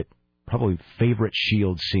probably favorite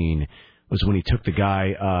Shield scene was when he took the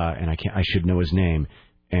guy and I should know his name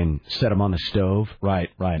and set him on the stove. Right.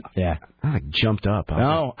 Yeah. I jumped up.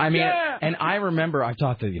 And I remember I've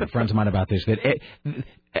talked to friends of mine about this that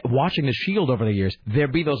watching the Shield over the years,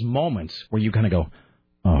 there'd be those moments where you kind of go,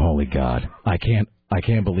 oh holy God, I can't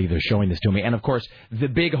believe they're showing this to me. And of course, the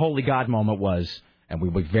big holy God moment was. And we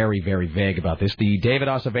were very, very vague about this. The David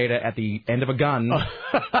Aceveda at the end of a gun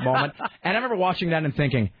moment. And I remember watching that and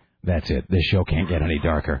thinking, that's it. This show can't get any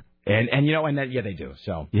darker. And they do.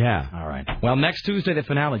 So yeah. All right. Well, next Tuesday, the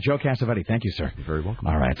finale. Joe Cassavetti, thank you, sir. You're very welcome.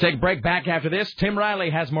 All right. Take a break. Back after this. Tim Riley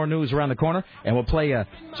has more news around the corner. And we'll play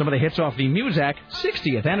some of the hits off the Muzak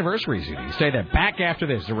 60th anniversary CD. Stay there. Back after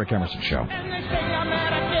this. The Rick Emerson Show.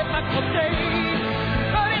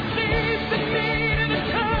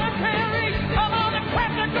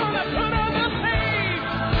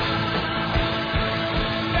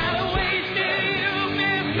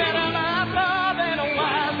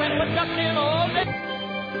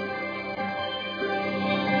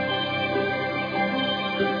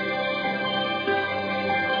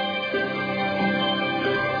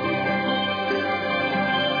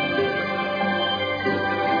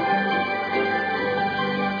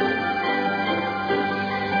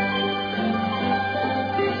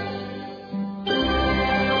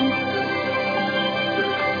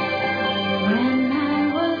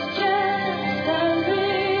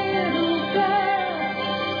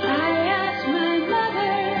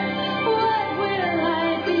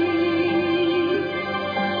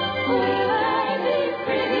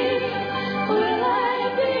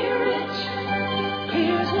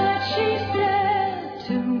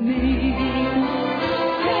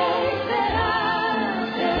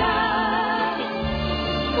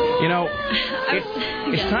 You know,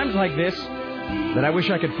 it's times like this that I wish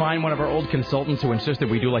I could find one of our old consultants who insisted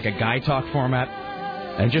we do like a guy talk format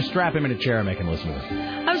and just strap him in a chair and make him listen to this.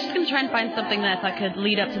 I was just going to try and find something that I thought could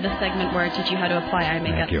lead up to the segment where I teach you how to apply eye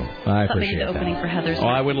makeup. Thank you. I something appreciate in the opening that. for Heather's. Oh,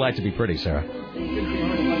 I would like to be pretty, Sarah.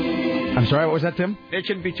 I'm sorry, what was that, Tim? It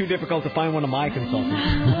shouldn't be too difficult to find one of my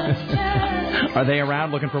consultants. Are they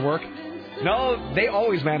around looking for work? No, they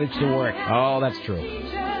always manage to work. Oh, that's true.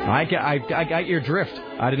 I got your drift.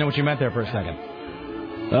 I didn't know what you meant there for a second.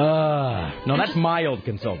 No, that's my old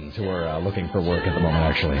consultants who are looking for work at the moment,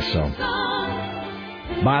 actually. So,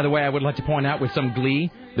 by the way, I would like to point out with some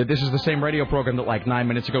glee that this is the same radio program that like 9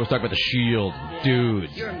 minutes ago was talking about the Shield,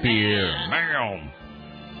 dudes, beer, man.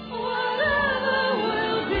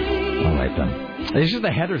 All right, then. This is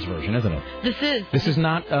the Heather's version, isn't it? This is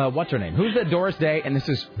not, what's her name? Who's the Doris Day, and this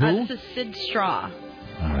is who? This is Sid Straw.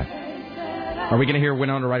 All right. Are we going to hear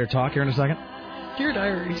Winona Ryder talk here in a second? Dear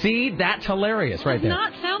Diary. See, that's hilarious right there. Does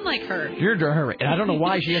not sound like her. Dear Diary. And I don't know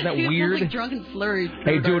why she has that She weird... sounds like drunk and slurry.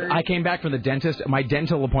 Hey, dude, I came back from the dentist. My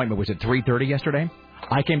dental appointment was at 3:30 yesterday.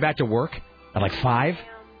 I came back to work at like 5,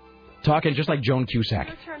 talking just like Joan Cusack.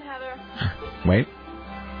 Turn, Heather. Wait.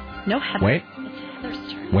 No, Heather. Wait. It's Heather's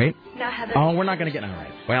turn. Wait. No, Heather. Oh, we're not going to get... All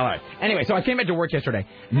right. Well, all right. Anyway, so I came back to work yesterday,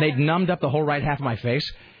 and they'd numbed up the whole right half of my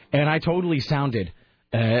face, and I totally sounded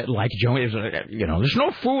like Joan. You know, there's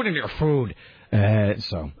no food in your food.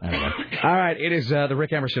 So, anyway. All right, it is the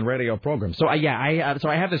Rick Emerson radio program. So,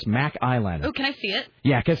 I have this MAC eyeliner. Oh, can I see it?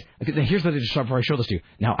 Yeah, because here's the just before I show this to you.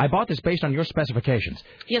 Now, I bought this based on your specifications.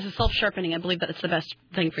 Yes, it's self-sharpening. I believe that it's the best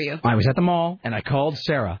thing for you. I was at the mall, and I called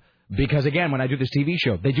Sarah, because, again, when I do this TV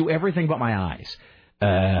show, they do everything but my eyes.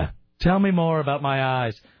 Tell me more about my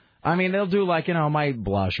eyes. I mean, they'll do, like, you know, my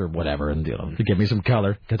blush or whatever, and, you know, to give me some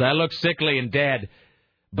color, because I look sickly and dead.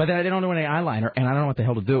 But they don't do any eyeliner, and I don't know what the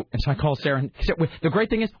hell to do. And so I called Sarah. And the great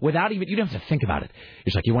thing is, without even, you don't have to think about it.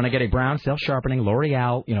 It's like, you want to get a brown, self-sharpening,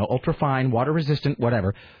 L'Oreal, you know, ultra-fine, water-resistant,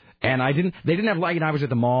 whatever. And they didn't have, like, you know, I was at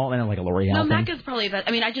the mall, and like a L'Oreal No, thing. MAC is probably best.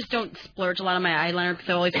 I mean, I just don't splurge a lot on my eyeliner, because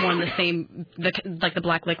I've always worn the same, like the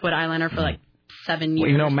black liquid eyeliner for, like, 7 years.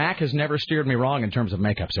 Well, you know, MAC has never steered me wrong in terms of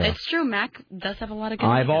makeup, Sarah. It's true. MAC does have a lot of good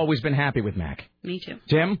I've makeup. always been happy with MAC. Me too.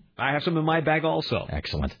 Tim? I have some in my bag also.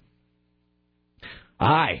 Excellent.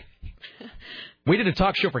 Hi. We did a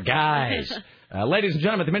talk show for guys. Ladies and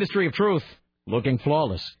gentlemen, the Ministry of Truth, looking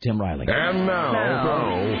flawless, Tim Riley. And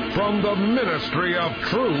now, from the Ministry of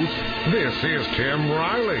Truth, this is Tim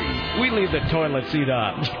Riley. We leave the toilet seat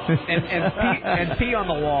up and pee on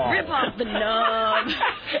the wall. Rip off the knob.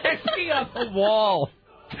 And pee on the wall.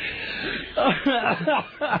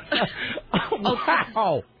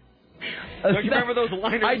 Wow. Don't you remember those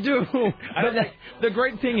liners? I do. But the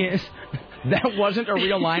great thing is, that wasn't a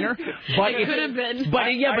real liner, but it could have been.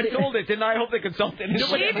 But yeah, but I told it, didn't I? Hope the consultant.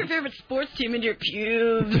 Shave your favorite sports team into your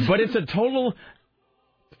pubes. But it's a total.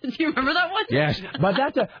 Do you remember that one? Yes, but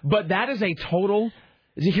that is a total.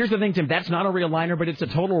 Here's the thing, Tim. That's not a real liner, but it's a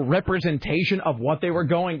total representation of what they were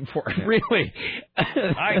going for. Really.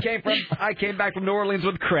 I came back from New Orleans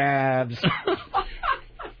with crabs.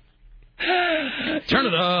 Turn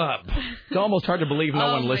it up. It's almost hard to believe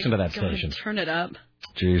no one listened to that station. Turn it up.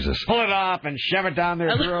 Jesus. Pull it off and shove it down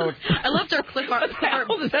their throat. I loved our clip art. What the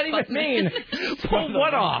hell does that even mean? Pull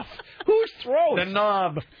what off? Whose throat? The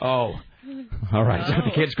knob. Oh. All right. Is that what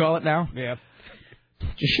the kids call it now? Yeah.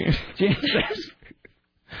 Jesus.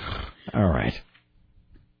 All right.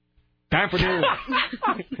 Time for news.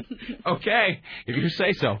 Okay, if you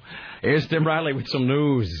say so. Here's Tim Riley with some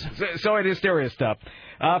news. So it is serious stuff.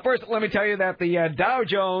 First, let me tell you that the Dow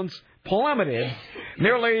Jones plummeted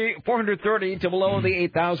nearly 430 to below the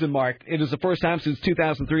 8,000 mark. It is the first time since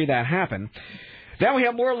 2003 that happened. Then we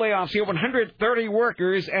have more layoffs here. 130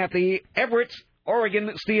 workers at the Everett,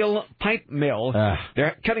 Oregon steel pipe mill.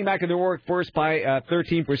 They're cutting back on their workforce by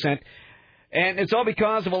 13%. And it's all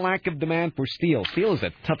because of a lack of demand for steel. Steel is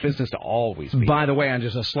a tough business to always be. By the way, on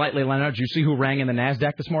just a slightly lighter note, did you see who rang in the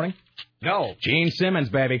NASDAQ this morning? No. Gene Simmons,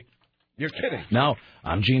 baby. You're kidding. No,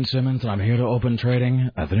 I'm Gene Simmons, and I'm here to open trading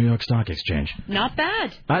at the New York Stock Exchange. Not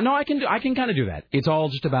bad. No, I can kind of do that. It's all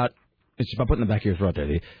just about... It's about putting the back of your throat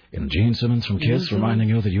there. Gene Simmons from Kiss reminding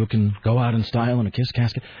you that you can go out in style in a Kiss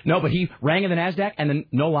casket. No, but he rang in the NASDAQ, and then,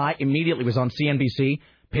 no lie, immediately was on CNBC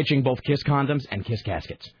pitching both Kiss condoms and Kiss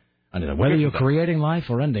caskets. And whether you're creating life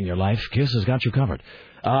or ending your life, Kiss has got you covered.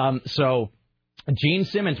 So, Gene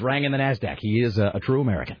Simmons rang in the NASDAQ. He is a true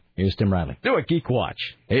American. Here's Tim Riley. Do a Geek Watch.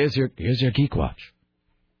 Here's your Geek Watch.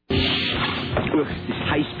 Ugh, this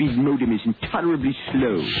high-speed modem is intolerably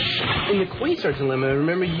slow. In the Quasar Dilemma,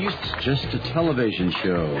 remember, you used to... Just a television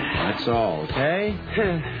show. That's all, okay?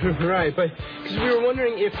 Right, but because we were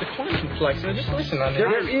wondering if the quantum flux... Now, just listen on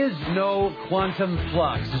There is no quantum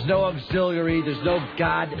flux. There's no auxiliary. There's no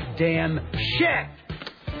goddamn shit.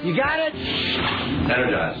 You got it?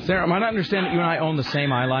 Energize. Sarah, am I not understanding that you and I own the same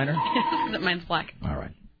eyeliner? Yes, mine's black. All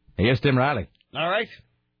right. Here's Tim Riley. All right.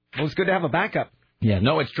 Well, it's good to have a backup. Yeah,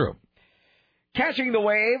 no, it's true. Catching the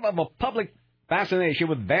wave of a public fascination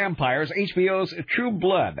with vampires, HBO's True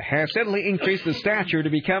Blood has steadily increased the stature to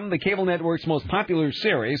become the cable network's most popular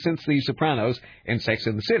series since The Sopranos and Sex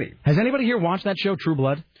and the City. Has anybody here watched that show, True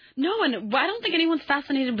Blood? No, and I don't think anyone's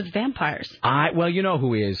fascinated with vampires. Well, you know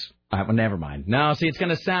who is. Well, never mind. No, see, it's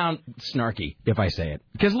going to sound snarky if I say it.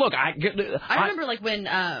 Because, look, I remember, like, when,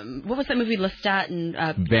 what was that movie, Lestat and...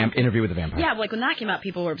 Interview with the Vampire. Yeah, like, when that came out,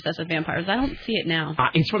 people were obsessed with vampires. I don't see it now.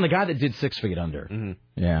 It's from the guy that did 6 Feet Under.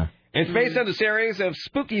 Mm-hmm. Yeah. It's based on a series of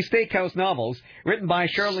spooky steakhouse novels written by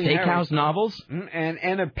Charlene Steakhouse Harris novels? And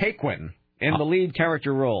Anna Paquin in the lead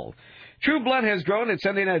character role. True Blood has grown its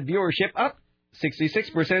Sunday night viewership up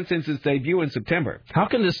 66% since its debut in September. How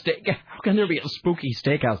can there be a spooky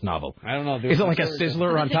steakhouse novel? I don't know. Is it like a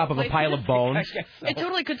sizzler on top of a pile of bones? So. It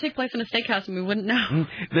totally could take place in a steakhouse and we wouldn't know.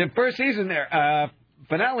 The first season there,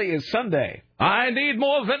 finale is Sunday. I need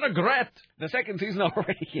more vinaigrette. The second season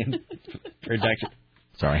already in production.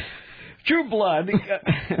 Sorry. True Blood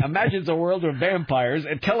imagines a world of vampires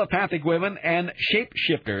and telepathic women and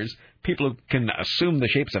shapeshifters, people who can assume the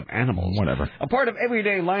shapes of animals. Whatever. A part of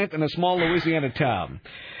everyday life in a small Louisiana town.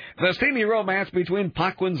 The steamy romance between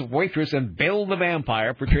Paquin's waitress and Bill the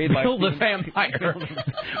Vampire, portrayed by... Bill the Vampire?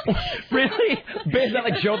 Really? Is that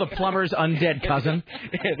like Joe the Plumber's undead cousin?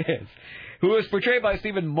 It is. Who is portrayed by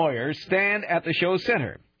Stephen Moyer, stand at the show's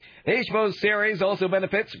center. The HBO series also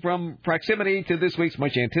benefits from proximity to this week's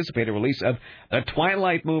much-anticipated release of the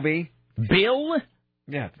Twilight movie. Bill?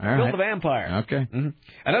 Yeah, All Bill right. the Vampire. Okay. Mm-hmm.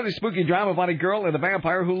 Another spooky drama about a girl and a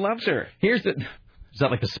vampire who loves her. Is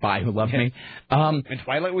that like The Spy Who Loved Me? And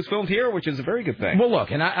Twilight was filmed here, which is a very good thing. Well,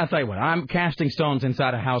 look, and I'll tell you what, I'm casting stones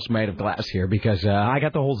inside a house made of glass here because I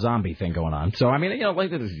got the whole zombie thing going on. So, I mean,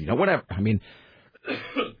 whatever. I mean,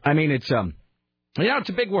 it's... it's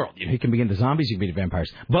a big world. He can be into zombies, he can be into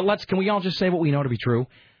vampires. But can we all just say what we know to be true?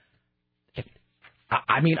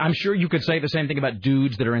 I mean, I'm sure you could say the same thing about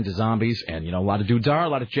dudes that are into zombies, and, a lot of dudes are, a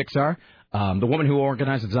lot of chicks are. The woman who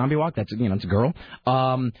organized the zombie walk, it's a girl.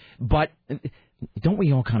 But don't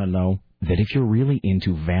we all kind of know that if you're really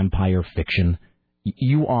into vampire fiction,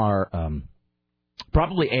 you are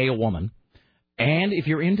probably a woman, and if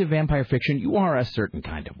you're into vampire fiction, you are a certain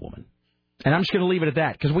kind of woman. And I'm just going to leave it at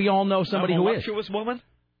that, because we all know somebody who is. A voluptuous woman?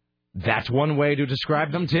 That's one way to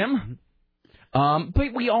describe them, Tim.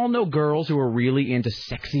 But we all know girls who are really into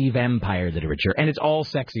sexy vampire literature, and it's all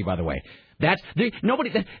sexy, by the way.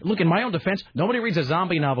 Look, in my own defense, nobody reads a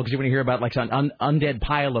zombie novel because you're going to hear about like an undead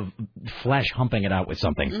pile of flesh humping it out with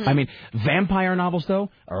something. Mm. I mean, vampire novels, though,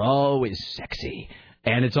 are always sexy.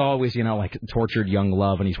 And it's always, like tortured young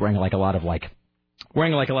love, and he's wearing a lot of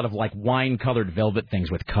wine-colored velvet things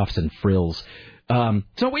with cuffs and frills.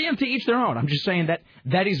 So we have to each their own. I'm just saying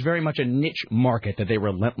that is very much a niche market that they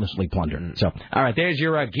relentlessly plunder. So, all right, there's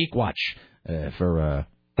your Geek Watch for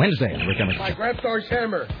Wednesday. By Grabthar's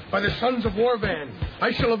hammer, by the sons of Warvan,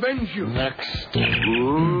 I shall avenge you. Next.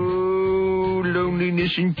 Oh,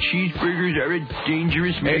 loneliness and cheeseburgers are a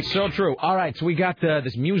dangerous mix. It's so true. All right, so we got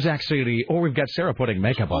this Muzak CD, or we've got Sarah putting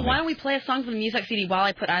makeup on. Why don't we play a song from the Muzak CD while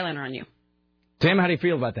I put eyeliner on you? Tim, how do you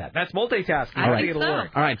feel about that? That's multitasking. All right. It'll work.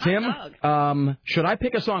 All right, Tim. Should I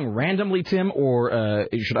pick a song randomly, Tim, or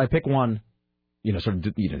should I pick one? In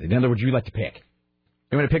other words, you like to pick.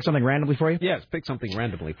 You want to pick something randomly for you? Yes, pick something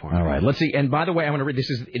randomly for me. All right, let's see. And by the way, I want to read. This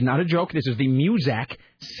is not a joke. This is the Muzak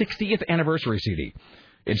 60th anniversary CD.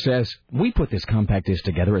 It says, we put this compact disc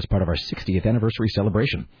together as part of our 60th anniversary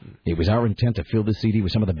celebration. It was our intent to fill this CD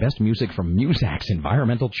with some of the best music from Muzak's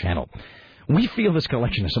environmental channel. We feel this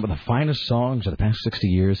collection of some of the finest songs of the past 60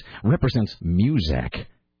 years represents Muzak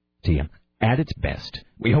to you at its best.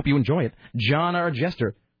 We hope you enjoy it. John R.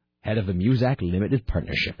 Jester, head of the Muzak Limited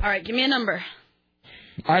Partnership. All right, give me a number.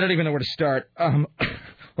 I don't even know where to start.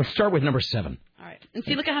 Let's start with number 7. All right. And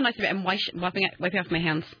see, look at how nice I'm wiping off my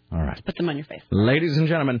hands. All right. Let's put them on your face. Ladies and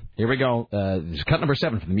gentlemen, here we go. This is cut number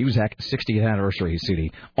 7 from the Muzak 60th anniversary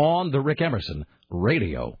CD on the Rick Emerson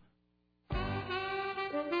radio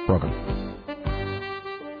program.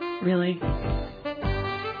 Really?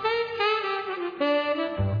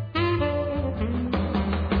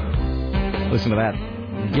 Listen to that.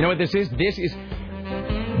 You know what this is? This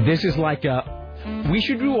is like we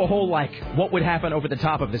should do a whole, like, what would happen over the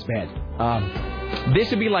top of this bed. This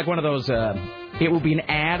would be like one of those, it would be an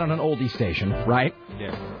ad on an oldie station, right?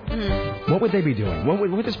 Yeah. Mm-hmm. What would they be doing? What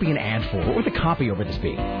would this be an ad for? What would the copy over this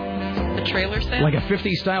be? A trailer sale? Like a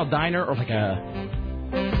 50s style diner or like a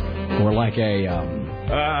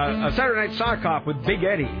Saturday Night Sock Hop with Big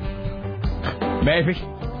Eddie. Maybe.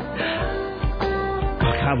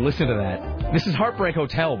 Oh, God, listen to that. This is Heartbreak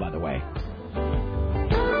Hotel, by the way.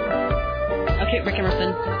 Okay, Rick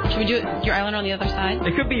Emerson. Should we do your eyeliner on the other side?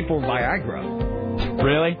 It could be for Viagra.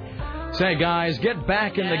 Really? Say, guys, get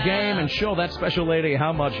back in the game and show that special lady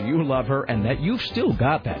how much you love her and that you've still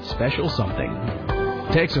got that special something.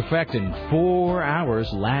 Takes effect in 4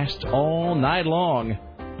 hours, lasts all night long.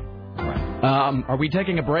 Are we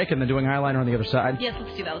taking a break and then doing eyeliner on the other side? Yes,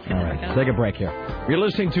 let's do that. Let's get all that right, break out. take a break here. You're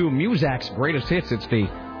listening to Muzak's Greatest Hits. It's the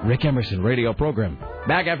Rick Emerson radio program.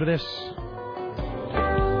 Back after this.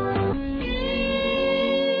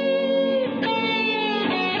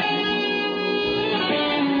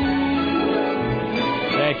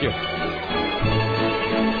 Thank you.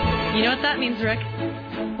 You know what that means, Rick?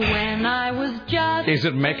 When I was just Is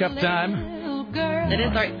it makeup time? It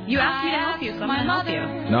is. Sorry. You asked me to help you, so I'm going to help you.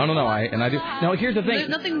 No. I do. No, here's the thing. There's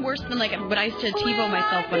nothing worse than like when I used to TiVo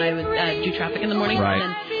myself when I would do traffic in the morning. Right.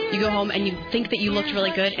 And then you go home and you think that you looked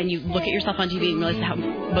really good, and you look at yourself on TV and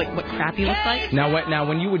realize what crap you look like. Now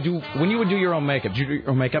when you would do your own makeup, did you do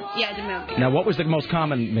your own makeup? Yeah, I did my own makeup. Now, what was the most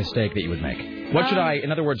common mistake that you would make? What should I?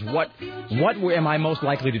 In other words, what am I most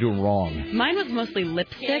likely to do wrong? Mine was mostly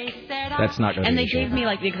lipstick. That's not going to be And they an issue. gave me,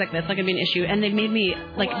 like, exactly, that's not going to be an issue. And they made me,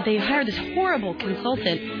 like, they hired this horrible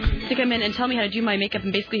consultant to come in and tell me how to do my makeup.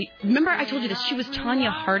 And basically, remember I told you this, she was Tanya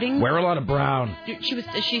Harding. Wear a lot of brown. Dude,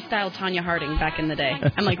 she styled Tanya Harding back in the day.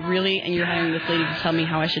 I'm like, really? And you're hiring this lady to tell me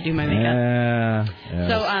how I should do my makeup? Yeah.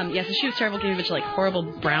 So, so she was terrible, gave me a bunch of, like, horrible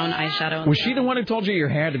brown eyeshadow. Was she the one who told you your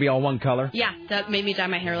hair had to be all one color? Yeah, that made me dye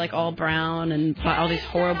my hair, like, all brown and buy all these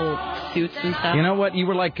horrible suits and stuff. You know what? You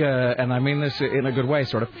were like, and I mean this in a good way,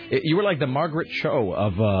 sort of. You were like the Margaret Cho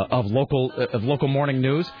of local morning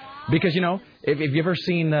news, because you know, if you ever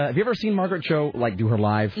seen Margaret Cho like do her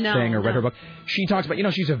live thing or read her book, she talks about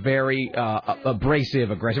she's a very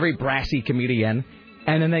abrasive, aggressive, very brassy comedian.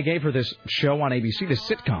 And then they gave her this show on ABC, this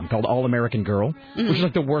sitcom called All American Girl, which is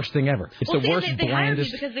like the worst thing ever. It's the worst, they hired me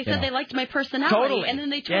blandest. because they said they liked my personality, Totally. and then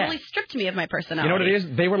they totally stripped me of my personality. You know what it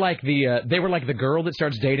is? They were like the girl that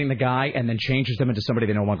starts dating the guy and then changes them into somebody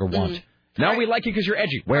they no longer want. No, we like you because you're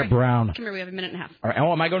edgy. Wear brown. Come here, we have a minute and a half. All right.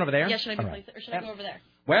 Oh, am I going over there? Yeah, should I be placed or should I go over there?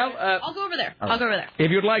 Well, I'll go over there. All right. I'll go over there. If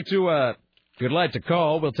you'd like to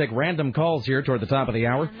call, we'll take random calls here toward the top of the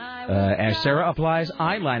hour as Sarah applies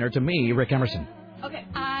eyeliner to me, Rick Emerson. Okay.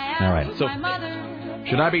 All right. So,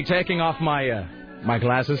 should I be taking off my my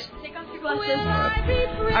glasses? Take off your glasses.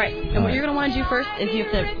 All right. And what you're gonna want to do first is you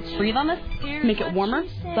have to breathe on this, make it warmer,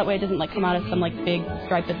 so that way it doesn't like come out as some like big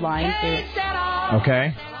striped line through.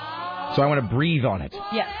 Okay. So I want to breathe on it.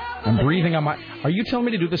 Yeah. I'm breathing on my. Are you telling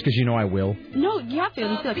me to do this because you know I will? No, you have to.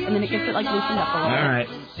 And then it gets it like loosened up a little. All right.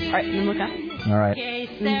 All right. And then look up. All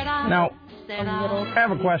right. Now, a little. I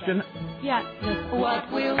have a question. Yeah.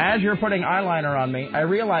 As you're putting eyeliner on me, I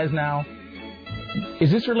realize now,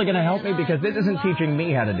 is this really going to help me? Because this isn't teaching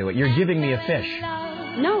me how to do it. You're giving me a fish.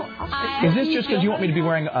 No. Is this just because you want me to be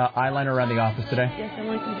wearing eyeliner around the office today? Yes, I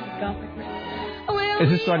want you to go.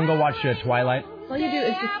 Is this so I can go watch Twilight? All you do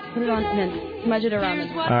is just put it on and then smudge it around.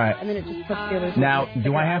 All right. And then it just puts the other. Now,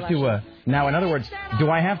 do I have to? Now, in other words, do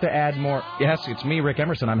I have to add more? Yes, it's me, Rick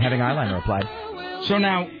Emerson. I'm having eyeliner applied. So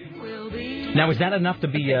now is that enough to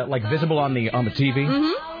be like visible on the TV?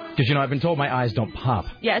 Mm-hmm. Because I've been told my eyes don't pop.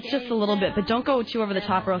 Yeah, it's just a little bit, but don't go too over the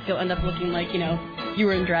top, or else you'll end up looking like you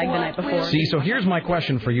were in drag the night before. See, so here's my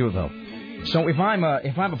question for you though. So if I'm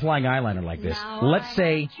applying eyeliner like this, let's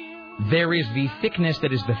say there is the thickness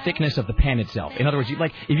that is the thickness of the pen itself. In other words, if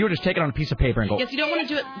you were just take it on a piece of paper and go. Yes, you don't want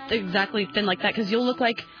to do it exactly thin like that, because you'll look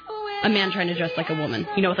like a man trying to dress like a woman,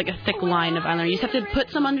 with like a thick line of eyeliner. You just have to put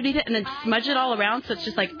some underneath it and then smudge it all around, so it's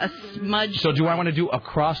just like a smudge. So do I want to do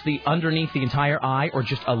underneath the entire eye, or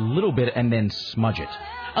just a little bit and then smudge it?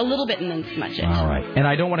 A little bit and then smudge it. All right. And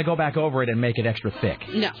I don't want to go back over it and make it extra thick.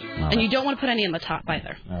 No. All right. And you don't want to put any on the top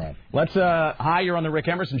either. All right. Let's, hi, you're on the Rick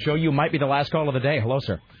Emerson Show. You might be the last call of the day. Hello,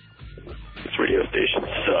 sir. This radio station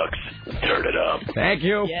sucks. Turn it up. Thank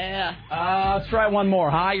you. Yeah. Let's try one more.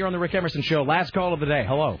 Hi, you're on the Rick Emerson Show. Last call of the day.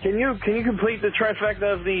 Hello. Can you complete the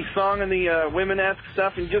trifecta of the song and the women-esque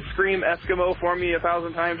stuff and just scream Eskimo for me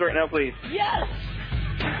 1,000 times right now, please? Yes.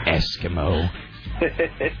 Eskimo.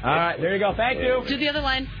 All right, there you go. Thank you. Do the other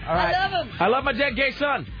line. All right. I love him. I love my dead gay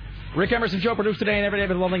son. Rick Emerson Show produced today and every day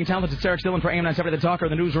by the lovely and talented Sarah Dillon for AM 970 The Talker,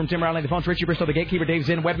 the newsroom, Tim Riley, the phones, Richie Bristow, the gatekeeper, Dave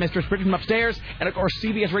Zinn, webmistress, Bridget from upstairs, and of course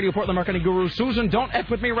CBS Radio Portland marketing guru Susan Don't F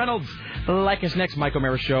With Me Reynolds. Like us next, Mike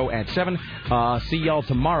O'Mara Show at 7. See y'all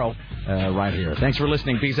tomorrow right here. Thanks for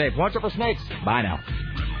listening. Be safe. Watch out for snakes. Bye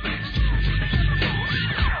now.